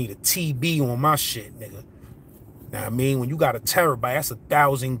up. I need a TB on my shit, nigga. Now I mean, when you got a terabyte, that's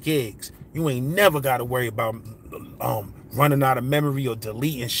 1,000 gigs. You ain't never gotta worry about running out of memory or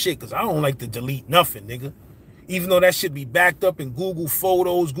deleting shit, cause I don't like to delete nothing, nigga. Even though that should be backed up in Google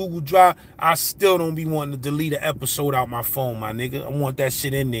Photos, Google Drive, I still don't be wanting to delete an episode out my phone, my nigga. I want that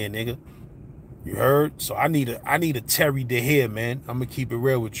shit in there, nigga. You heard? So I need a Terry to hear, man. I'm gonna keep it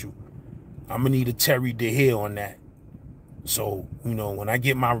real with you. I'm gonna need a Terry DeHill on that. So, you know, when I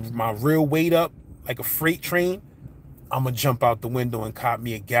get my real weight up like a freight train, I'm gonna jump out the window and cop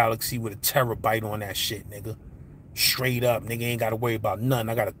me a Galaxy with a terabyte on that shit, nigga. Straight up, nigga, ain't gotta worry about nothing.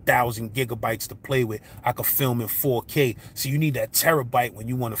 I got 1,000 gigabytes to play with. I could film in 4K. So you need that terabyte when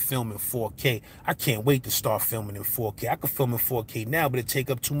you want to film in 4K. I can't wait to start filming in 4K. I could film in 4K now, but it take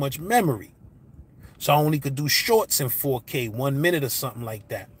up too much memory. So I only could do shorts in 4K, 1 minute or something like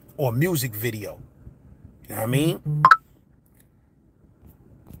that. Or music video. You know what I mean?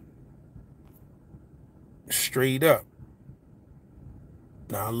 Straight up.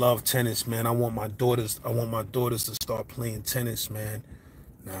 Now, I love tennis, man. I want my daughters to start playing tennis, man.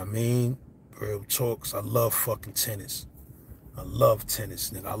 Know what I mean? Real talks. I love fucking tennis. I love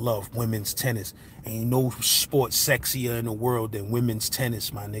tennis, nigga. I love women's tennis. Ain't no sport sexier in the world than women's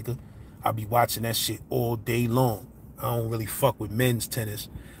tennis, my nigga. I be watching that shit all day long. I don't really fuck with men's tennis,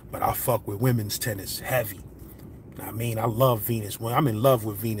 but I fuck with women's tennis heavy. Know what I mean? I love Venus. I'm in love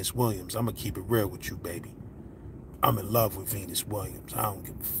with Venus Williams. I'm gonna keep it real with you, baby. I'm in love with Venus Williams. I don't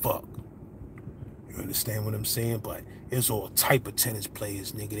give a fuck. You understand what I'm saying? But it's all type of tennis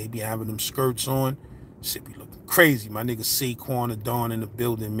players, nigga. They be having them skirts on. Shit be looking crazy. My nigga Saquon Adon in the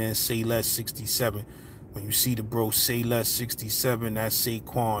building, man. Say Less 67. When you see the bro Say Less 67, that's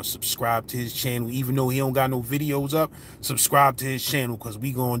Saquon. Subscribe to his channel. Even though he don't got no videos up, subscribe to his channel, because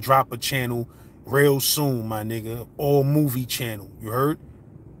we gonna drop a channel real soon, my nigga. All movie channel. You heard?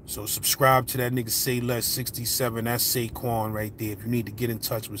 So subscribe to that nigga Say Less 67. That's Saquon right there. If you need to get in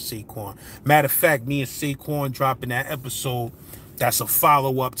touch with Saquon. Matter of fact, me and Saquon dropping that episode. That's a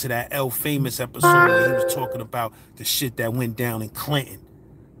follow-up to that El Famous episode where he was talking about the shit that went down in Clinton.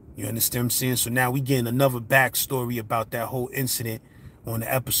 You understand what I'm saying? So now we getting another backstory about that whole incident on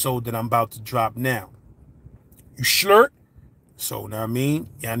the episode that I'm about to drop now. You slurp? So, know what I mean?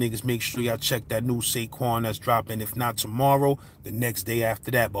 Y'all niggas make sure y'all check that new Saquon that's dropping. If not tomorrow, the next day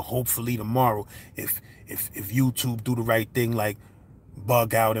after that. But hopefully tomorrow, if YouTube do the right thing, like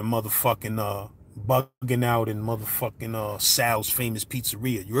bugging out in motherfucking Sal's Famous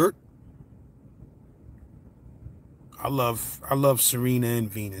Pizzeria. You heard? I love Serena and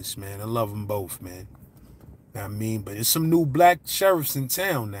Venus, man. I love them both, man. Know what I mean? But there's some new black sheriffs in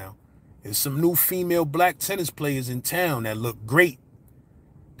town now. There's some new female black tennis players in town that look great,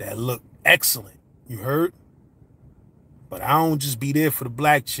 that look excellent. You heard? But I don't just be there for the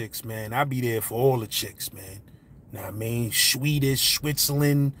black chicks, man. I be there for all the chicks, man. Know what I mean? Swedish,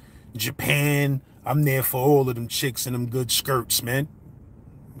 Switzerland, Japan. I'm there for all of them chicks and them good skirts, man.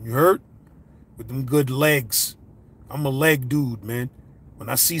 You heard? With them good legs. I'm a leg dude, man. When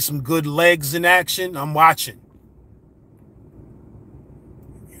I see some good legs in action, I'm watching.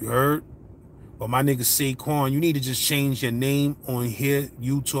 You heard? But my nigga Saquon, you need to just change your name on here,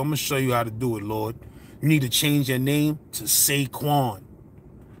 YouTube. I'm going to show you how to do it, Lord. You need to change your name to Saquon.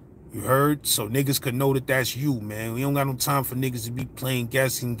 You heard? So niggas could know that that's you, man. We don't got no time for niggas to be playing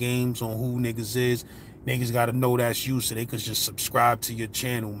guessing games on who niggas is. Niggas got to know that's you so they could just subscribe to your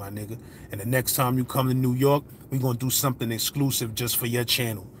channel, my nigga. And the next time you come to New York, we going to do something exclusive just for your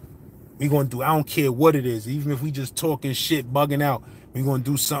channel. We going to do, I don't care what it is. Even if we just talking shit, bugging out, we going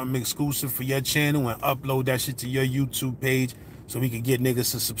to do something exclusive for your channel and upload that shit to your YouTube page so we can get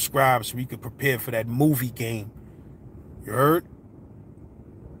niggas to subscribe so we can prepare for that movie game. You heard?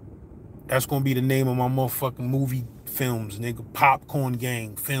 That's going to be the name of my motherfucking movie films, nigga. Popcorn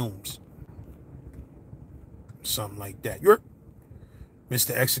Gang Films. Something like that. You're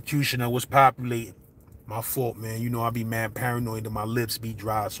Mr. Executioner was populated. My fault, man. You know I be mad paranoid and my lips be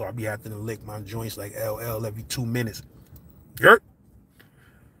dry, so I be having to lick my joints like LL every 2 minutes. Yurt.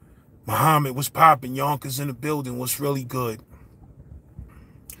 Muhammad was popping. Yonkers in the building. What's really good?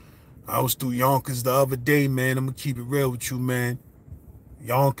 I was through Yonkers the other day, man. I'm gonna keep it real with you, man.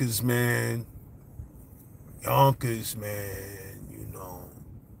 Yonkers, man. Yonkers, man. You know.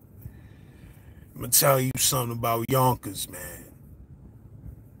 I'm gonna tell you something about Yonkers, man.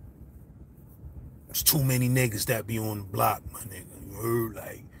 There's too many niggas that be on the block, my nigga. You heard?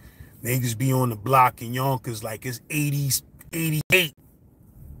 Like, niggas be on the block in Yonkers like it's 80s, 88.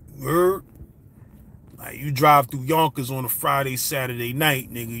 You heard? Like, you drive through Yonkers on a Friday, Saturday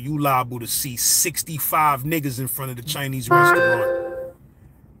night, nigga, you liable to see 65 niggas in front of the Chinese restaurant.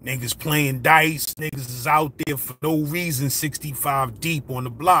 Niggas playing dice. Niggas is out there for no reason 65 deep on the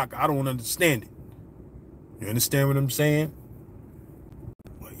block. I don't understand it. You understand what I'm saying?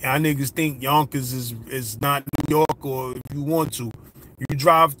 Y'all niggas think Yonkers is not New York, or if you want to, you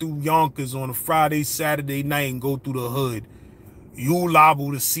drive through Yonkers on a Friday, Saturday night and go through the hood, you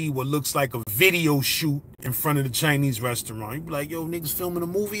liable to see what looks like a video shoot in front of the Chinese restaurant. You be like, yo, niggas filming a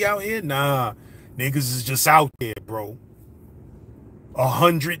movie out here? Nah, niggas is just out there, bro.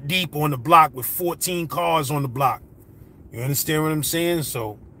 100 deep on the block with 14 cars on the block. You understand what I'm saying?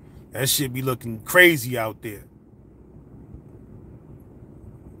 So that shit be looking crazy out there.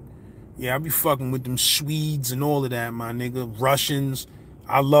 Yeah, I be fucking with them Swedes and all of that, my nigga. Russians.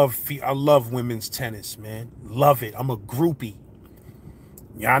 I love women's tennis, man. Love it. I'm a groupie.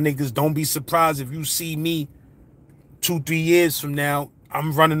 Y'all niggas don't be surprised if you see me 2-3 years from now.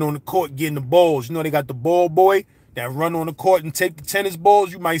 I'm running on the court getting the balls. You know they got the ball boy that run on the court and take the tennis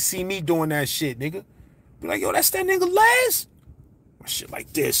balls. You might see me doing that shit, nigga. Be like, yo, that's that nigga Les. Shit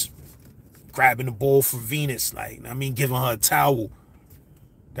like this. Grabbing the ball for Venus. Like, I mean, giving her a towel.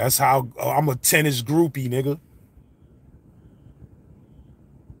 That's how I'm a tennis groupie, nigga.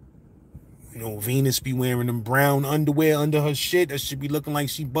 You know, Venus be wearing them brown underwear under her shit. That should be looking like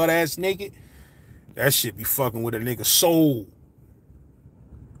she butt-ass naked. That shit be fucking with a nigga soul.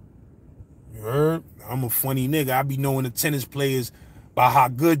 You heard? I'm a funny nigga. I be knowing the tennis players by how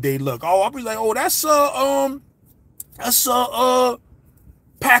good they look. Oh, I'll be like, oh, that's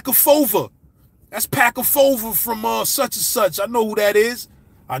Pakafova. That's Pakafova from such and such. I know who that is.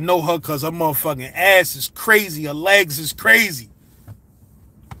 I know her because her motherfucking ass is crazy. Her legs is crazy.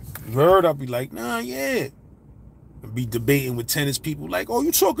 You heard? I'll be like, nah, yeah. I'll be debating with tennis people like, oh,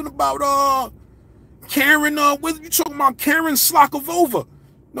 you talking about Karen, you talking about Karen Slakavova?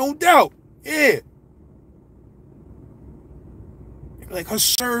 No doubt. Yeah. Like, her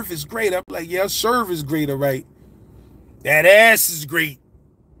serve is great. I'm like, yeah, her serve is great, all right. That ass is great.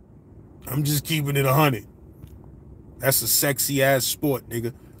 I'm just keeping it 100. That's a sexy ass sport,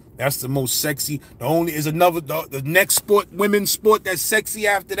 nigga. That's the most sexy. The only is the next sport, women's sport that's sexy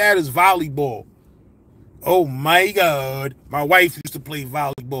after that is volleyball. Oh my God. My wife used to play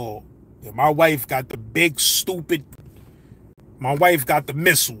volleyball. Yeah, my wife got the big stupid. My wife got the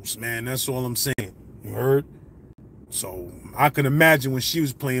missiles, man. That's all I'm saying. You heard? So I can imagine when she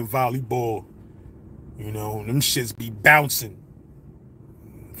was playing volleyball, you know, them shits be bouncing.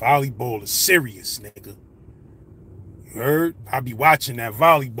 Volleyball is serious, nigga. You heard? I be watching that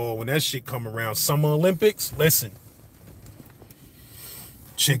volleyball when that shit come around. Summer Olympics, listen.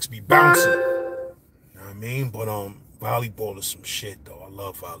 Chicks be bouncing. You know what I mean? But volleyball is some shit, though. I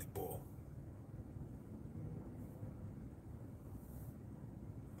love volleyball.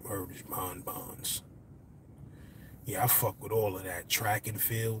 Word is bonbons. Yeah, I fuck with all of that. Track and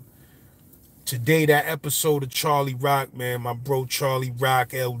field. Today, that episode of Charlie Rock, man, my bro Charlie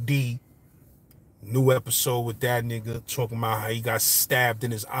Rock LD. New episode with that nigga talking about how he got stabbed in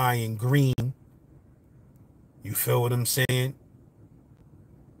his eye in green. You feel what I'm saying?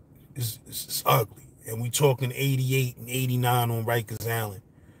 It's ugly. And we talking 88 and 89 on Rikers Island.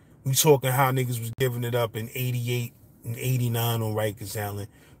 We talking how niggas was giving it up in 88 and 89 on Rikers Island.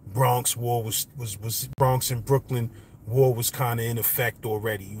 Bronx war was Bronx and Brooklyn war was kind of in effect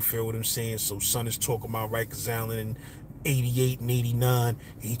already. You feel what I'm saying? So son is talking about Rikers Island in 88 and 89.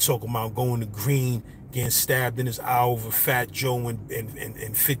 He talking about going to Green, getting stabbed in his eye over Fat Joe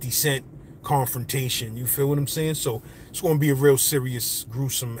and 50 Cent confrontation. You feel what I'm saying? So it's going to be a real serious,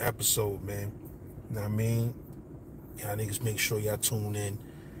 gruesome episode, man. You know what I mean? Y'all niggas make sure y'all tune in.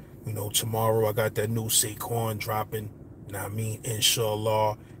 You know, tomorrow I got that new Saquon dropping. You know what I mean?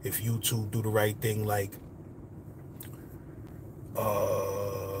 Inshallah, if YouTube do the right thing, like,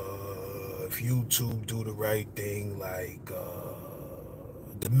 if YouTube do the right thing, like,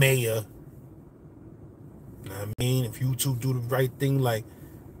 the mayor, you know what I mean? If YouTube do the right thing, like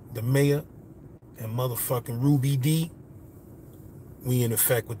the mayor and motherfucking Ruby D, we in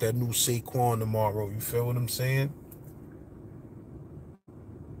effect with that new Saquon tomorrow. You feel what I'm saying?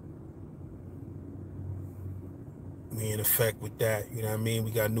 We in effect with that, you know what I mean?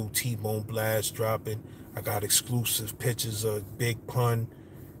 We got new T-Bone Blast dropping. I got exclusive pictures of Big Pun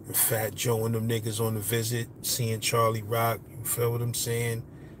and Fat Joe and them niggas on the visit, seeing Charlie Rock. You feel what I'm saying?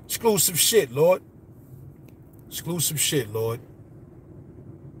 Exclusive shit, Lord. Exclusive shit, Lord.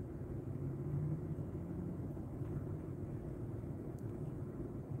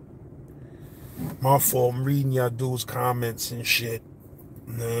 My fault, I'm reading y'all dudes' comments and shit.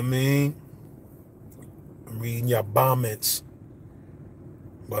 You know what I mean? I'm reading y'all comments.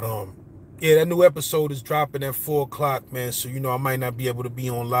 But, yeah, that new episode is dropping at 4 o'clock, man. So, you know, I might not be able to be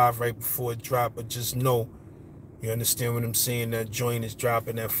on live right before it drop, but just know, you understand what I'm saying? That joint is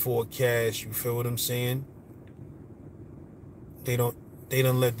dropping at 4 cash. You feel what I'm saying? They don't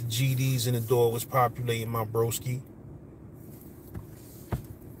let the GDs in the door was populating my broski.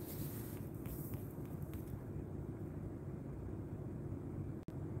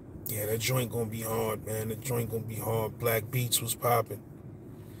 Yeah, that joint gonna be hard, man. The joint gonna be hard. Black Beats was popping.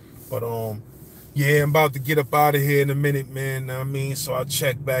 But yeah, I'm about to get up out of here in a minute, man. Know what I mean, so I'll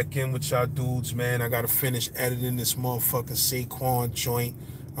check back in with y'all dudes, man. I gotta finish editing this motherfucking Saquon joint.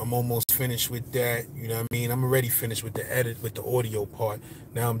 I'm almost finished with that. You know what I mean? I'm already finished with the edit, with the audio part.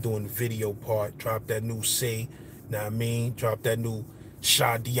 Now I'm doing the video part. Drop that new Say. Know what I mean? Drop that new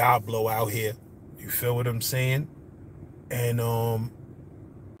Sha Diablo out here. You feel what I'm saying? And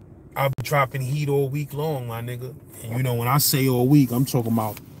I'll be dropping heat all week long, my nigga. And you know, when I say all week, I'm talking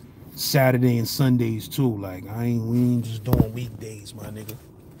about Saturday and Sundays too. Like we ain't just doing weekdays, my nigga.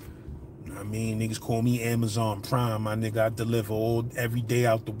 You know what I mean? Niggas call me Amazon Prime, my nigga. I deliver every day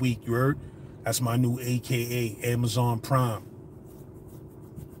out the week, you heard? That's my new AKA, Amazon Prime.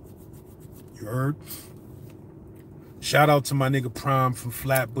 You heard? Shout out to my nigga Prime from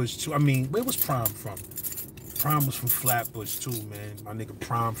Flatbush too. I mean, where was Prime from? Prime was from Flatbush too, man. My nigga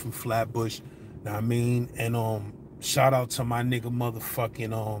Prime from Flatbush. Know what I mean? And shout out to my nigga motherfucking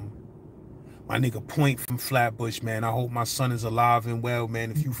my nigga Point from Flatbush, man. I hope my son is alive and well,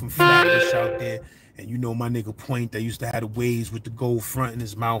 man. If you from Flatbush out there and you know my nigga Point that used to have the waves with the gold front in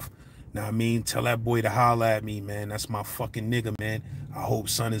his mouth, know what I mean? Tell that boy to holler at me, man. That's my fucking nigga, man. I hope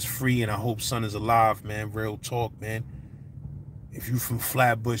son is free and I hope son is alive, man. Real talk, man. If you from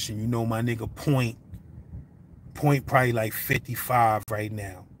Flatbush and you know my nigga Point probably like 55 right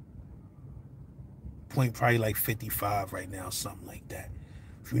now. Point probably like 55 right now, something like that.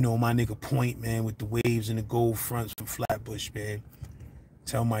 If you know my nigga Point, man, with the waves and the gold fronts from Flatbush, man,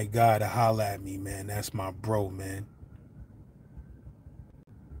 tell my guy to holler at me, man. That's my bro, man.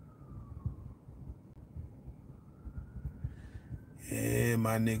 Yeah,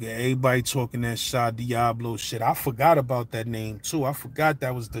 my nigga. Everybody talking that Sha Diablo shit. I forgot about that name, too. I forgot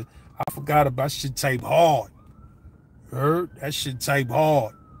about that shit type hard. Heard? That shit type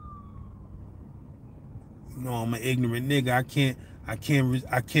hard. You know, I'm an ignorant nigga.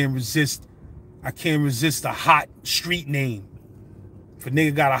 I can't resist a hot street name. If a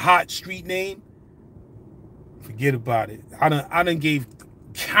nigga got a hot street name, forget about it. I done gave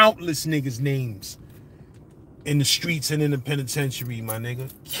countless niggas names in the streets and in the penitentiary, my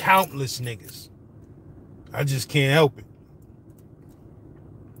nigga. Countless niggas. I just can't help it.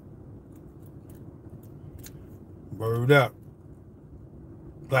 Word up.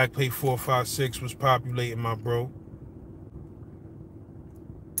 Black Plate 456 was populating, my bro.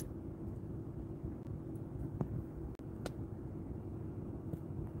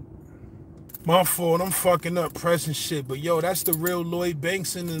 My fault, I'm fucking up pressing shit, but yo, that's the real Lloyd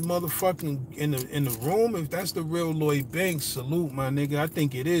Banks in the motherfucking in the room. If that's the real Lloyd Banks, salute, my nigga. I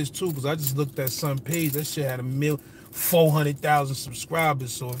think it is too, because I just looked at some page. That shit had 400,000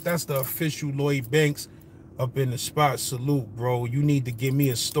 subscribers. So if that's the official Lloyd Banks up in the spot, salute, bro. You need to give me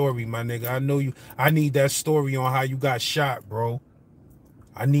a story, my nigga. I know you. I need that story on how you got shot, bro.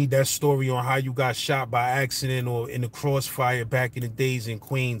 I need that story on how you got shot by accident or in the crossfire back in the days in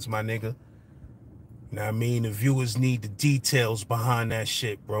Queens, my nigga. You know what I mean? The viewers need the details behind that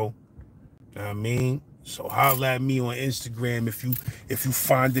shit, bro. You know what I mean? So holla at me on Instagram if you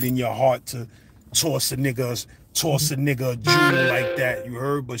find it in your heart to toss a nigga a jewel like that. You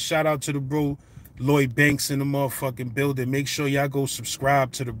heard? But shout out to the bro Lloyd Banks in the motherfucking building. Make sure y'all go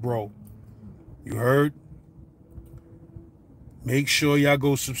subscribe to the bro. You heard? Make sure y'all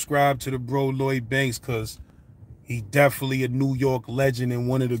go subscribe to the bro Lloyd Banks, cause he definitely a New York legend and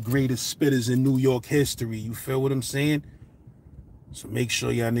one of the greatest spitters in New York history. You feel what I'm saying? So make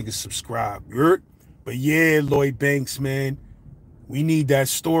sure y'all niggas subscribe. You heard? But yeah, Lloyd Banks, man, we need that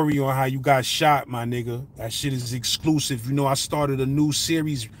story on how you got shot, my nigga. That shit is exclusive. You know, I started a new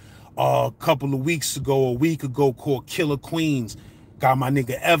series a couple of weeks ago, a week ago, called Killer Queens. Got my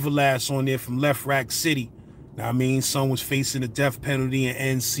nigga Everlast on there from Left Rack City. Now, I mean, son was facing the death penalty in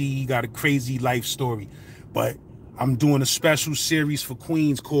NC. He got a crazy life story. But I'm doing a special series for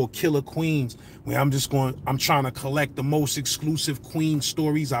Queens called Killer Queens, where I'm trying to collect the most exclusive Queen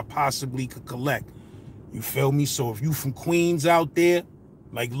stories I possibly could collect. You feel me? So if you from Queens out there,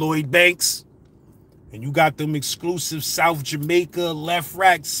 like Lloyd Banks, and you got them exclusive South Jamaica, Left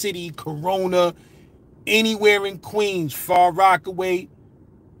Rack City, Corona, anywhere in Queens, Far Rockaway,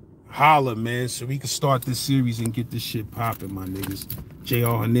 holla, man, so we can start this series and get this shit popping, my niggas.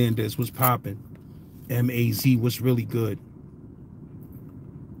 J.R. Hernandez, what's popping? M.A.Z., what's really good?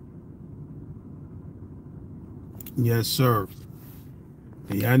 Yes, sir.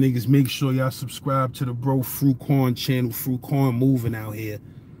 And y'all niggas make sure y'all subscribe to the bro Fruit Corn channel. Fruit Corn moving out here.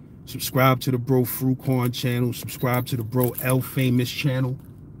 Subscribe to the bro Fruit Corn channel. Subscribe to the bro L Famous channel.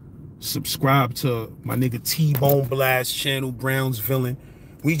 Subscribe to my nigga T-Bone Blast channel, Brown's Villain.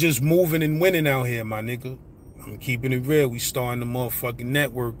 We just moving and winning out here, my nigga. I'm keeping it real. We starting the motherfucking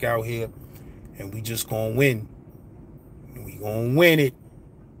network out here, and we just gonna win. We gonna win it.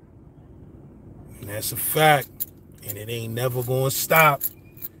 And that's a fact. And it ain't never gonna stop.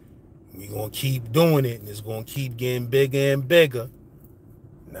 We gonna keep doing it, and it's gonna keep getting bigger and bigger.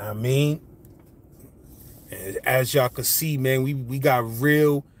 Know what I mean? And as y'all can see, man, we got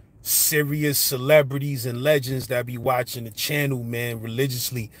real serious celebrities and legends that be watching the channel, man,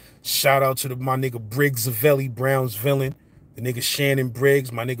 religiously. Shout out to my nigga Briggs Zavelli, Brown's villain. The nigga Shannon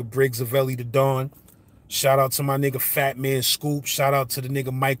Briggs, my nigga Briggs Zavelli the Dawn. Shout out to my nigga Fat Man Scoop. Shout out to the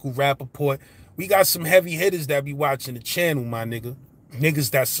nigga Michael Rappaport. We got some heavy hitters that be watching the channel, my nigga.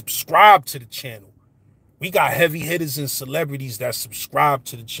 Niggas that subscribe to the channel. We got heavy hitters and celebrities that subscribe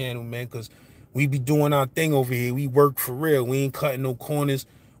to the channel, man, because we be doing our thing over here. We work for real. We ain't cutting no corners.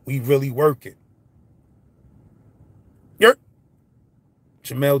 We really work it. Yep.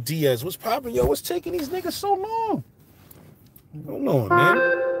 Jamel Diaz, what's popping? Yo, what's taking these niggas so long? Hold on,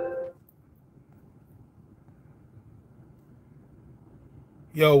 man.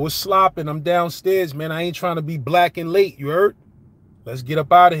 Yo, what's slopping? I'm downstairs, man. I ain't trying to be black and late, you heard? Let's get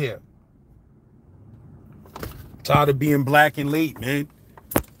up out of here. Tired of being black and late, man.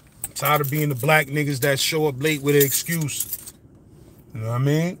 I'm tired of being the black niggas that show up late with an excuse. You know what I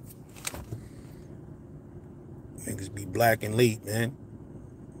mean? Niggas be black and late, man.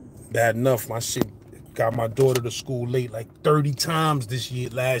 Bad enough. My shit got my daughter to school late like 30 times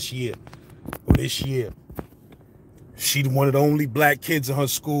last year, or this year. She one of the only black kids in her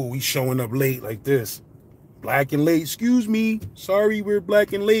school. We showing up late like this. Black and late, excuse me. Sorry, we're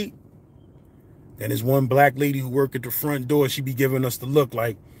black and late. Then there's one black lady who work at the front door. She be giving us the look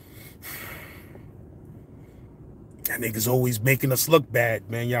like, that nigga's always making us look bad,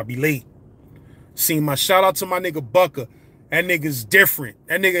 man. Y'all be late. Seen my shout out to my nigga Bucker. That nigga's different.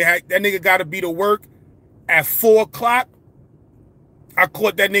 That nigga got to be to work at 4 o'clock. I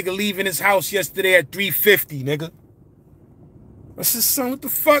caught that nigga leaving his house yesterday at 3:50, nigga. I said, son, what the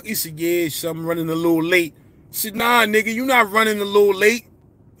fuck? He said, yeah, son, I'm running a little late. I said, nah, nigga, you not running a little late.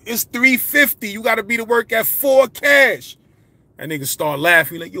 It's 3:50. You got to be to work at 4 cash. That nigga start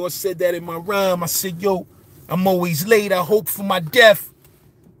laughing like, yo, I said that in my rhyme. I said, yo, I'm always late. I hope for my death.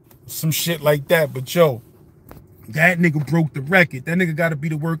 Some shit like that. But, yo, that nigga broke the record. That nigga got to be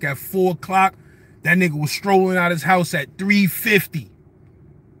to work at 4 o'clock. That nigga was strolling out his house at 3:50.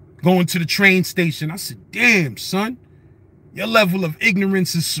 Going to the train station. I said, damn, son. Your level of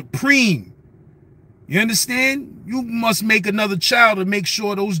ignorance is supreme. You understand? You must make another child to make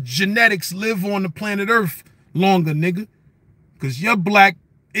sure those genetics live on the planet Earth longer, nigga. Because your black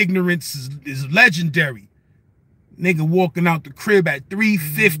ignorance is legendary. Nigga walking out the crib at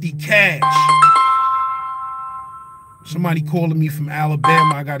 3:50 cash. Somebody calling me from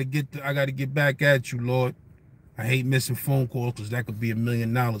Alabama. I gotta get back at you, Lloyd. I hate missing phone calls because that could be $1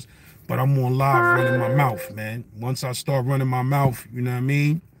 million. But I'm on live running my mouth, man. Once I start running my mouth, you know what I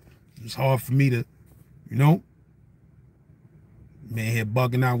mean? It's hard for me to, you know? Man, here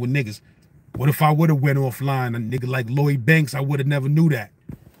bugging out with niggas. What if I would have went offline? A nigga like Lloyd Banks, I would have never knew that.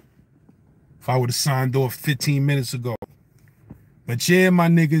 If I would have signed off 15 minutes ago. But yeah, my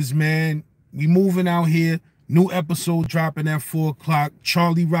niggas, man. We moving out here. New episode dropping at 4 o'clock.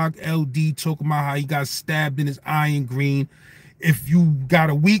 Charlie Rock LD talking about how he got stabbed in his eye in green. If you got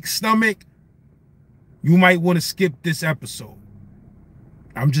a weak stomach, you might want to skip this episode.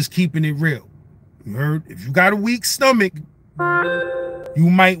 I'm just keeping it real. You heard? If you got a weak stomach, you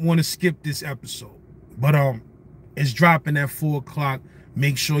might want to skip this episode. But it's dropping at 4 o'clock.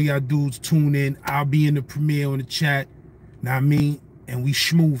 Make sure y'all dudes tune in. I'll be in the premiere on the chat. Know what I mean? And we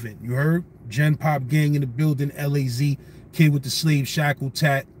schmoovin'. You heard? Gen Pop Gang in the building. LAZ. Kid with the slave shackle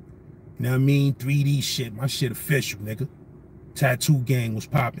tat. You know what I mean? 3D shit. My shit official, nigga. Tattoo gang was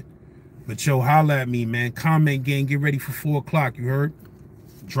popping. But yo, holla at me, man. Comment gang, get ready for 4 o'clock. You heard?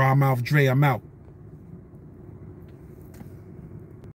 Dry Mouth Dre, I'm out.